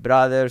my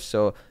brother.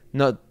 So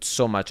not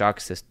so much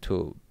access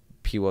to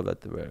people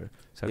that were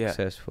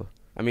successful.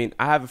 I mean,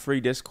 I have a free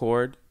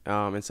Discord.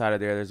 Inside of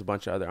there's a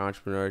bunch of other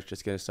entrepreneurs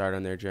just getting started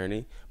on their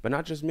journey, but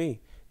not just me.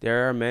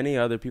 There are many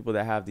other people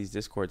that have these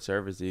Discord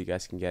servers that you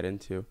guys can get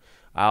into.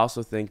 I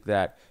also think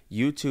that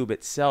YouTube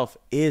itself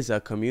is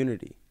a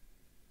community.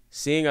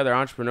 Seeing other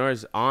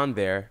entrepreneurs on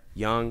there,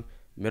 young,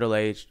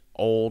 middle-aged,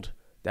 old,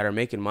 that are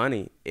making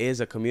money is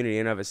a community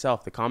in and of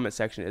itself. The comment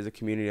section is a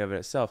community of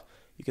itself.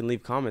 You can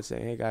leave comments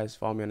saying, hey guys,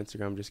 follow me on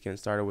Instagram. I'm just getting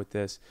started with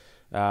this.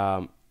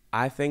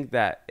 I think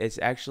that it's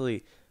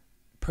actually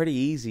pretty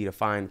easy to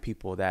find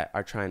people that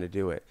are trying to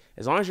do it.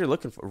 As long as you're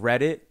looking for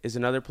Reddit is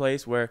another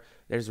place where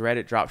there's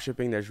Reddit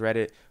dropshipping, there's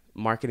Reddit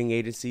marketing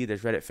agency,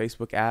 there's Reddit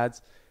Facebook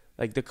ads.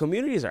 Like, the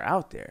communities are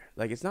out there.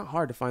 Like, it's not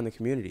hard to find the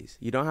communities.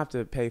 You don't have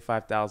to pay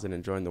 $5,000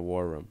 and join the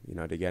war room,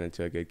 to get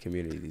into a good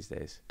community these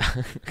days.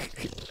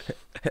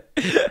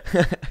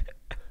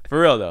 For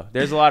real though,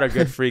 there's a lot of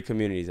good free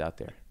communities out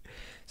there.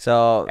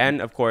 So,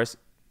 and of course,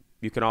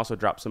 you can also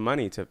drop some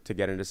money to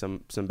get into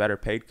some better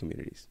paid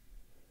communities.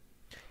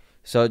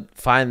 So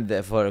for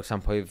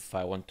example, if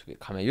I want to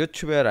become a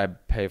YouTuber, I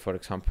pay, for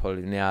example,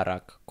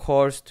 Nearak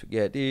course to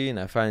get in.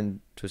 I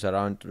find to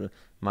surround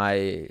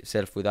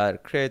myself with other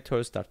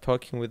creators, start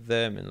talking with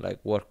them, and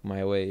like work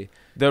my way.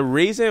 The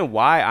reason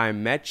why I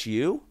met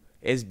you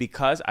is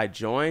because I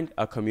joined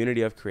a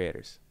community of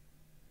creators.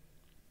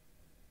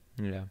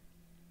 Yeah.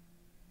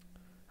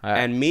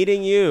 And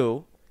meeting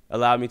you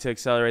allowed me to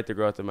accelerate the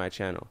growth of my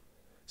channel.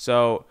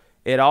 So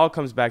it all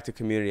comes back to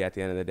community at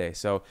the end of the day.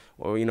 So,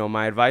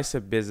 my advice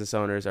to business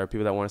owners or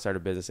people that want to start a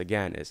business,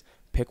 again, is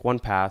pick one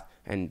path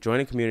and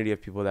join a community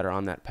of people that are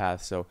on that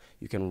path so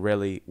you can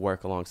really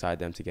work alongside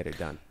them to get it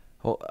done.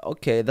 Oh,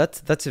 okay,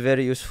 that's a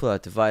very useful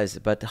advice.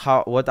 But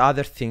what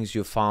other things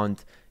you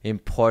found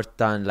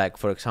important, like,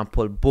 for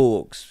example,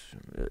 books,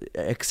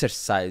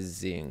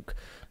 exercising,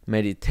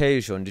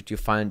 meditation? Did you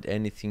find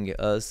anything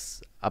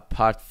else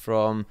apart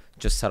from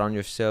just surround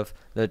yourself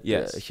that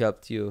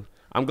helped you?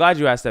 I'm glad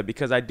you asked that,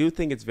 because I do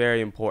think it's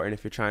very important,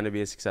 if you're trying to be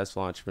a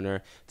successful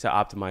entrepreneur, to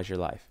optimize your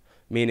life,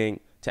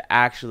 meaning to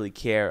actually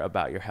care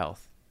about your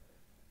health.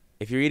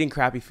 If you're eating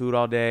crappy food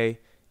all day,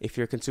 if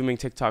you're consuming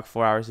TikTok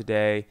 4 hours a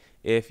day,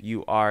 if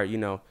you are,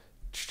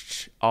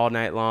 all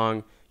night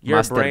long,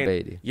 your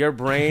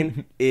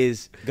brain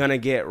is going to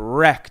get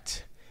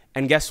wrecked.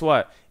 And guess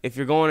what? If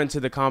you're going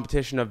into the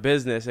competition of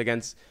business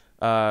against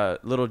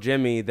little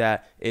Jimmy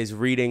that is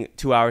reading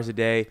 2 hours a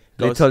day.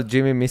 Little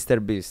Jimmy,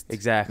 Mr. Beast.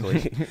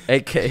 Exactly.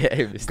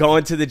 AKA Mr.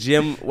 Going to the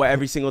gym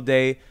every single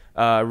day,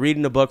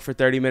 reading a book for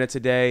 30 minutes a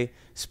day,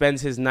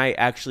 spends his night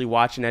actually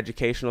watching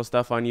educational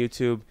stuff on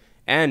YouTube,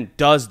 and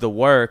does the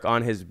work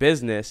on his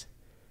business.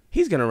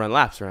 He's going to run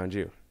laps around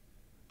you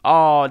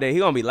all day.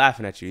 He's going to be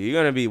laughing at you.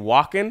 You're going to be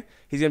walking.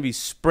 He's going to be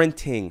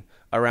sprinting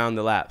around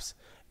the laps.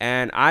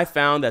 And I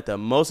found that the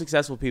most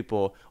successful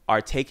people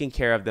are taking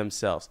care of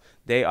themselves.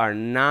 They are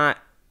not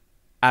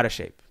out of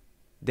shape.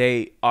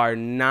 They are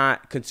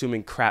not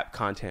consuming crap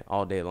content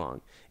all day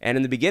long. And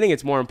in the beginning,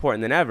 it's more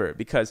important than ever,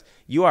 because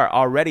you are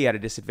already at a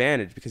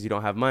disadvantage because you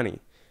don't have money.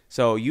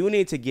 So you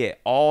need to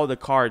get all the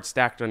cards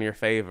stacked on your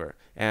favor,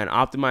 and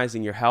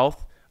optimizing your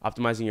health,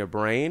 optimizing your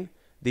brain.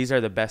 These are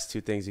the best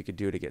two things you could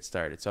do to get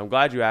started. So I'm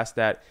glad you asked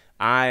that.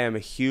 I am a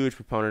huge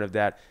proponent of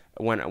that.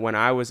 When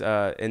I was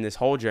in this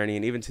whole journey,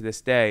 and even to this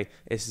day,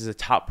 this is a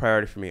top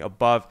priority for me,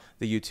 above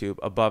the YouTube,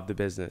 above the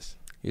business.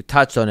 You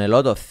touched on a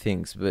lot of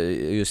things, but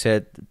you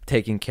said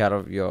taking care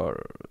of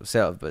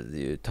yourself, but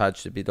you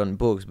touched a bit on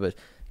books. But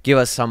give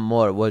us some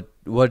more. What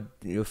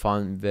you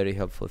found very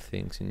helpful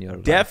things in your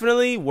life?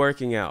 Definitely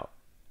working out.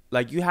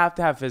 Like, you have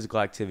to have physical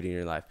activity in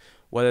your life,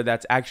 whether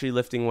that's actually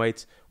lifting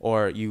weights,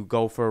 or you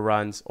go for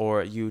runs,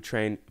 or you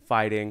train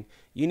fighting.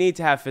 You need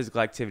to have physical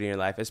activity in your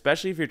life,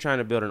 especially if you're trying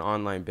to build an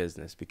online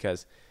business,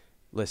 because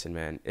listen,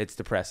 man, it's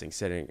depressing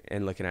sitting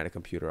and looking at a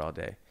computer all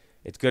day.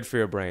 It's good for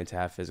your brain to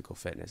have physical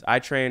fitness. I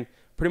train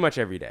pretty much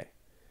every day.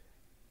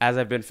 As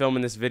I've been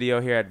filming this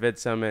video here at Vid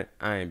Summit,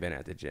 I ain't been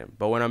at the gym.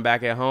 But when I'm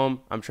back at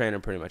home, I'm training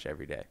pretty much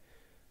every day.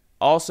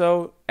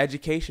 Also,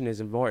 education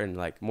is important,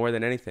 like, more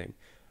than anything.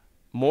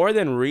 More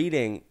than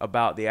reading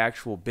about the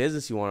actual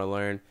business you want to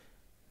learn,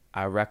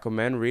 I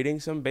recommend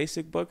reading some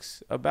basic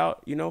books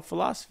about,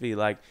 philosophy.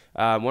 Like,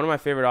 one of my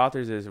favorite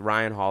authors is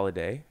Ryan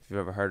Holiday, if you've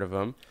ever heard of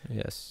him.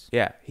 Yes.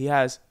 Yeah, he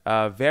has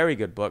a very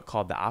good book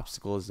called The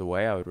Obstacle is the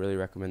Way. I would really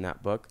recommend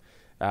that book.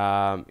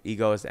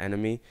 Ego is the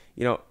Enemy.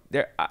 You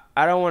know,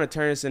 I don't want to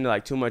turn this into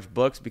like too much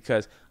books,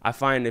 because I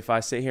find if I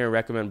sit here and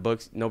recommend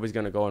books, nobody's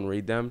going to go and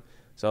read them.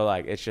 So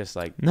like, it's just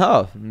like,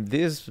 No,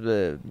 this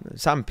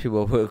some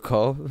people will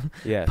go.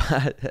 yeah.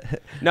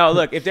 But No,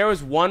 look, if there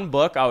was one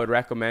book I would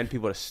recommend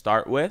people to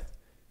start with,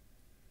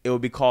 it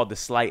would be called The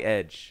Slight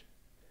Edge.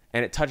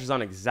 And it touches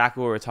on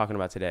exactly what we're talking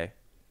about today.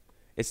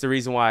 It's the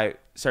reason why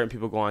certain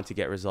people go on to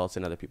get results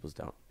and other people's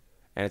don't.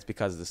 And it's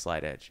because of the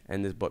slight edge.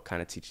 And this book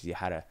kind of teaches you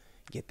how to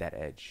get that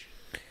edge.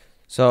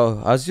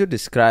 So, as you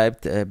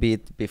described a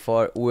bit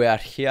before, we are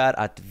here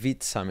at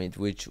VIT Summit,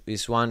 which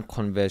is one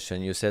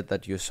convention. You said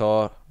that you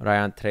saw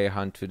Ryan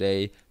Trahan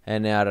today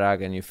and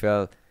Arag, and you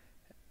felt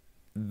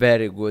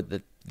very good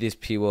that these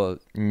people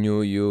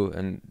knew you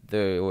and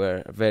they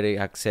were very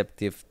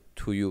acceptive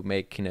to you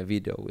making a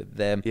video with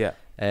them. Yeah.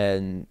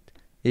 And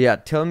yeah,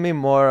 tell me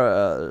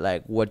more,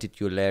 like, what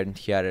did you learn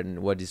here and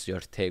what is your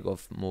take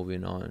of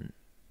moving on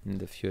in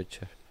the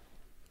future?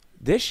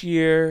 This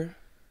year,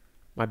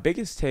 my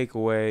biggest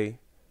takeaway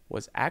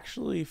was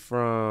actually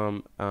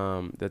from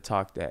the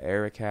talk that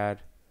Eric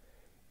had.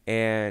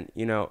 And,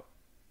 you know,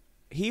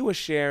 he was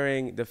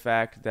sharing the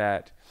fact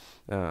that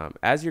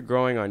as you're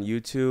growing on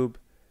YouTube,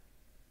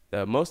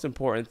 the most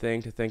important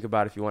thing to think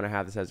about if you want to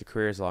have this as a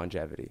career is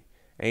longevity.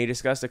 And he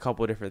discussed a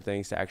couple of different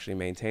things to actually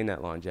maintain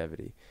that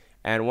longevity.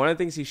 And one of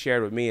the things he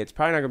shared with me, it's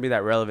probably not going to be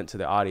that relevant to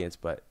the audience,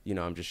 but, you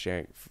know, I'm just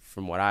sharing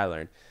from what I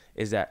learned,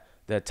 is that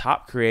the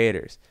top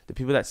creators, the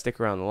people that stick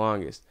around the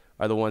longest,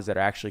 are the ones that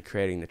are actually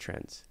creating the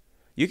trends.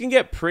 You can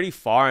get pretty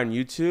far on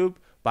YouTube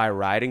by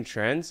riding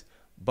trends,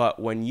 but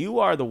when you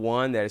are the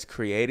one that is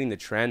creating the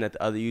trend that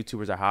the other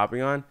YouTubers are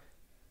hopping on,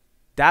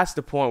 that's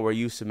the point where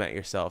you cement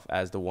yourself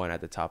as the one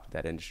at the top of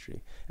that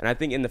industry. And I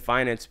think in the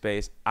finance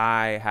space,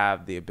 I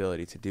have the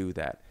ability to do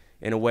that.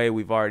 In a way,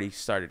 we've already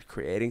started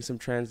creating some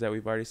trends that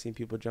we've already seen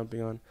people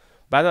jumping on.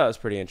 But I thought it was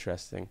pretty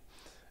interesting.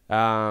 You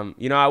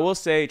know, I will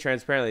say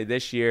transparently,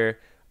 this year,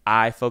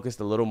 I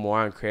focused a little more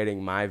on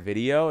creating my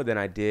video than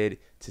I did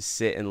to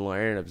sit and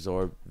learn and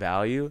absorb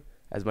value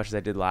as much as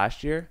I did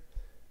last year.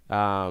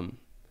 I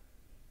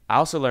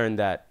also learned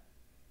that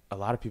a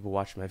lot of people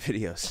watch my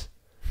videos.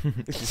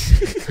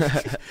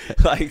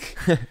 Like,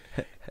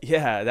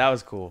 yeah, that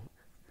was cool.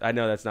 I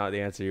know that's not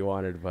the answer you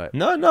wanted, but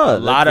No, a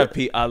lot of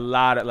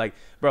like,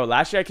 bro,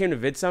 last year I came to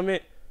Vid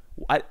Summit.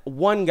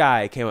 One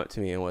guy came up to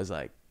me and was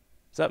like,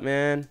 "What's up,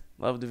 man?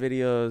 Love the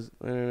videos.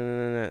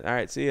 All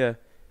right, see ya."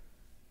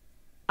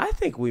 I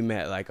think we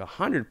met like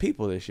 100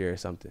 people this year or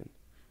something.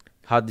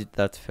 How did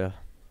that feel?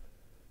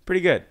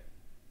 Pretty good.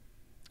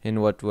 In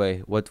what way?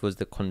 What was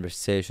the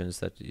conversations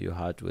that you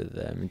had with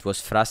them? It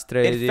was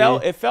frustrating.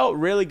 It felt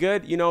really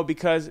good, you know,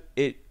 because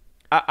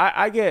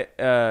I get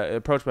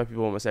approached by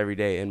people almost every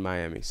day in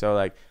Miami. So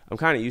like, I'm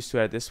kind of used to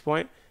it at this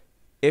point.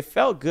 It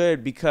felt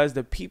good because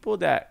the people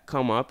that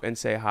come up and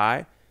say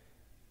hi,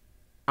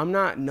 I'm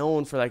not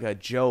known for like a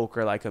joke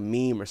or like a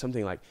meme or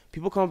something. Like,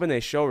 people come up and they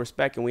show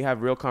respect and we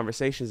have real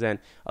conversations. And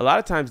a lot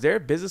of times they're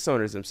business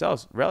owners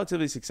themselves,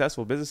 relatively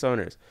successful business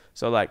owners.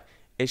 So like,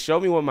 it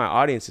showed me what my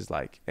audience is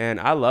like. And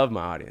I love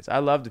my audience. I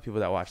love the people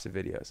that watch the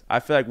videos. I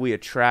feel like we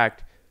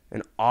attract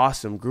an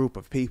awesome group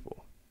of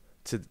people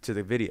to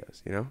the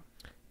videos, you know?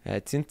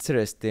 It's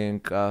interesting.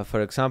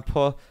 For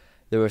example,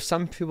 there were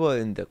some people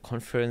in the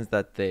conference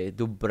that they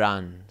do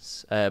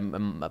pranks.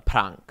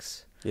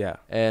 Yeah.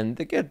 And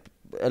they get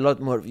a lot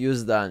more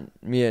views than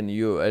me and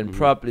you. And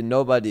probably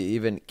nobody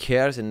even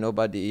cares and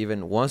nobody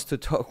even wants to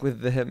talk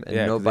with them. And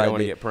Yeah, 'cause nobody they don't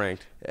want to get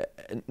pranked.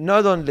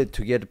 Not only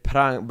to get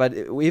pranked, but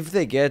if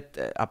they get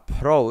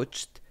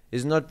approached,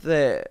 it's not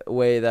the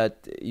way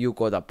that you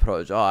got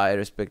approached. Oh, I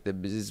respect the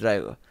business. It's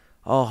like,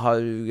 oh, how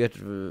you get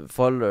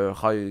followers,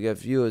 how you get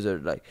views, or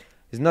like,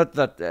 it's not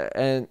that.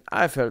 And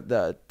I felt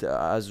that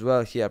as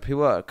well here.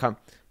 People are come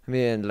to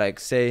me and like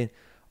saying,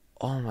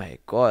 "Oh my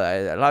God,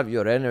 I love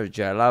your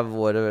energy. I love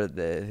whatever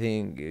the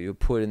thing you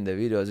put in the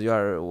videos. You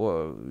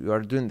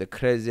are doing the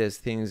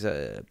craziest things.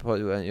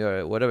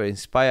 You're whatever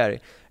inspiring."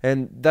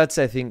 And that's,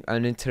 I think,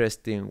 an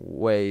interesting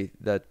way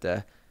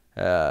that.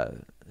 I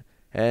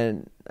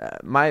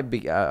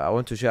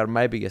want to share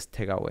my biggest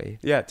takeaway.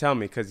 Yeah, tell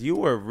me, because you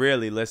were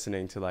really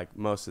listening to like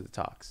most of the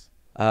talks.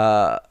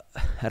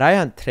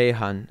 Ryan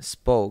Trahan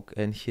spoke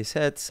and he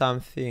said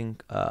something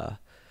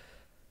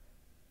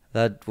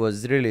that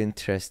was really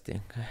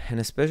interesting, and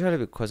especially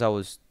because I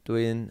was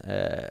doing,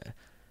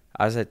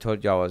 as I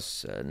told you, I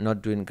was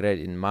not doing great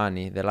in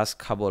money. The last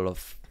couple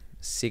of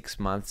 6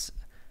 months,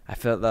 I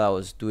felt that I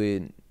was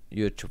doing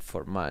YouTube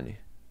for money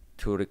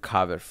to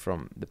recover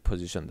from the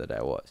position that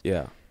I was.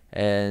 Yeah.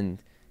 And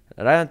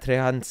Ryan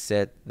Trahan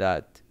said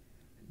that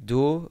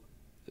do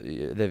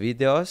the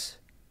videos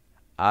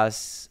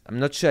as, I'm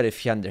not sure if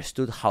he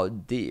understood how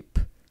deep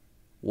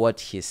what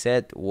he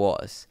said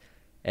was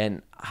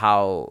and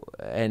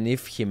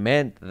if he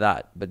meant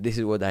that, but this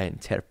is what I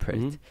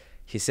interpret.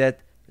 He said,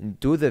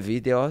 do the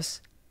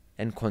videos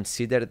and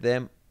consider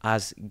them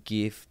as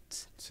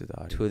gifts to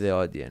the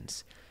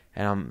audience.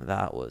 And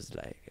that was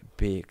like a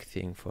big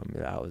thing for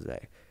me. I was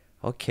like,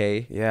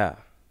 okay. Yeah.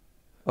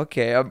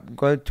 okay, I'm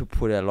going to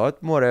put a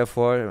lot more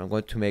effort. I'm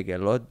going to make a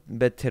lot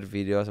better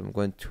videos. I'm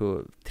going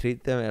to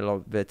treat them a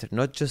lot better,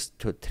 not just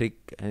to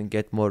trick and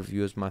get more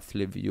views,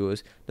 monthly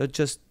views, not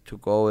just to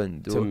go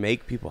and do To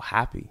make people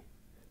happy,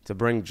 to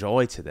bring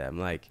joy to them.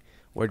 Like,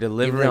 we're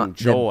delivering give them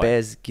joy. the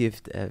best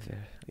gift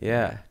ever.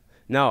 Yeah.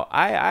 No,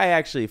 I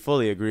actually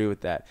fully agree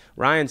with that.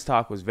 Ryan's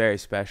talk was very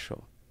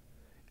special.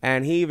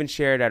 And he even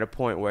shared at a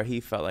point where he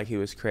felt like he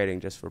was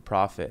creating just for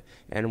profit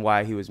and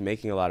why he was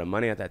making a lot of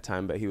money at that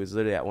time, but he was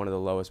literally at one of the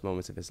lowest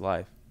moments of his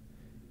life.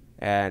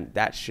 And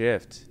that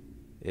shift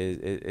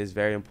is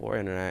very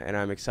important. And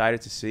I'm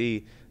excited to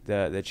see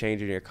the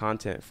change in your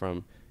content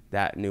from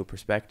that new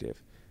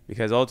perspective.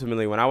 Because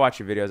ultimately, when I watch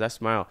your videos, I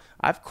smile.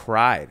 I've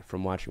cried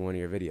from watching one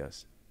of your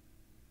videos.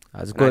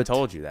 That's And good. I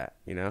told you that,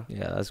 you know?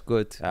 Yeah, that's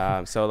good.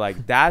 So,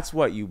 like, that's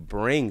what you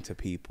bring to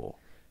people.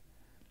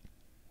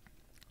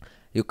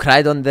 You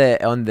cried on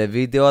the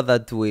video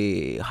that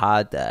we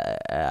had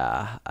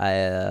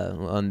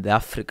on the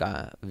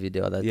Africa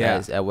video that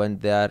Yeah. I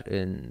went there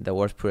in the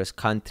worst poorest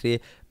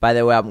country. By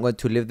the way, I'm going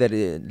to leave the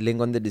link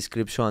on the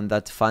description on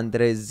that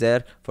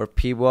fundraiser for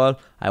people.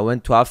 I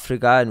went to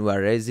Africa and we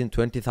are raising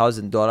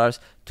 $20,000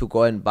 to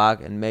go and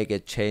back and make a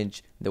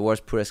change in the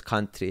worst poorest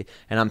country.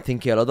 And I'm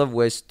thinking a lot of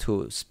ways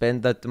to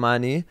spend that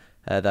money.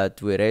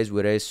 That we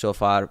raised so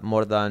far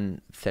more than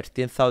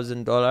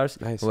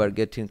 $13,000. Nice. We're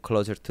getting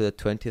closer to the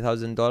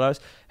 $20,000,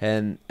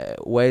 and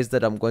ways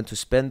that I'm going to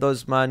spend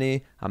those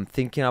money. I'm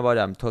thinking about it.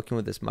 I'm talking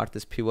with the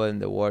smartest people in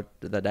the world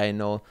that I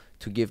know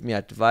to give me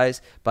advice.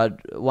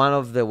 But one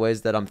of the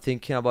ways that I'm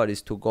thinking about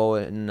is to go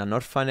in an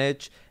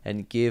orphanage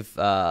and give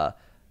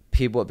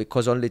people,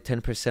 because only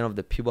 10% of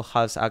the people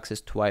has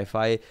access to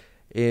Wi-Fi,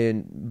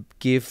 and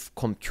give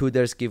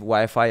computers, give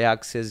Wi-Fi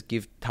access,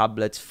 give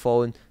tablets,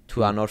 phone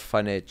to an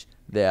orphanage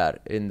there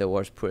in the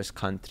worst poorest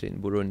country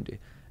in Burundi.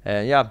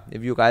 And yeah,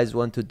 if you guys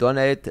want to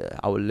donate,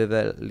 I will leave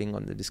a link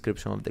on the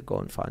description of the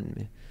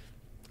GoFundMe.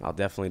 I'll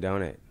definitely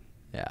donate.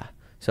 Yeah.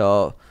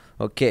 So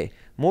okay,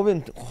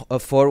 moving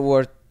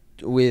forward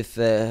with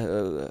now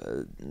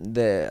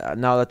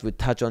that we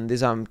touch on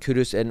this, I'm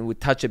curious, and we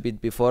touched a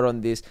bit before on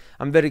this.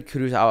 I'm very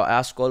curious. I'll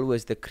ask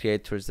always the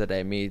creators that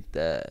I meet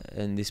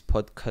in this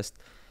podcast,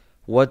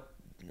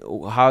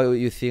 how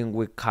you think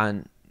we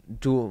can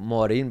do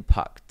more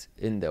impact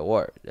in the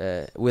world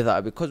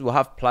because we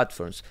have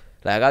platforms.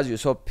 Like, as you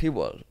saw,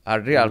 people are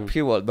real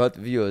people, not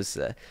views.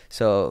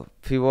 So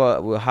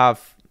people will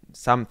have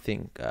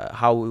something.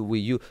 How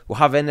we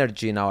have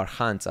energy in our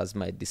hands, as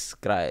my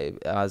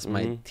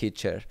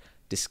teacher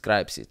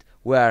describes it.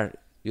 Where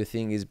you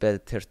think is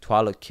better to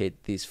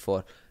allocate this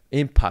for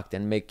impact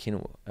and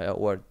making a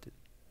world?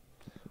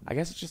 I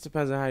guess it just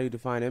depends on how you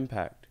define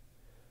impact.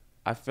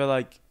 I feel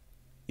like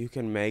you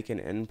can make an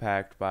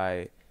impact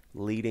by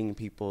leading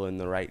people in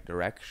the right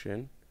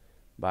direction,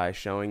 by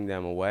showing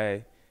them a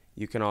way.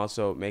 You can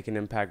also make an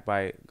impact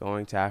by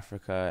going to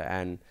Africa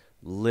and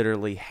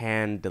literally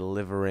hand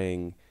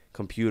delivering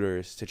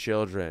computers to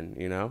children,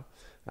 you know?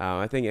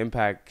 I think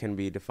impact can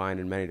be defined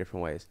in many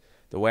different ways.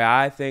 The way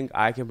I think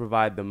I can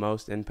provide the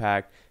most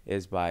impact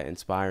is by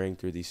inspiring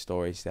through these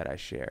stories that I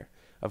share.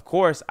 Of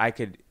course, I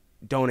could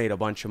donate a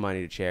bunch of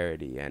money to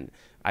charity, and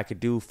I could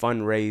do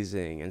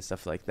fundraising and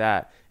stuff like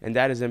that, and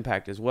that is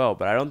impact as well.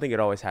 But I don't think it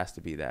always has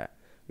to be that,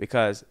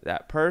 because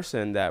that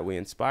person that we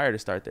inspire to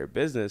start their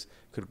business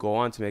could go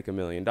on to make $1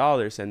 million,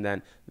 and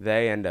then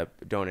they end up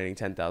donating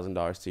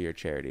 $10,000 to your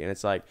charity. And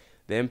it's like,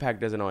 the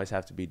impact doesn't always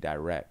have to be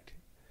direct.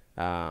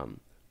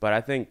 But I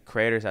think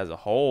creators as a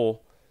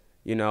whole,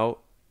 you know,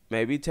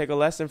 maybe take a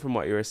lesson from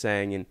what you were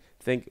saying and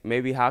think,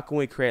 maybe how can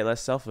we create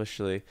less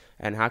selfishly,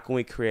 and how can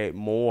we create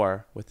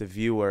more with the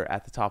viewer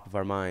at the top of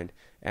our mind,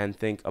 and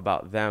think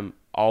about them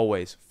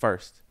always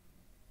first.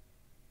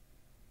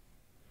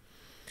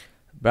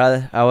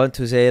 Brother, I want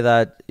to say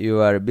that you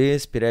are a big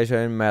inspiration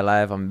in my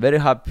life. I'm very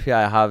happy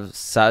I have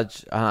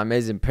such an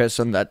amazing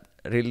person that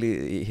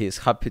really he's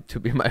happy to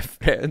be my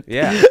friend.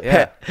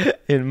 Yeah.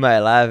 In my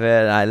life,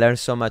 and I learned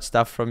so much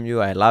stuff from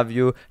you. I love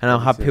you, and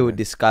I'm happy we man.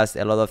 discussed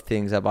a lot of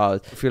things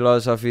about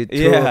philosophy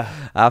too,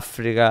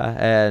 Africa,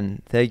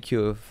 and thank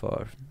you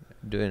for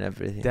doing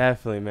everything.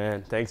 Definitely,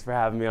 man. Thanks for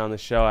having me on the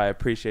show. I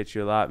appreciate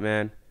you a lot,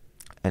 man.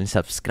 And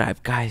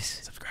subscribe, guys.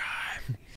 Subscribe.